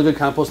compost, really good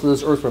compost, and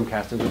there's earthworm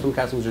castings. Earthworm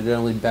castings are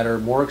generally better,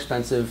 more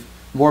expensive,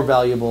 more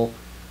valuable.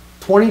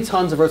 20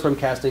 tons of earthworm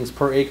castings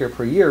per acre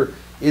per year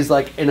is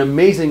like an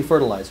amazing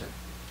fertilizer.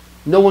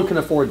 No one can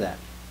afford that,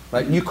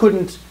 right? You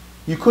couldn't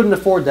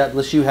afford that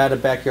unless you had a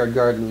backyard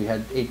garden and you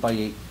had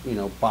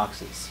 8x8,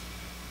 boxes.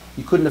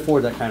 You couldn't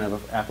afford that kind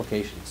of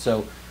application.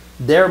 So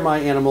they're my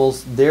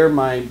animals. They're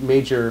my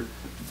major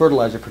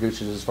fertilizer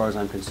producers as far as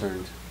I'm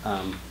concerned.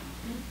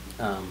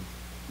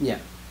 Yeah.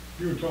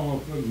 You were talking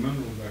about putting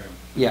mineral down.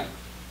 Yeah.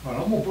 All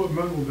right, I'm gonna put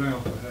mineral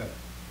down for that.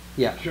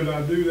 Yeah. Should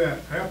I do that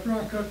after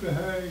I cut the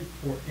hay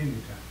or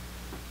anytime?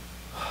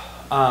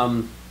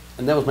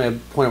 And that was my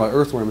point about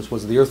earthworms,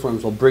 was the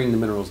earthworms will bring the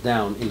minerals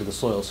down into the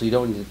soil, so you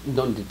don't need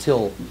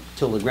to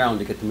till the ground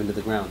to get them into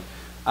the ground.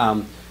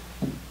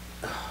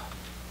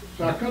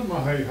 So I cut my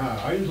hay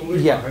high. I usually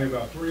leave Yeah. my hay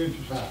about 3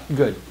 inches high.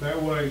 Good.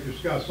 That way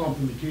it's got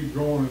something to keep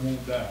growing and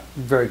won't die.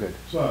 Very good.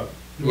 So,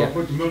 do Yeah. I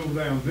put the mineral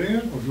down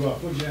then, or do I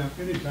put it down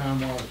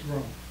anytime while it's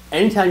growing?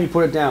 Anytime you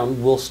put it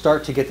down, we'll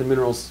start to get the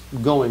minerals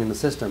going in the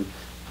system.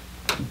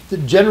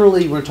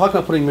 Generally, when we're talking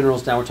about putting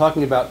minerals down, we're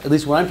talking about, at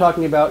least what I'm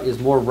talking about, is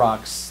more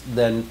rocks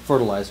than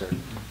fertilizer.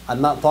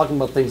 I'm not talking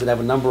about things that have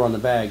a number on the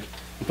bag.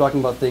 I'm talking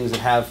about things that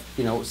have,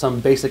 you know,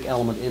 some basic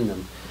element in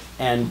them.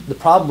 And the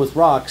problem with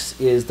rocks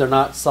is they're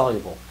not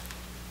soluble.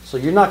 So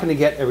you're not going to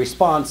get a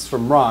response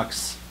from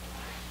rocks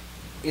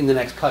in the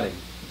next cutting,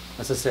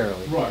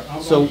 necessarily. Right.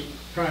 I'm So, just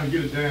trying to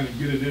get it down and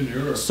get it in the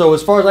earth. so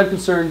as far as I'm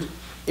concerned,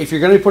 if you're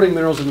going to be putting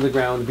minerals into the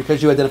ground,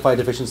 because you identify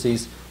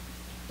deficiencies,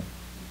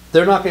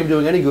 they're not going to be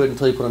doing any good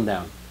until you put them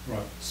down. Right.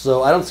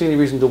 So I don't see any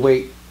reason to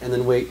wait and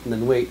then wait and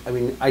then wait. I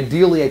mean,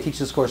 ideally, I teach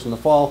this course in the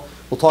fall.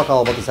 We'll talk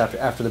all about this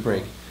after the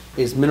break.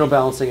 Is mineral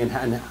balancing and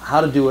how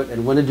to do it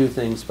and when to do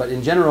things. But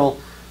in general,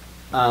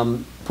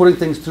 putting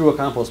things through a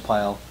compost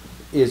pile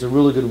is a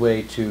really good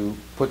way to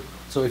put.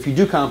 So if you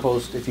do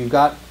compost, if you've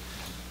got,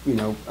 you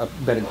know, a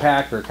bedded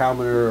pack or a cow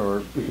manure,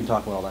 or we can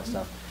talk about all that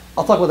stuff.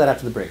 I'll talk about that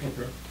after the break,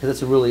 Okay. because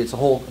it's a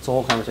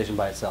whole conversation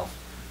by itself.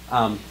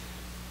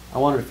 I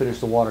wanted to finish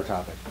the water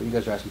topic, but you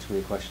guys are asking too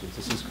many questions.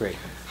 This is great.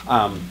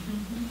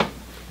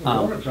 The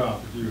water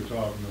topic you were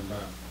talking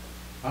about,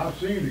 I've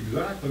seen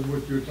exactly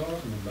what you're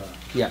talking about.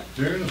 Yeah.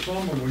 During the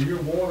summer, when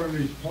you're watering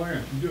these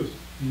plants, you just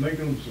make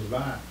them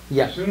survive.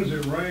 Yeah. As soon as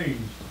it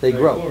rains, They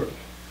grow. flourish.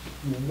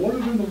 What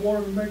is in the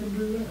water to make them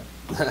do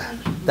that?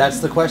 That's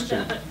the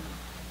question.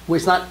 Well,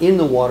 it's not in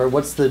the water.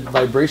 What's the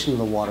vibration of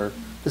the water?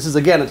 This is,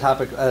 again, a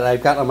topic that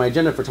I've got on my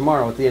agenda for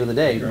tomorrow at the end of the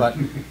day. But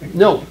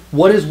no,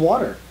 what is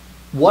water?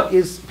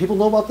 People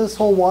know about this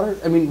whole water?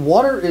 I mean,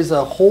 water is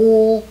a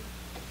whole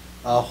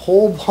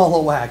ball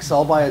of wax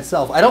all by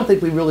itself. I don't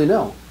think we really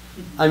know.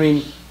 I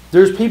mean,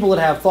 there's people that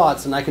have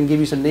thoughts, and I can give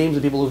you some names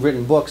of people who've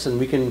written books, and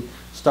we can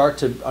start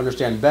to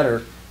understand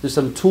better. There's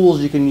some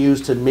tools you can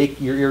use to make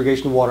your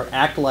irrigation water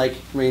act like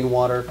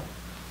rainwater.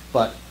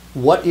 But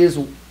what is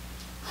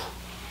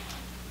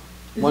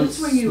one Is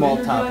this when you small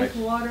energize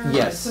topic? water by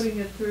Yes. putting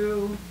it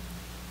through?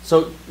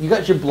 So you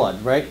got your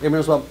blood, right? Everyone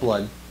knows about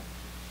blood.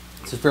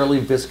 It's a fairly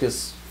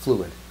viscous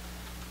fluid.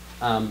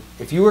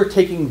 If you were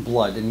taking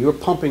blood and you were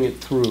pumping it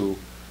through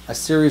a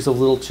series of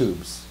little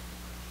tubes,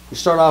 you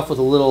start off with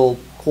a little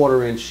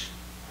 1/4 inch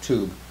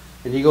tube,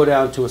 and you go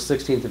down to a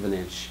 1/16 of an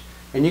inch,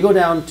 and you go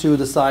down to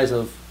the size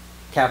of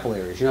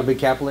capillaries. You know how big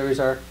capillaries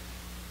are?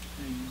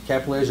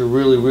 Capillaries are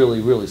really,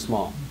 really, really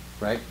small,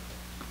 right?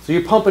 So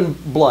you're pumping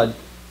blood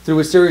through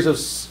a series of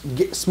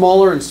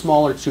smaller and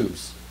smaller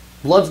tubes.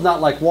 Blood's not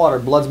like water.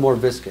 Blood's more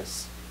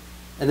viscous,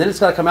 and then it's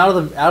got to come out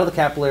of the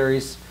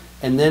capillaries,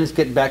 and then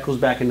goes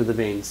back into the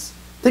veins.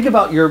 Think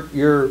about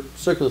your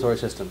circulatory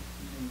system.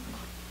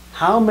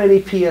 How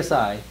many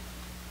psi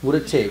would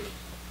it take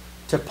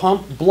to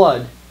pump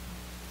blood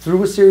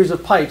through a series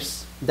of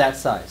pipes that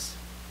size?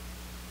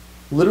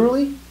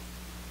 Literally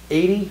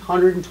 80,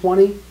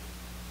 120.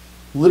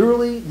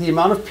 Literally the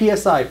amount of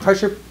psi,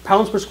 pressure,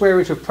 pounds per square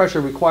inch of pressure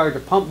required to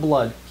pump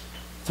blood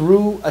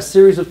through a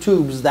series of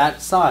tubes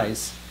that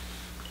size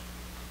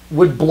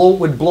would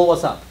blow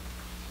us up.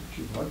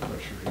 Your blood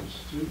pressure is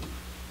too.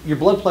 Your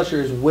blood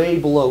pressure is way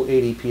below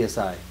 80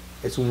 psi.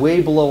 It's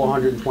way below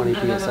 120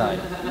 psi.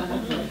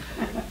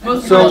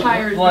 Most So-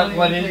 tires What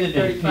don't is even it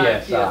take in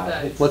 35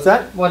 PSI? What's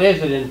that? What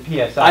is it in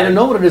PSI? I don't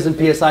know what it is in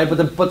psi,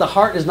 but the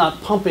heart is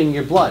not pumping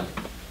your blood.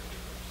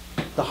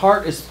 The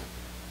heart is.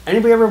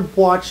 Anybody ever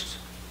watched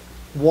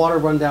water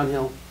run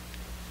downhill?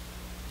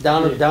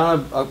 Down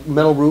a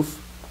metal roof?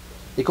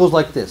 It goes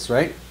like this,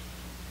 right?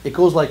 It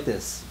goes like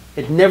this.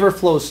 It never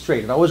flows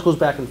straight. It always goes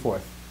back and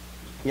forth.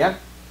 Yeah?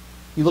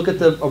 You look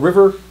at a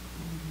river,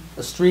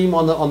 a stream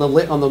on the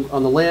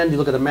land. You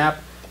look at a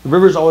map. The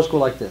rivers always go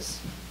like this.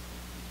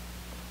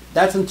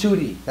 That's in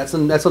 2D. That's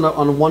on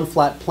a one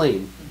flat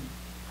plane.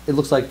 It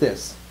looks like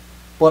this.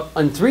 But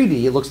on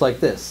 3D, it looks like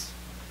this.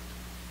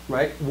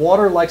 Right?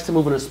 Water likes to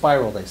move in a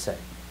spiral, they say.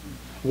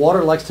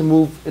 Water likes to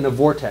move in a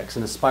vortex,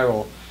 in a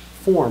spiral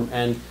form,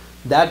 and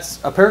that's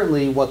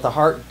apparently what the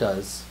heart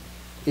does.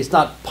 It's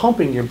not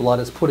pumping your blood,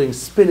 it's putting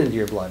spin into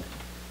your blood.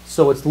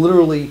 So it's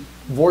literally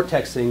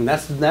vortexing.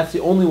 That's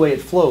the only way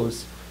it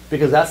flows,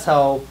 because that's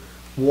how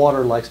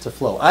water likes to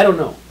flow. I don't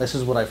know. This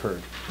is what I've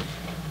heard.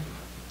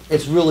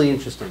 It's really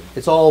interesting.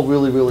 It's all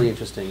really, really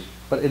interesting.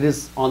 But it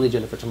is on the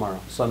agenda for tomorrow,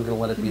 so I'm going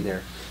to let it be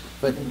there.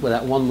 But with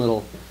that one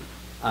little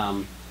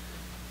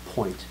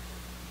point.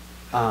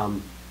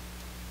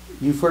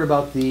 You've heard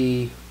about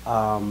the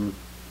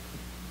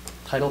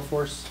tidal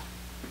force?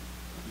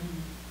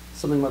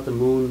 Something about the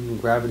moon and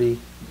gravity,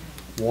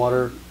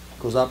 water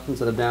goes up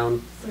instead of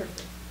down.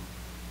 Surfer.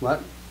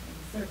 What?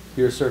 Surfer.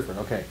 You're a surfer,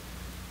 okay.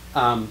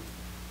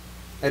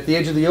 At the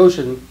edge of the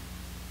ocean,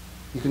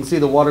 You can see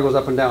the water goes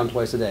up and down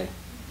twice a day.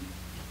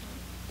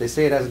 They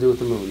say it has to do with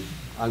the moon.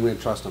 I'm going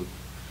to trust them.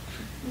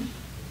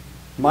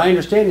 My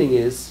understanding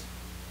is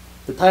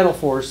the tidal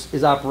force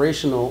is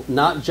operational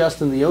not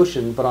just in the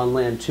ocean, but on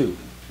land too.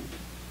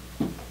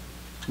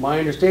 My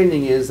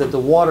understanding is that the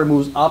water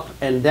moves up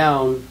and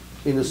down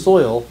in the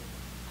soil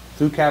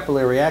through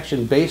capillary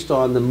action based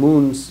on the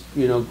moon's,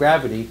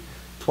 gravity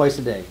twice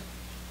a day.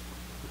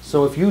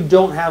 So if you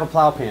don't have a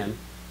plow pan,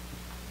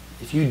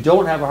 if you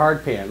don't have a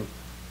hard pan,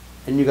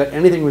 and you got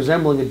anything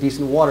resembling a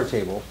decent water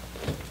table,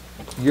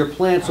 your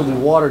plants will be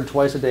watered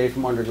twice a day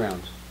from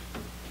underground.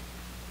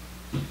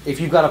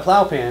 If you've got a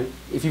plow pan,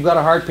 if you've got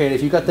a hard pan,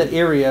 if you've got that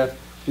area,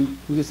 you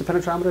use the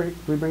penetrometer? Can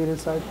we bring it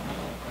inside?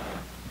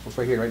 It's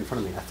right here, right in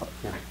front of me. I thought,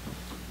 yeah. You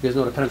guys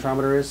know what a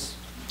penetrometer is?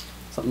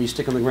 Something you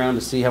stick on the ground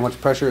to see how much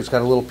pressure. It's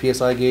got a little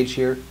PSI gauge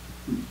here.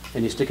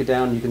 And you stick it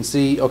down, and you can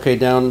see, okay,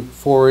 down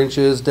 4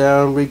 inches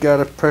down, we got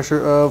a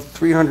pressure of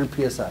 300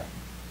 PSI.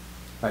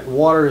 Right,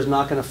 water is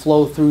not going to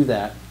flow through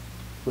that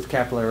with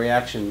capillary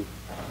action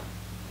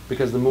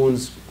because the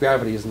moon's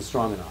gravity isn't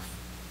strong enough.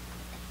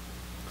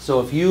 So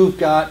if you've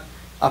got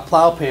a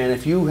plow pan,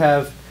 if you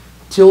have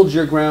tilled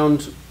your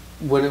ground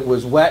when it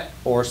was wet,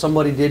 or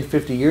somebody did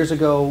 50 years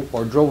ago,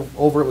 or drove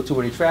over it with too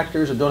many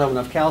tractors, or don't have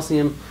enough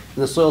calcium,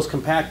 and the soil's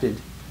compacted,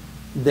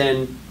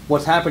 then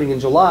what's happening in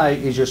July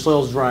is your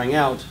soil's drying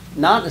out,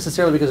 not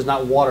necessarily because it's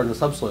not water in the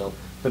subsoil,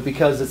 but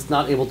because it's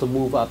not able to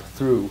move up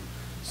through.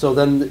 So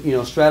then,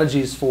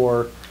 strategies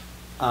for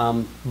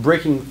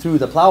breaking through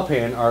the plow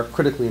pan are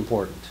critically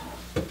important.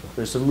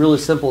 There's some really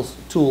simple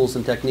tools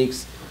and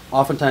techniques,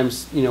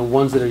 oftentimes,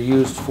 ones that are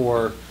used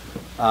for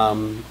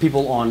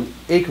people on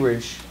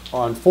acreage,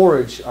 on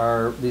forage,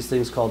 are these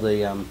things called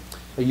a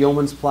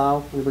yeoman's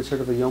plow. Anybody's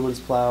heard of a yeoman's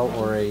plow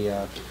or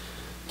a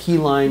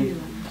keyline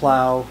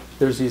plow?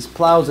 There's these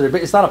plows that are,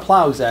 it's not a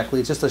plow exactly,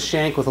 it's just a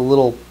shank with a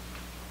little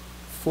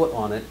foot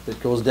on it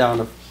that goes down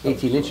to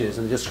 18 inches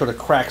and it just sort of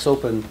cracks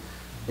open.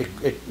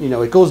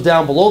 It goes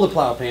down below the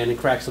plow pan and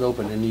cracks it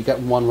open, and you got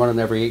one running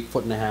every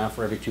 8.5 feet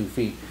or every 2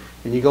 feet.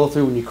 And you go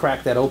through and you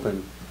crack that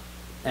open,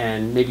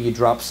 and maybe you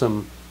drop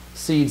some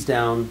seeds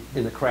down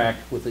in the crack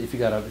with if you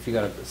got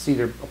a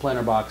seeder, a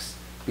planter box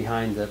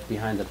behind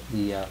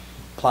the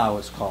plow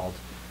is called.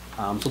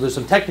 So there's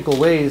some technical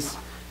ways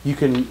you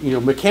can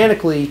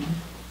mechanically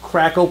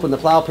crack open the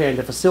plow pan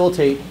to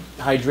facilitate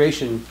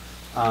hydration.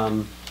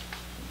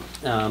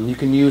 You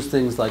can use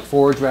things like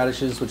forage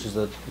radishes, which is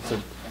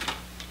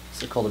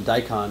it's called a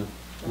daikon.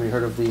 Have you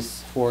heard of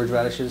these forage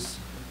radishes?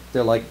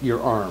 They're like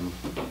your arm,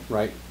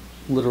 right?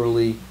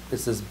 Literally,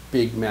 it's this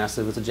big,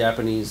 massive. It's a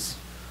Japanese,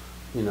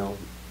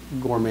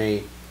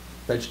 gourmet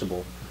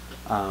vegetable,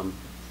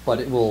 but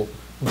it will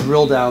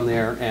drill down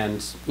there,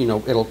 and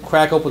it'll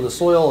crack open the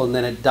soil, and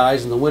then it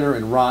dies in the winter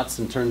and rots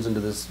and turns into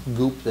this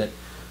goop that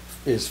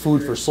is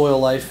food for soil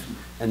life.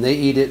 And they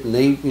eat it, and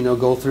they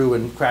go through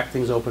and crack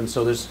things open.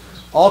 So there's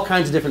all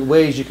kinds of different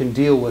ways you can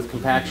deal with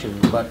compaction,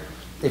 but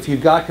if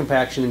you've got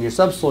compaction in your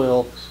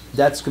subsoil,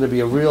 that's going to be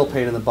a real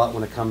pain in the butt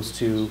when it comes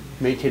to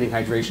maintaining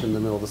hydration in the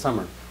middle of the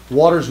summer.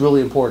 Water's really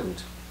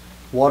important.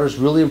 Water's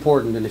really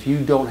important, and if you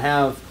don't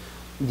have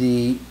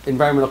the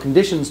environmental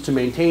conditions to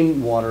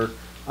maintain water,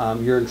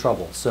 you're in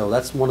trouble. So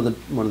that's one of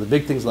the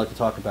big things I'd like to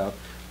talk about.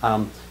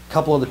 A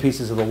couple of the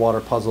pieces of the water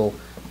puzzle.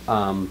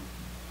 What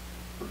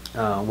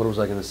was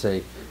I going to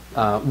say?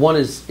 One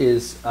is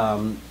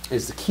the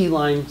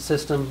keyline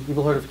system.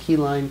 People heard of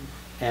keyline?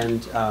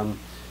 And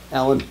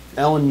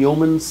Alan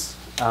Yeoman's,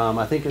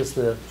 I think, is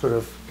the sort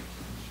of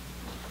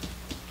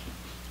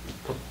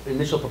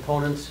initial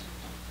proponent.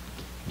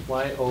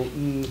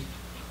 Yeoman's,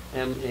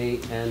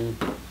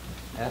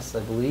 I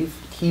believe.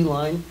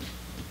 Keyline.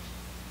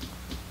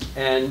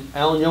 And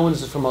Alan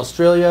Yeomans is from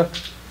Australia,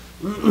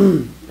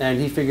 and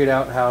he figured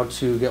out how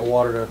to get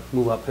water to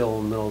move uphill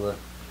in the middle of the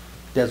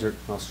desert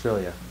in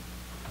Australia.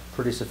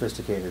 Pretty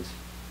sophisticated,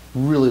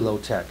 really low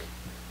tech.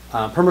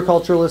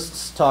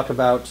 Permaculturalists talk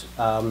about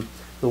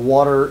the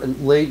water and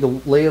the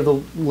lay of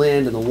the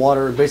land and the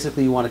water. And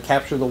basically, you want to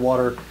capture the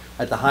water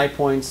at the high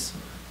points.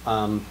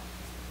 So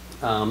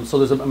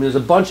there's a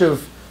bunch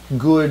of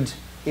good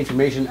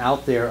information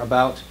out there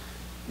about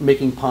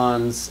making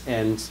ponds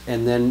and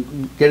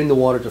then getting the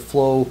water to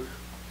flow,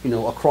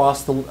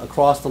 across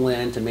the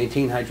land to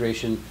maintain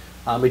hydration.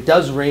 It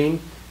does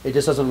rain. It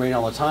just doesn't rain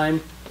all the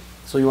time.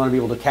 So you want to be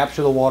able to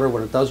capture the water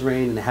when it does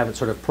rain and have it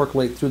sort of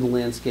percolate through the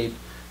landscape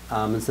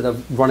instead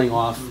of running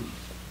off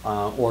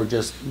or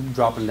just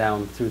dropping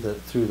down through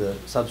the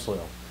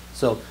subsoil.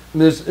 So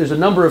there's a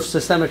number of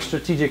systemic,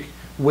 strategic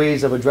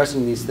ways of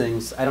addressing these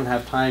things. I don't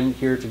have time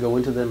here to go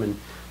into them, and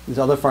there's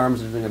other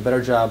farms that are doing a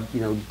better job,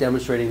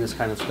 demonstrating this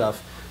kind of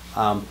stuff.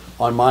 On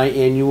my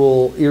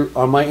annual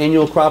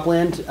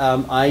cropland,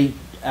 I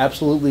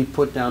absolutely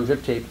put down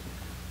drip tape.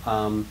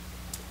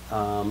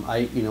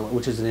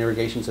 Which is an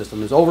irrigation system.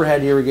 There's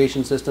overhead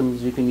irrigation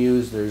systems you can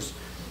use. There's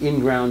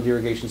in-ground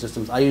irrigation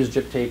systems. I use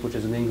drip tape, which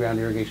is an in-ground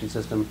irrigation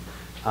system.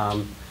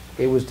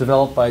 It was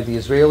developed by the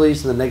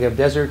Israelis in the Negev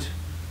Desert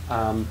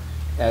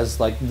as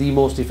like the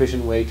most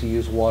efficient way to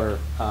use water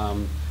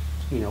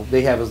you know,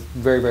 they have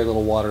very, very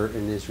little water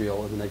in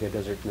Israel in the Negev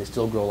Desert, and they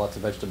still grow lots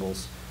of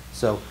vegetables.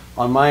 So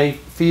on my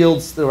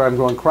fields where I'm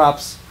growing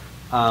crops,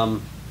 I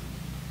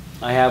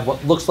have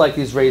what looks like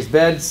these raised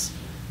beds.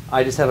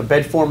 I just have a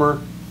bed former,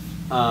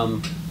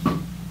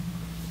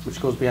 which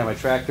goes behind my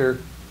tractor.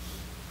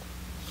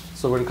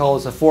 So we're going to call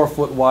this a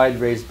 4-foot wide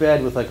raised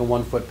bed with like a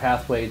 1-foot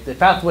pathway. The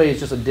pathway is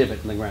just a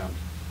divot in the ground,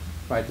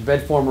 right? The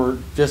bed former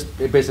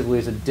it basically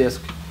is a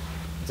disc.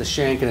 It's a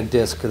shank and a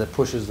disc that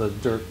pushes the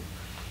dirt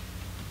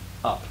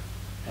up,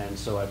 and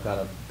so I've got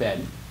a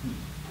bed.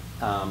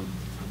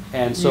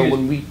 And so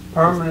when we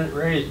permanent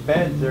raised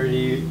beds, or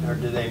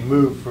do they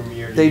move from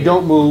year to year? They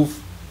don't move.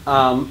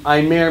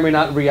 I may or may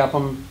not re-up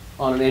them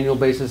on an annual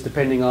basis,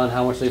 depending on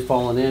how much they've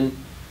fallen in.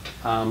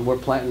 We're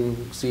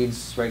planting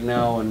seeds right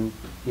now, and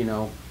you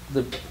know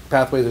the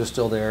pathways are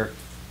still there,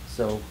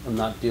 so I'm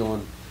not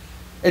dealing.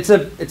 It's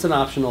an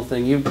optional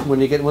thing.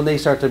 When they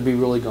start to be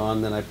really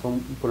gone, then I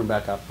put them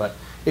back up. But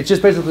it's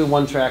just basically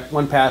one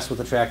pass with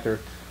the tractor.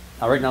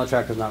 Right now the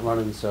tractor's not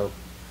running, so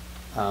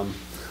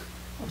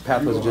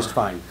pathways are just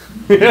fine.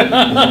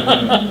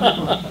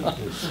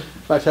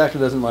 My tractor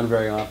doesn't run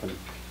very often,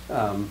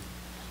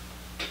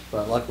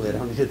 but luckily I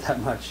don't need it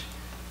that much.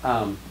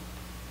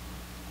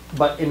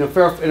 But in a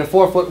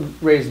 4-foot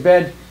raised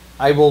bed,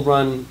 I will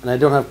run, and I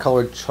don't have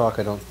colored chalk,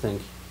 I don't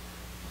think.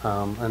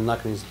 I'm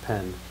not going to use a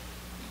pen.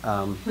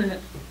 I'll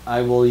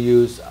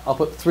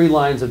put 3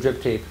 lines of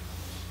drip tape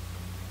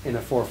in a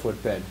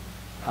 4-foot bed.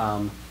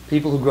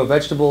 People who grow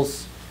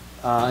vegetables,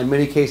 in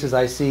many cases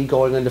I see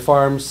going into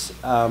farms,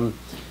 sort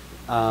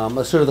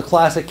of the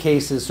classic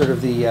case is sort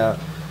of the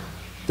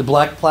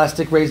black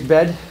plastic raised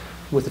bed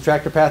with the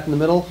tractor path in the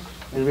middle.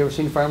 Have you ever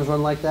seen farmers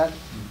run like that?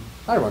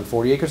 I run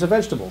 40 acres of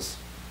vegetables.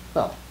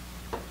 Well,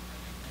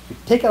 if you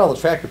take out all the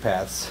tractor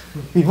paths,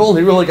 you've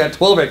only really got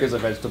 12 acres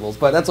of vegetables,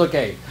 but that's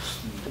okay.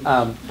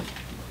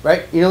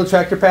 Right? You know the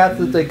tractor path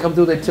that they come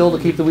through, they till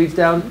to keep the weeds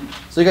down?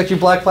 So you got your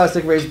black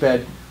plastic raised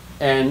bed,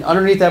 and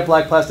underneath that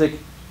black plastic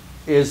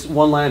is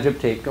 1 line of drip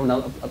tape going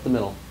up the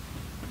middle.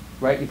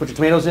 Right? You put your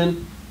tomatoes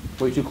in,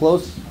 way too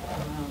close.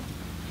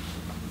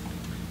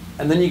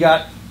 And then you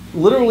got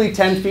literally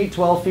 10 feet,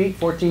 12 feet,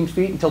 14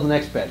 feet until the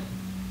next bed.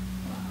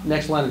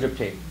 Next line of drip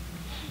tape.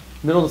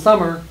 Middle of the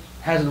summer,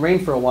 hasn't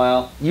rained for a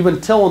while. You've been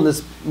tilling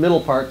this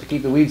middle part to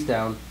keep the weeds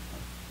down.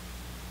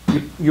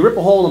 You rip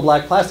a hole in the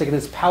black plastic and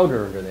it's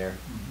powder under there.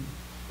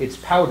 It's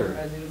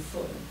powder.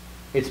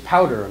 It's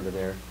powder under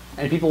there.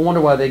 And people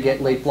wonder why they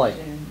get late blight.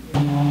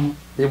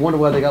 They wonder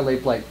why they got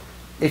late blight.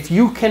 If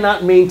you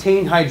cannot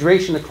maintain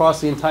hydration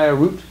across the entire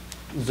root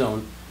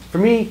zone, for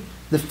me,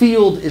 the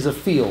field is a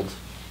field,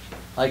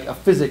 like a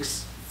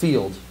physics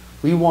field.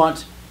 We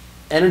want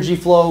energy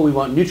flow, we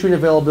want nutrient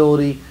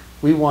availability,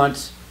 we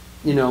want,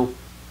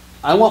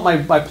 I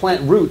want my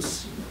plant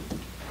roots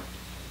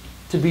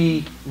to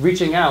be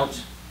reaching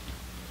out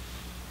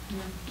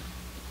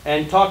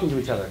and talking to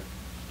each other,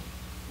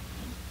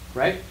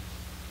 right?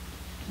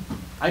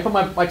 I put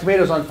my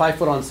tomatoes on 5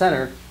 foot on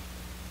center,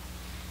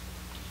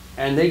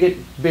 and they get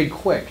big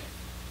quick.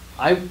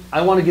 I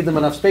want to give them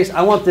enough space.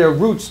 I want their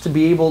roots to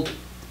be able,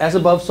 as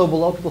above, so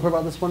below. People heard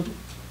about this one?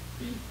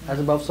 As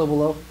above, so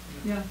below?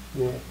 Yeah.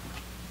 Yeah.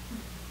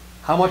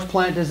 How much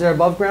plant is there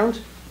above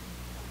ground?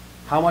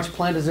 How much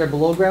plant is there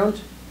below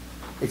ground?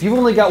 If you've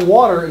only got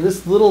water in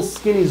this little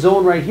skinny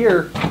zone right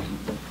here,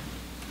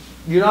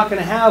 you're not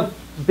going to have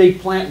big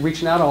plant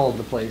reaching out all over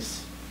the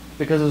place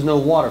because there's no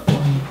water for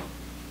it,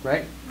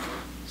 right?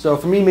 So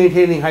for me,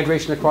 maintaining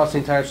hydration across the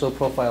entire soil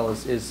profile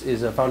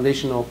is a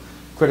foundational,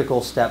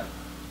 critical step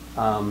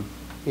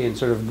in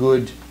sort of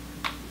good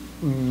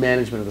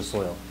management of the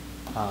soil.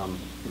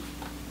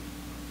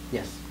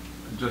 Yes?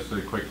 Just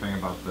a quick thing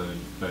about the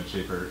bed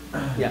shaper.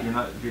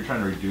 Yeah. If you're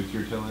trying to reduce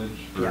your tillage,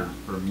 Yeah.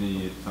 for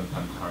me, it's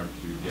sometimes hard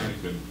to get a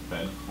good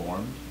bed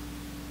formed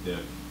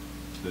if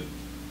the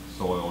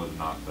soil has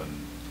not been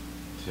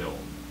tilled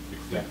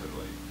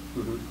extensively.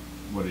 Yeah.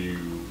 Mm-hmm. What do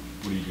you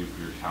do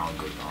for your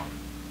challenges on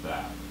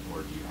that,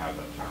 or do you have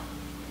that challenge?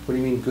 What do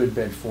you mean good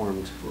bed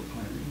formed?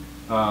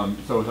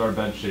 So with our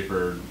bed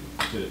shaper,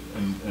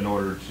 in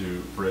order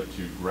for it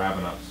to grab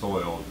enough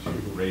soil to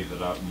raise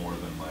it up more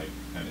than like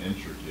an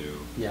inch or two,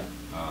 yeah.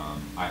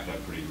 I have to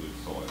have pretty loose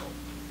soil.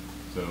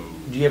 So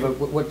do you have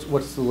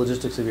what's the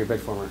logistics of your bed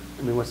former?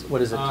 I mean,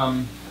 what is it?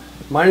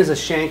 Mine is a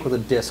shank with a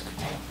disc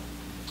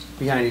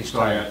behind each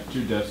tire. I got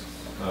 2 discs,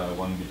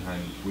 one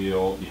behind each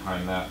wheel.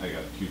 Behind that, I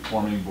got 2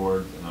 forming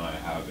boards, and then I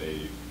have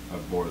a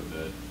board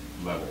that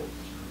levels.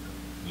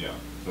 Yeah.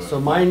 So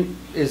mine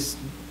is,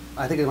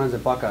 I think mine's a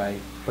Buckeye,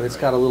 but it's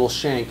got a little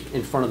shank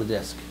in front of the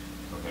disc.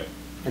 Okay.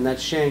 And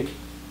that shank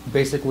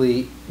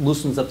basically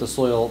loosens up the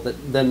soil that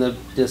then the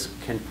disc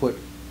can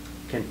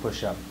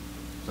push up.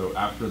 So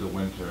after the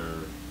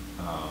winter,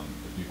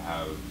 if you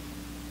have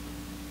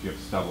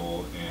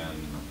stubble and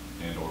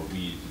or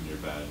weeds in your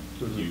bed,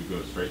 do you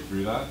go straight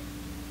through that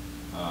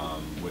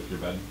with your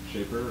bed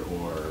shaper,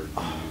 or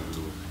do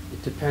you?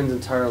 It depends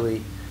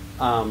entirely.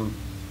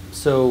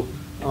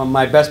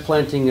 My best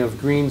planting of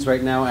greens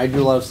right now, I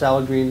do a lot of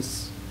salad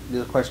greens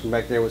the question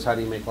back there was how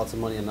do you make lots of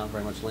money on not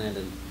very much land?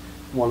 And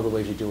one of the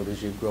ways you do it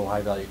is you grow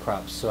high value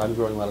crops. So I'm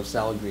growing a lot of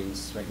salad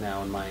greens right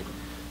now in my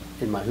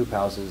hoop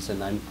houses,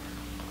 and I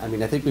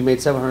mean I think we made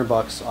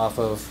 $700 off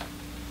of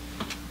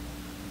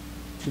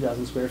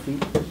 2,000 square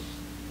feet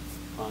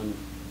on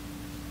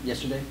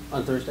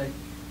Thursday.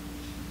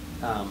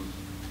 And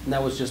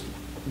that was just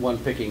one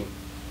picking.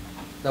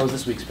 That was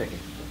this week's picking.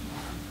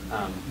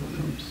 I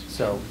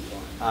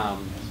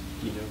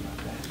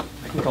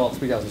can call it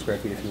 3,000 square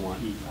feet if you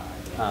want.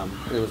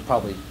 It was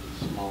probably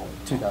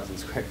 2,000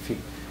 square feet.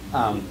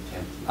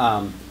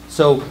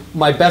 So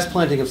my best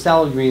planting of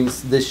salad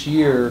greens this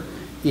year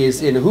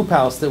is in a hoop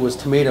house that was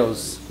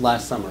tomatoes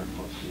last summer.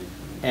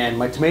 And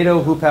my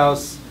tomato hoop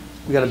house,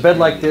 we got a bed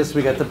like this,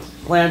 we got the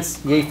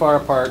plants yay far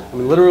apart, I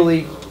mean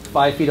literally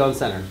 5 feet on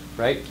center,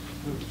 right?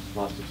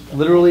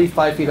 Literally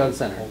 5 feet on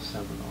center.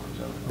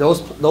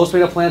 Those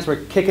tomato plants were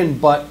kicking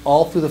butt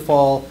all through the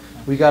fall.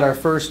 We got our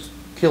first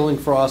killing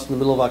frost in the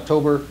middle of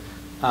October.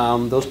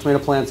 Those tomato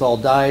plants all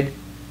died,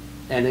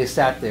 and they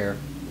sat there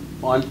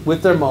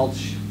with their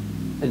mulch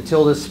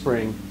until this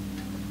spring.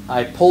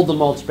 I pulled the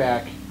mulch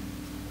back,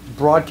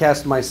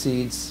 broadcast my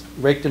seeds,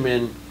 raked them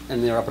in,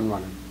 and they're up and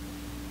running.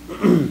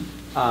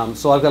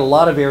 So I've got a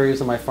lot of areas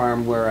on my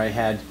farm where I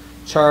had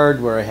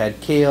chard, where I had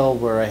kale,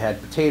 where I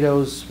had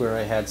potatoes, where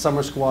I had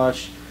summer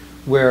squash,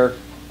 where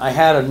I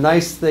had a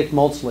nice thick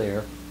mulch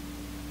layer.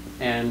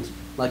 And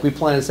like we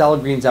planted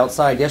salad greens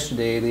outside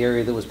yesterday in the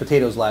area that was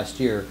potatoes last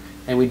year,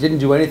 and we didn't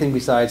do anything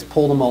besides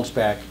pull the mulch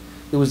back.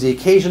 There was the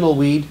occasional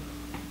weed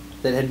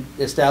that had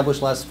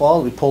established last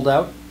fall, we pulled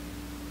out,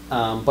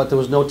 but there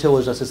was no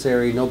tillage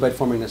necessary, no bed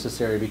forming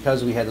necessary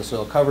because we had the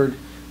soil covered.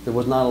 There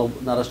was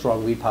not a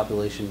strong weed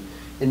population.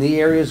 In the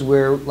areas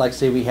where, like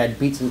say we had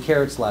beets and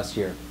carrots last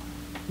year,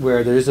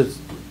 where there is a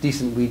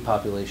decent weed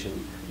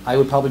population, I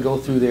would probably go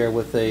through there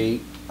with a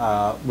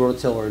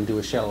rototiller and do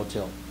a shallow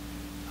till.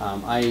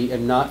 I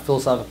am not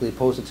philosophically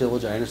opposed to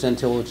tillage. I understand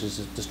tillage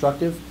is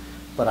destructive,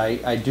 but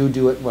I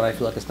do it when I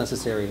feel like it's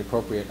necessary and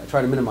appropriate. I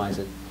try to minimize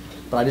it,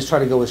 but I just try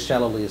to go as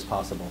shallowly as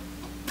possible.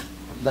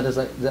 Does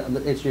that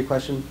answer your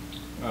question?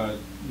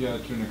 Yeah,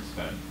 to an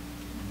extent.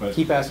 But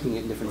keep asking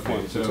it in different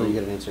forms until you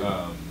get an answer.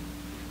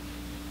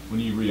 When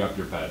you re-up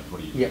your bed,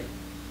 what do you do? Yeah.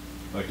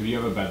 Like if you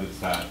have a bed that's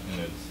sat and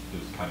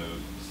it's kind of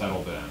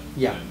settled in,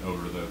 yeah, and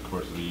over the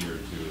course of a year or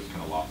two it's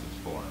kind of lost its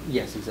form.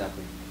 Yes,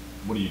 exactly.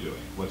 What are you doing?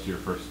 What's your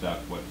first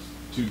step? What's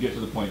to get to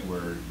the point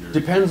where you're...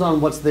 Depends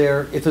on what's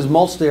there. If there's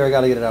mulch there, I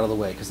got to get it out of the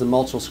way because the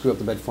mulch will screw up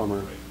the bed former.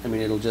 Right. I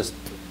mean, it'll just,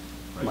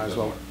 might as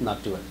well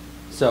not do it.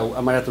 So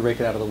I might have to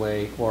rake it out of the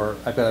way, or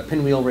I've got a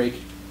pinwheel rake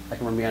I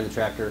can run behind the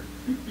tractor.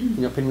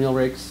 You know, pinwheel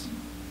rakes,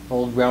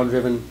 old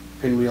ground-driven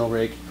pinwheel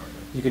rake.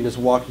 You can just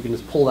walk, you can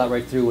just pull that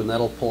right through, and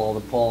that'll pull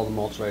all the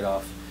mulch right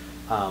off.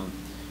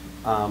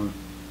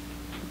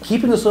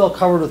 Keeping the soil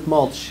covered with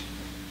mulch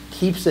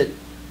keeps it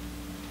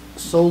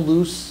so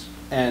loose,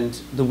 and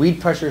the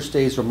weed pressure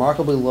stays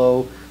remarkably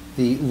low.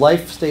 The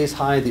life stays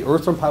high. The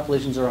earthworm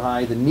populations are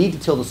high. The need to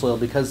till the soil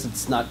because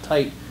it's not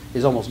tight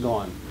is almost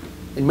gone.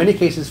 In many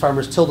cases,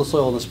 farmers till the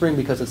soil in the spring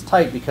because it's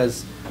tight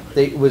because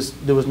there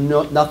was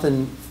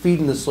nothing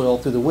feeding the soil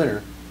through the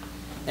winter.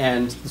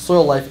 And the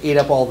soil life ate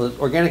up all the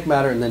organic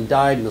matter and then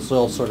died, and the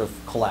soil sort of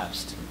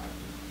collapsed,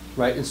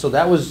 right? And so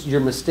that was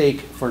your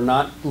mistake for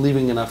not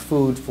leaving enough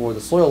food for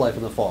the soil life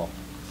in the fall,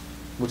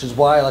 which is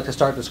why I like to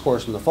start this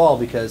course in the fall,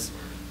 because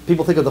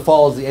people think of the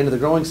fall as the end of the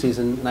growing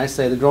season, and I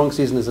say the growing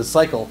season is a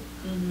cycle.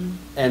 Mm-hmm.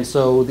 And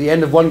so the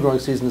end of one growing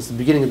season is the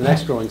beginning of the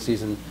next growing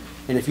season.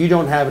 And if you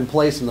don't have in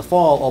place in the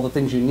fall all the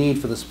things you need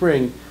for the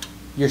spring,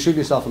 you're shooting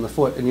yourself in the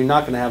foot, and you're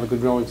not going to have a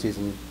good growing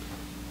season.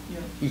 Yeah.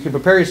 You can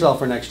prepare yourself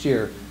for next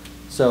year.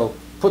 So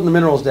putting the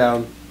minerals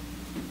down,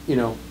 you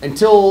know,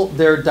 until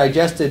they're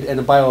digested and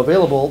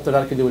bioavailable, they're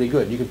not going to do any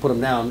good. You can put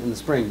them down in the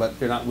spring, but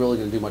they're not really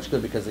going to do much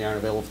good because they aren't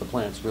available for the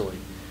plants, really.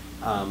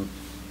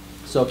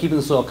 So keeping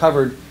the soil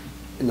covered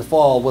in the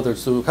fall, whether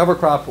it's through a cover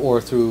crop or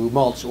through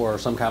mulch or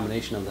some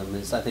combination of them,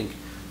 is, I think,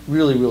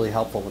 really, really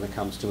helpful when it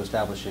comes to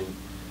establishing,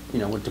 you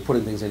know, to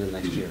putting things into the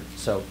next year.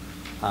 So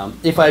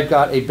if I've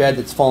got a bed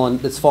that's fallen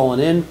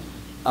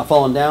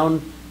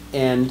down,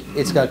 and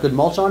it's got good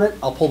mulch on it,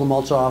 I'll pull the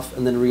mulch off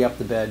and then re-up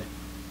the bed,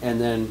 and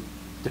then,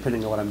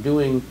 depending on what I'm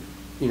doing,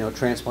 you know,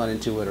 transplant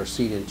into it or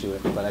seed into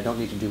it. But I don't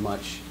need to do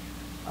much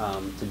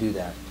to do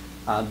that.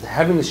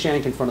 Having the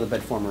shank in front of the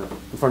bed former,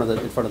 in front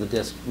of the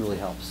disc, really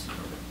helps.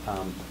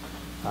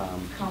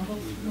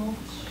 Compost mulch?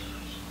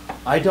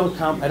 I don't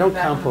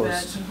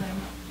compost.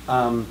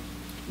 You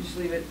just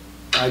leave it.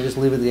 I just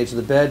leave it at the edge of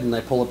the bed, and I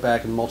pull it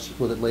back and mulch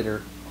with it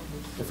later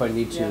if I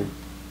need to.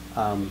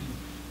 Yeah.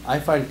 I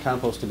find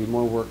compost to be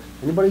more work.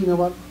 Anybody know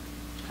about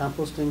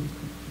composting?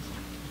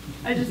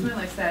 I just meant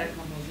like static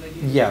compost, like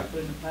you just put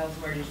it in a pile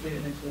somewhere, you just leave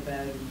it next to the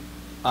bed.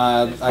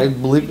 I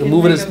believe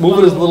move it as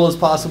little as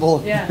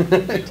possible. Yeah.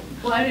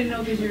 Well, I didn't know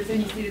because you were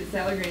saying you seeded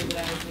salad greens, and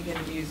I was thinking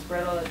if you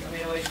spread all that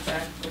tomato waste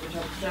back over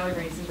top of salad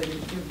greens, it seems like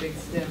it's two big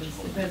stems.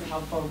 It depends how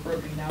far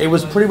broken down. It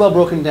was pretty well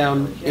broken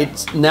down. Yeah.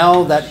 It's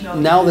now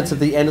that's at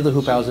the end of the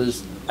hoop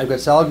houses. I've got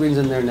salad greens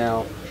in there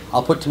now.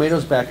 I'll put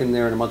tomatoes back in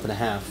there in a month and a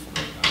half,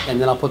 and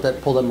then I'll pull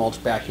that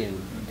mulch back in.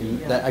 And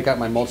that, I got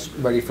my mulch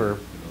ready for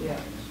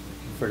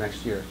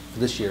next year, for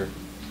this year,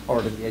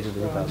 or the edge of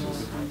the hoop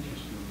houses.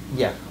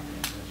 Yeah.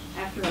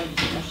 After our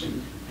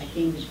discussion, I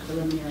came to this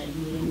preliminary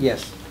meeting.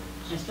 Yes.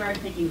 I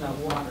started thinking about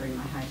water in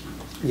my high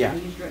tunnels. Yeah. I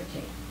use drip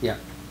tape. Yeah.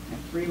 I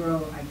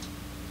have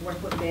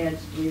 4-foot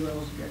beds, 3 rows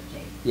of drip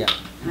tape. Yeah.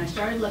 And I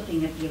started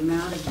looking at the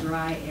amount of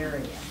dry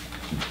area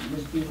that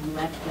was being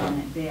left on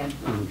that bed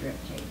from drip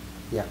tape.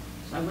 Yeah.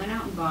 So I went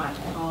out and bought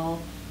tall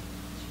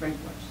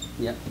sprinklers.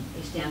 Yeah.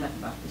 They stand up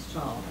about this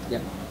tall. Yeah.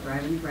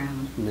 Drive in the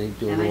ground. And they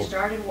do a And I little.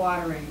 started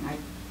watering,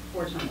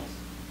 4 tunnels.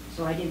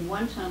 So I did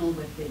 1 tunnel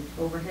with the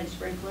overhead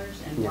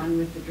sprinklers and Yeah. 1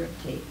 with the drip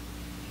tape.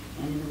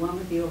 And in the one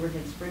with the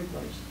overhead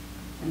sprinklers,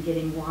 I'm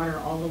getting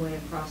water all the way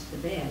across the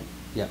bed.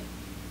 Yeah.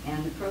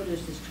 And the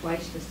produce is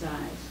twice the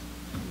size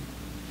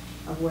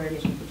of where it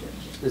is with the drip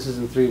tape. This is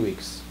in 3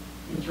 weeks.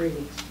 In 3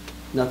 weeks.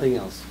 Nothing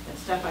else. That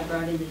stuff I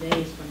brought in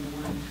today is from the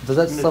one. Does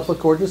that stuff look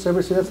gorgeous?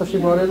 Ever see that stuff she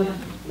brought in?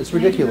 It's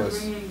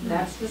ridiculous.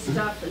 That's the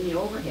stuff in the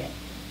overhead.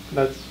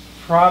 That's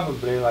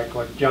probably like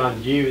what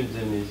John Jevons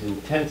in his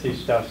intensive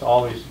stuff's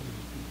always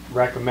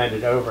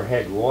recommended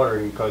overhead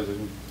watering, because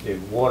the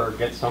water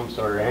gets some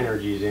sort of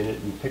energies in it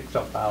and picks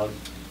up out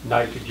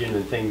nitrogen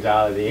and things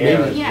out of the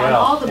air as Yeah, and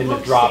all well the in the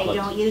books say droplets.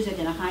 don't use it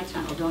in a high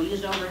tunnel, don't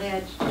use it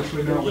overhead.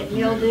 Especially You'll now get with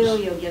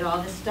mildew, you'll get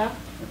all this stuff.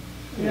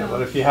 Yeah,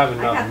 but if you have I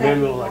got enough that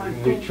mineral, before like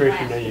in full nutrition,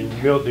 class. then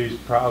your mildews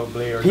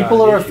probably are People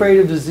not an are issue. afraid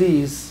of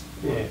disease,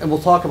 Yeah. and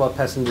we'll talk about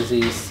pest and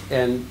disease,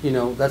 and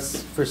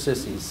that's for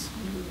sissies.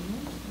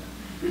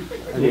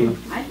 I mean,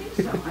 I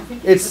think so, I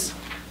think it's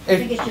I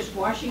think it's just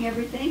washing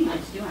everything,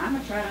 I'm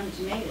gonna try it on the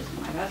tomatoes,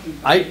 my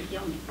husband's I- gonna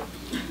kill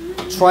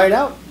me. try it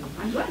out.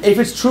 I'm good. If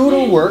it's true,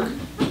 it'll work,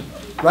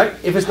 right?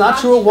 If it's not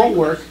true, it won't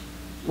work.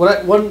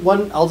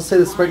 I'll just say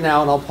this right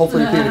now, and I'll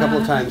hopefully repeat it a couple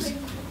of times.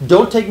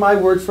 Don't take my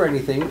word for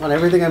anything on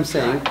everything I'm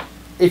saying.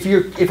 If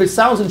it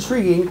sounds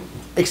intriguing,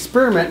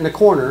 experiment in a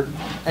corner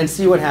and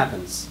see what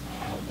happens.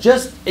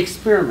 Just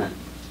experiment,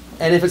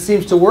 and if it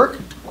seems to work,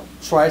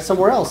 try it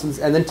somewhere else,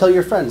 and then tell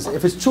your friends.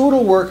 If it's true,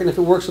 it'll work, and if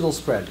it works, it'll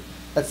spread.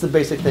 That's the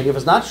basic thing. If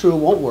it's not true, it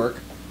won't work,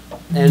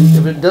 and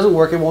if it doesn't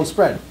work, it won't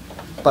spread.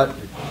 But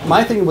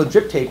my thing with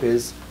drip tape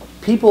is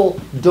people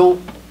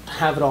don't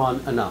have it on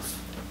enough.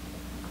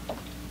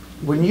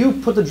 When you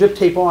put the drip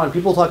tape on,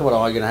 people talk about,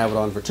 I'm going to have it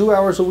on for 2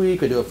 hours a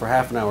week, or do it for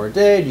half an hour a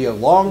day, do you have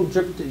long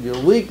drip tape, a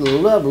week, blah,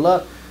 blah,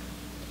 blah.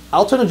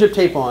 I'll turn the drip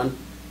tape on,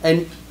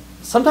 and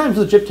sometimes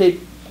the drip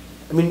tape,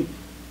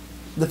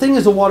 the thing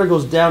is the water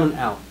goes down and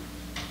out,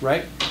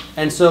 right?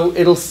 And so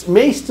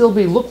may still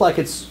look like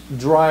it's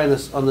dry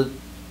on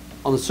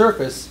the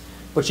surface,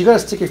 but you got to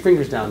stick your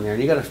fingers down there,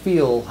 and you got to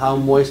feel how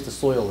moist the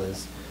soil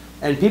is.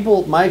 And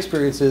people, my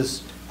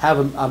experiences,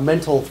 have a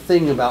mental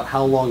thing about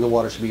how long the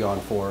water should be on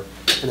for,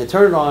 and they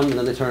turn it on and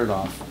then they turn it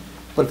off.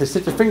 But if they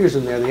stick their fingers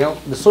in there,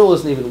 the soil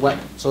isn't even wet.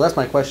 So that's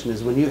my question: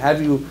 is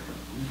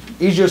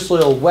is your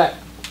soil wet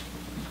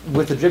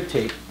with the drip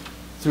tape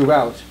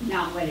throughout?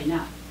 Not wet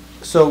enough.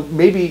 So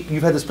maybe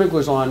you've had the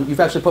sprinklers on. You've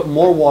actually put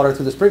more water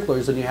through the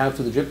sprinklers than you have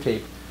through the drip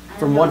tape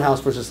from one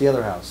house versus the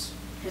other house.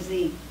 Because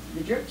the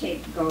drip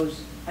tape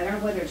goes, I don't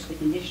know whether it's the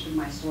condition of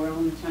my soil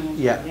in the tunnels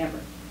or Yeah. whatever,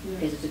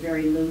 because it's a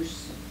very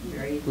loose,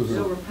 very, Mhm.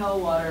 So repel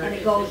water. and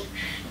it goes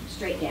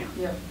straight down.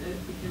 Yep, it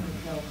can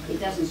repel. It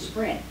doesn't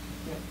spread.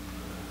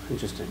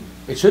 Interesting.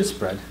 It should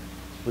spread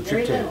with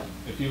Very drip tape. little.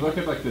 If you look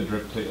at like the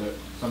drip tape,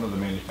 some of the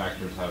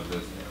manufacturers have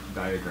this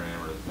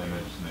diagram or this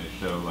image, and they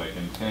show like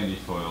in sandy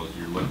soils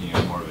you're looking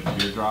at more of a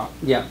teardrop.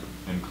 Yeah.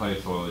 In clay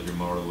soils you're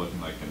more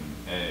looking like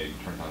an egg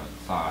turned on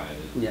its side.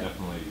 It Yeah.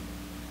 definitely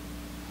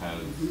has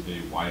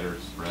a wider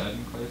spread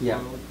in clay soils. Yeah.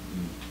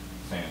 In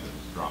sand it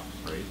just drops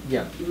straight.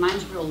 Yeah.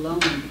 Mine's real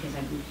lonely because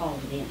I've been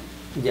hauled it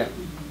in. Yeah.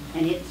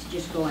 And it's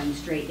just going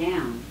straight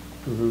down,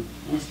 Mhm.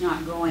 and it's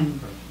not going,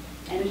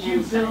 and Did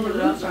you some of the build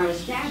it up roots aren't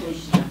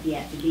established enough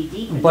yet to be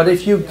deep enough. But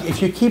if you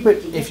keep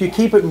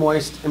it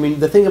moist,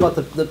 the thing about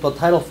the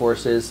tidal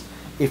force is,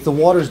 if the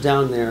water's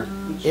down there,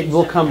 it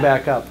will come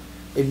back up.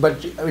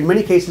 But in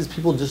many cases,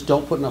 people just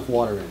don't put enough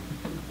water in.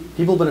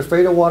 People have been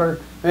afraid of water.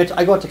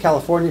 I go out to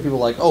California, people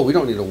are like, oh, we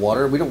don't need to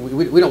water. We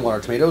don't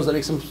water tomatoes. That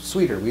makes them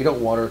sweeter. We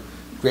don't water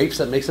grapes.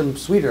 That makes them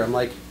sweeter. I'm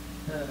like,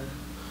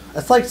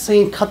 it's like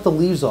saying cut the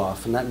leaves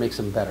off and that makes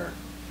them better.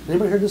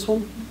 Anybody heard this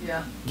one?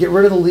 Yeah. Get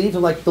rid of the leaves.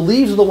 I'm like, the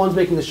leaves are the ones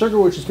making the sugar,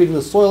 which is feeding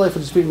the soil life,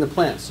 which is feeding the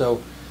plant.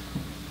 So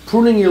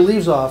pruning your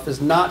leaves off is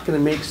not going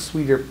to make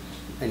sweeter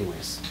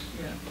anyways.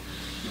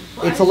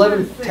 Well, It's I just wanted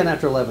 11, to say 10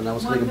 after 11. I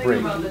was going to take a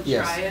break. One thing about the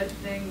Yes. triad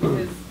thing, because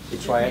The it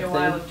took triad me a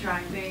while thing? of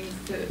trying things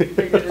to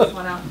figure this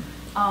one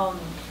out,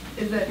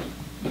 is that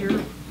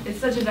it's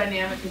such a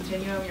dynamic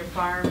continuum. Your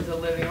farm is a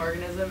living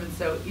organism, and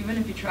so even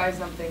if you try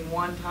something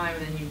one time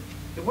and then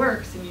it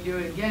works and you do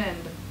it again,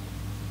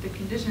 the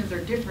conditions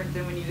are different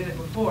than when you did it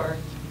before.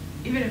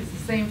 Even if it's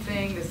the same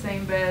thing, the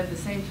same bed, the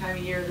same time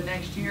of year, the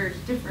next year, it's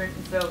different.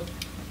 And so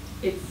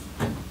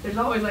there's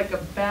always like a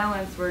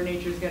balance where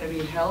nature's going to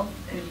be health,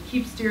 and if you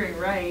keep steering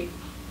right,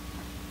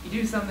 you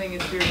do something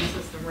and steer your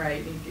system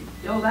right, and you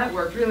go, oh, that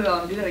worked really well,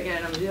 I'm gonna do that again,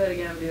 I'm gonna do that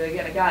again, I'm gonna do that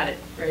again, I got it,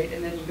 right?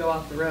 And then you go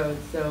off the road.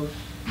 So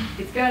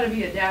it's gotta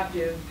be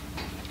adaptive.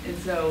 And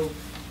so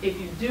if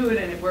you do it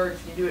and it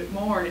works, you do it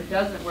more and it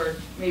doesn't work,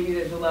 maybe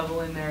there's a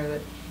level in there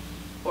that,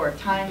 or a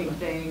timing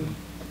thing,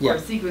 or a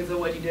sequence of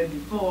what you did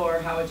before,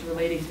 how it's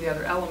relating to the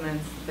other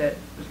elements that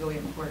is really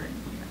important.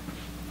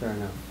 Fair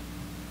enough.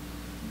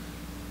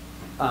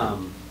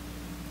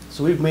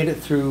 So we've made it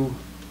through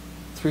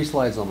 3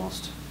 slides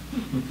almost.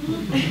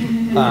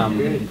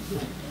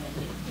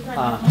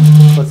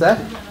 What's that?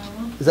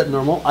 Is that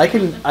normal? I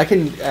can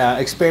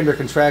expand or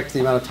contract the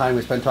amount of time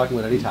we spend talking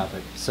about any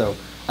topic. So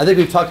I think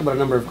we've talked about a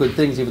number of good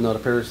things, even though it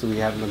appears that we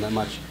haven't done that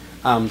much.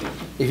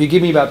 If you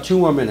give me about 2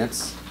 more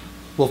minutes,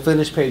 we'll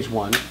finish page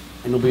 1,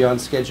 and we'll be on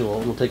schedule,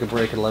 and we'll take a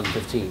break at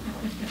 11:15.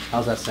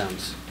 How's that sound?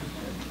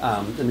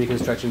 And we can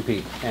stretch and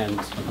pee. And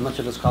I'm not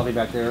sure there's coffee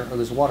back there, or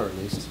there's water at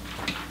least.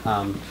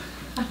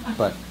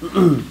 But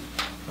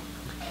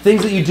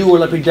things that you do or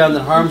let be done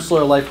that harm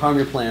soil life, harm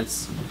your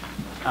plants.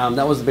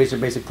 That was the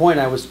basic point.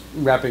 I was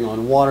wrapping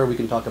on water. We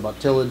can talk about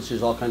tillage.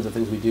 There's all kinds of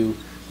things we do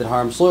that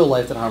harm soil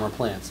life, that harm our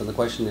plants. And the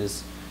question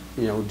is,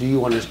 do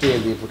you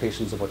understand the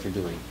implications of what you're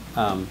doing?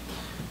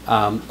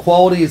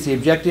 Quality is the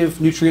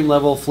objective. Nutrient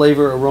level,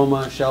 flavor,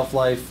 aroma, shelf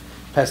life,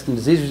 pest and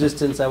disease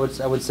resistance. I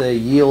would say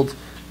yield.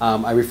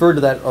 I referred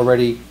to that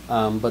already,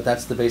 but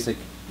that's the basic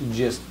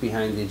gist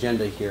behind the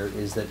agenda here.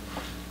 Is that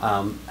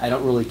I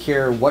don't really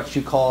care what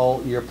you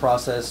call your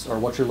process or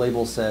what your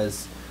label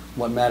says.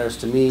 What matters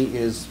to me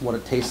is what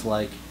it tastes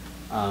like,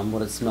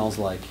 what it smells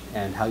like,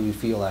 and how you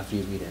feel after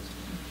you eat it.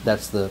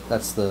 That's the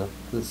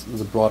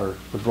broader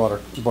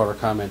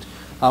comment.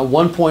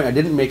 One point I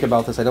didn't make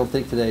about this, I don't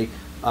think today.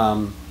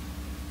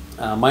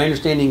 My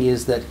understanding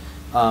is that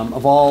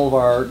of all of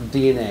our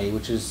DNA,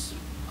 which is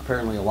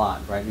apparently a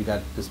lot, right? We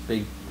got this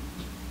big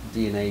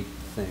DNA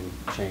thing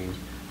chain.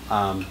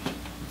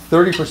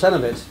 30%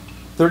 of it,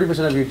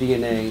 30% of your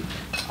DNA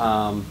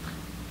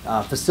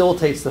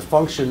facilitates the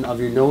function of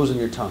your nose and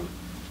your tongue.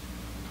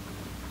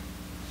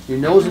 Your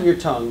nose and your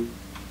tongue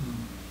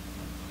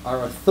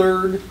are a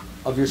third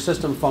of your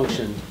system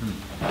function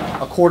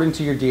according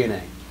to your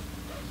DNA.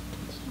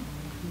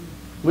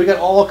 We got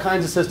all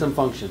kinds of system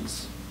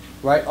functions,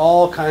 right?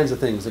 All kinds of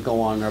things that go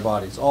on in our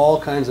bodies.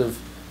 All kinds of,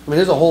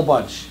 there's a whole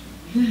bunch.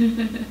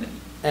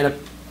 And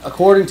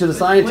according to the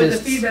scientists,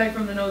 with the feedback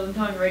from the nose and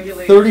tongue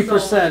regulates 30%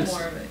 so much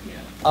more of it.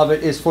 Of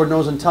it is for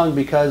nose and tongue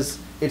because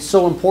it's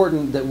so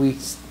important that we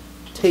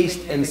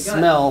taste and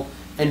smell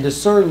and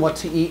discern what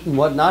to eat and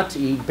what not to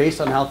eat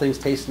based on how things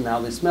taste and how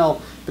they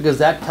smell, because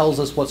that tells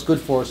us what's good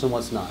for us and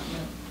what's not.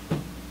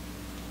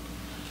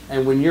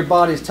 And when your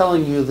body's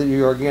telling you that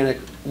your organic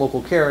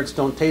local carrots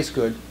don't taste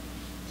good,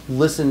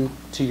 listen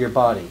to your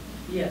body.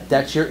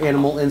 That's your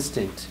animal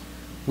instinct.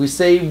 We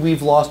say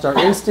we've lost our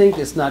instinct.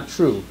 It's not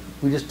true.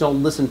 We just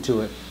don't listen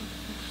to it,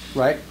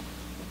 right?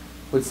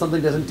 When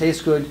something doesn't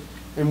taste good,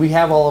 and we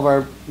have all of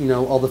our,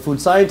 all the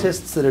food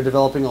scientists that are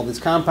developing all these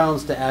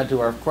compounds to add to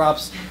our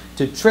crops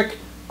to trick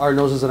our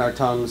noses and our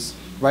tongues,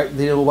 right?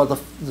 They know about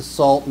the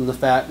salt and the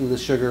fat and the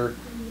sugar,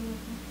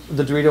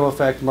 the Dorito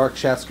effect. Mark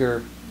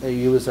Schatzker,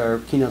 he was our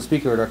keynote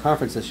speaker at our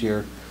conference this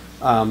year.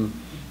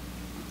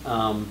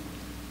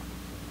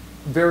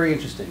 Very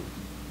interesting.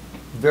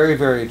 Very,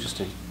 very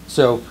interesting.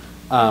 So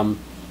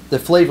the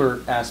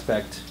flavor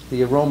aspect,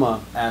 the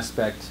aroma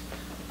aspect,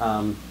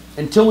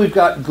 until we've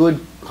got good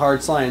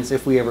hard science,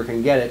 if we ever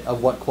can get it,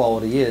 of what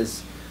quality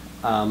is,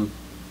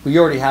 we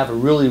already have a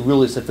really,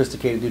 really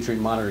sophisticated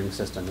nutrient monitoring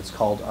system. It's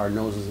called our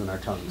noses and our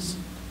tongues,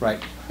 right?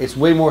 It's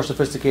way more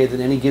sophisticated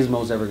than any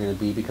gizmo is ever going to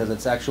be because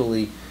it's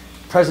actually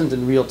present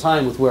in real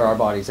time with where our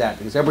body's at.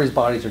 Because everybody's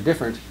bodies are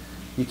different.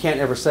 You can't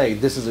ever say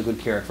this is a good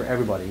carrot for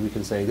everybody. We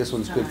can say this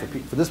one's good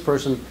for this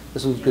person,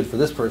 this one's good for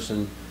this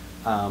person.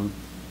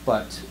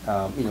 But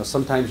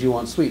sometimes you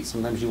want sweet,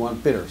 sometimes you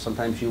want bitter,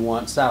 sometimes you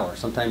want sour,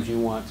 sometimes you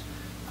want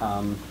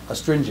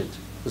astringent.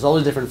 There's all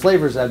these different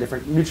flavors that have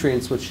different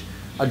nutrients which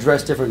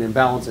address different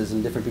imbalances,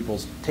 and different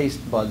people's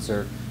taste buds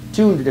are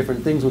tuned to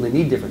different things when they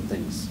need different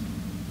things.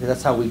 And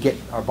that's how we get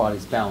our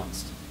bodies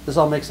balanced. Does this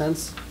all make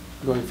sense?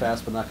 I'm going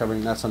fast, but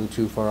not something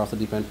too far off the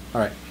deep end. All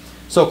right.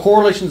 So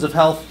correlations of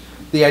health.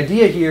 The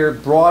idea here,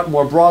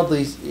 more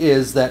broadly,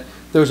 is that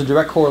there's a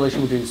direct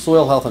correlation between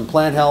soil health and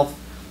plant health,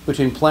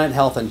 between plant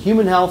health and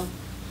human health,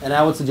 and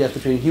I would suggest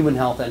between human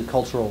health and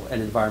cultural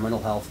and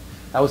environmental health.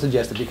 I would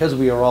suggest that because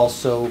we are all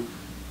so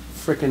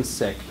frickin'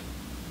 sick,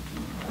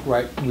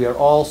 right? We are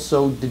all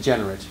so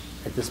degenerate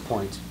at this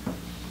point.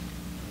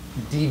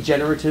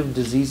 Degenerative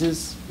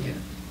diseases,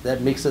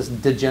 that makes us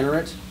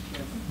degenerate,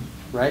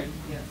 right?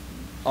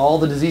 All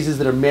the diseases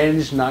that are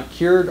managed, not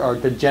cured, are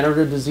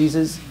degenerative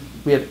diseases.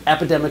 We have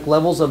epidemic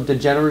levels of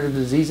degenerative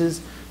diseases.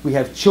 We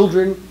have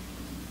children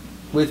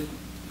with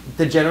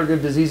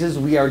degenerative diseases.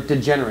 We are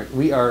degenerate.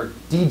 We are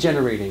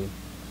degenerating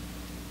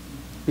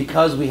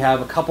because we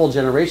have a couple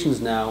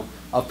generations now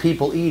of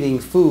people eating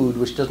food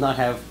which does not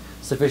have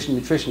sufficient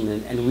nutrition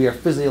in, and we are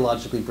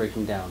physiologically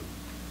breaking down.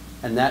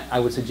 And that, I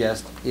would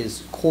suggest,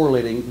 is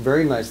correlating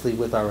very nicely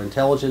with our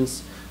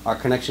intelligence, our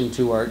connection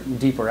to our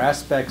deeper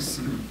aspects,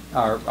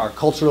 our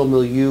cultural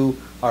milieu,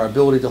 our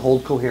ability to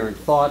hold coherent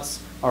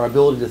thoughts, our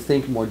ability to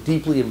think more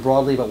deeply and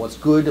broadly about what's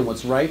good and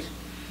what's right,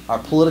 our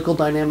political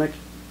dynamic,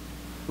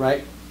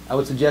 right? I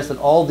would suggest that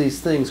all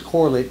these things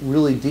correlate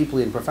really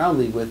deeply and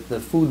profoundly with the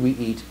food we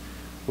eat,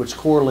 which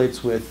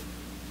correlates with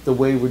the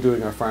way we're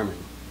doing our farming,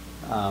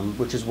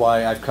 which is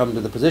why I've come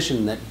to the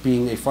position that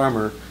being a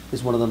farmer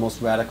is one of the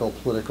most radical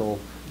political,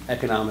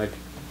 economic,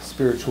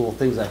 spiritual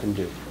things I can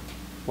do.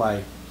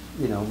 Why,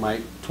 you know,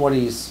 my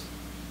 20s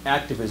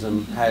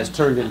activism has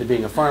turned into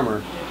being a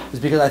farmer is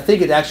because I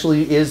think it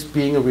actually is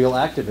being a real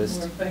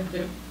activist.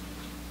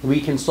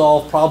 We can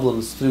solve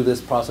problems through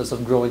this process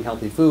of growing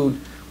healthy food,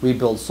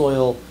 rebuild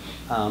soil,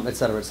 et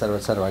cetera, et cetera,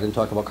 et cetera. I didn't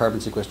talk about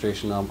carbon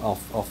sequestration. I'll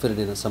fit it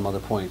in at some other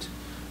point.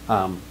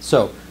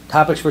 So,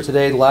 topics for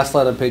today, the last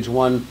slide on page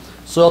 1,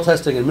 soil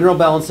testing and mineral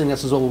balancing.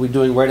 This is what we'll be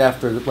doing right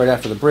after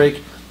the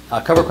break.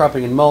 Cover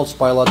cropping and mulch,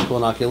 biological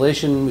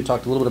inoculation. We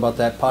talked a little bit about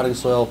that. Potting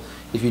soil.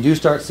 If you do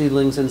start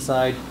seedlings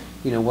inside,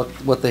 you know,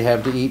 what they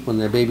have to eat when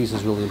they're babies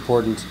is really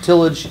important.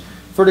 Tillage,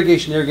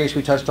 fertigation, irrigation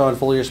we touched on,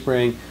 foliar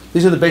spraying.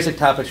 These are the basic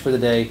topics for the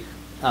day.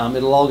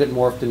 It'll all get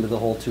morphed into the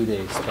whole 2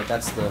 days, but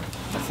that's the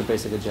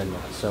basic agenda.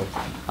 So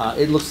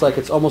it looks like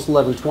it's almost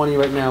 11:20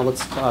 right now.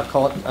 Let's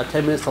call it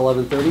 10 minutes to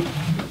 11:30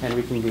 and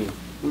reconvene.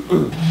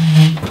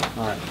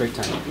 All right, break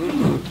time.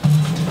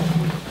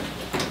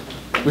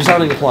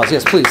 Resounding applause.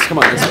 Yes, please, come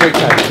on. It's break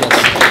time.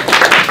 Yes.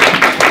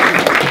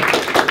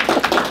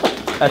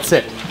 That's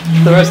it.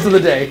 The rest of the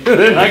day. Not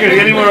going to get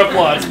any more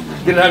applause.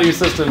 Get it out of your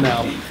system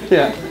now.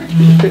 Yeah.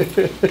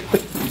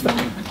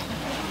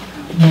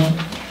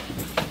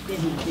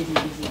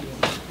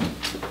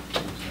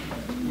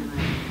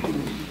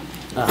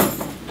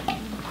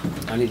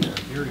 I need to.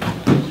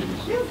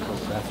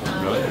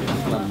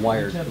 I'm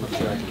wired. I'm not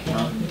sure I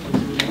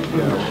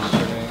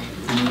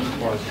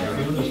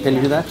can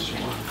you do that?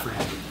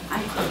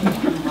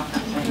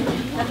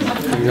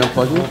 Can you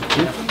unplug me?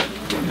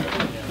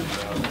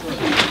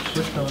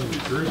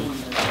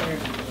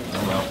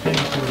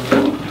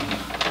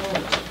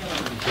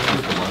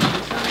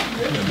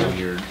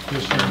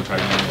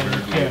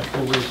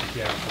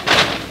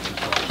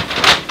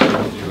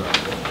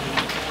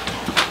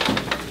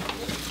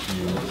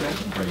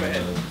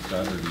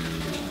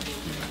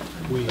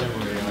 We have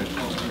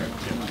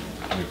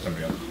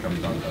somebody else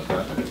comes on and does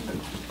that.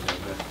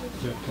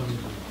 That comes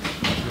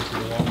with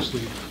their long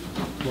sleeve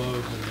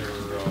glove and their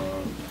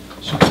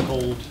super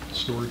cold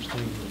storage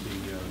thing with the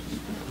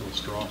little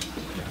straw.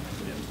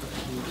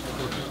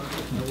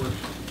 That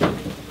works.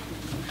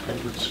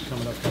 Favorite's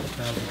coming up a couple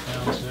thousand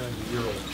pounds now.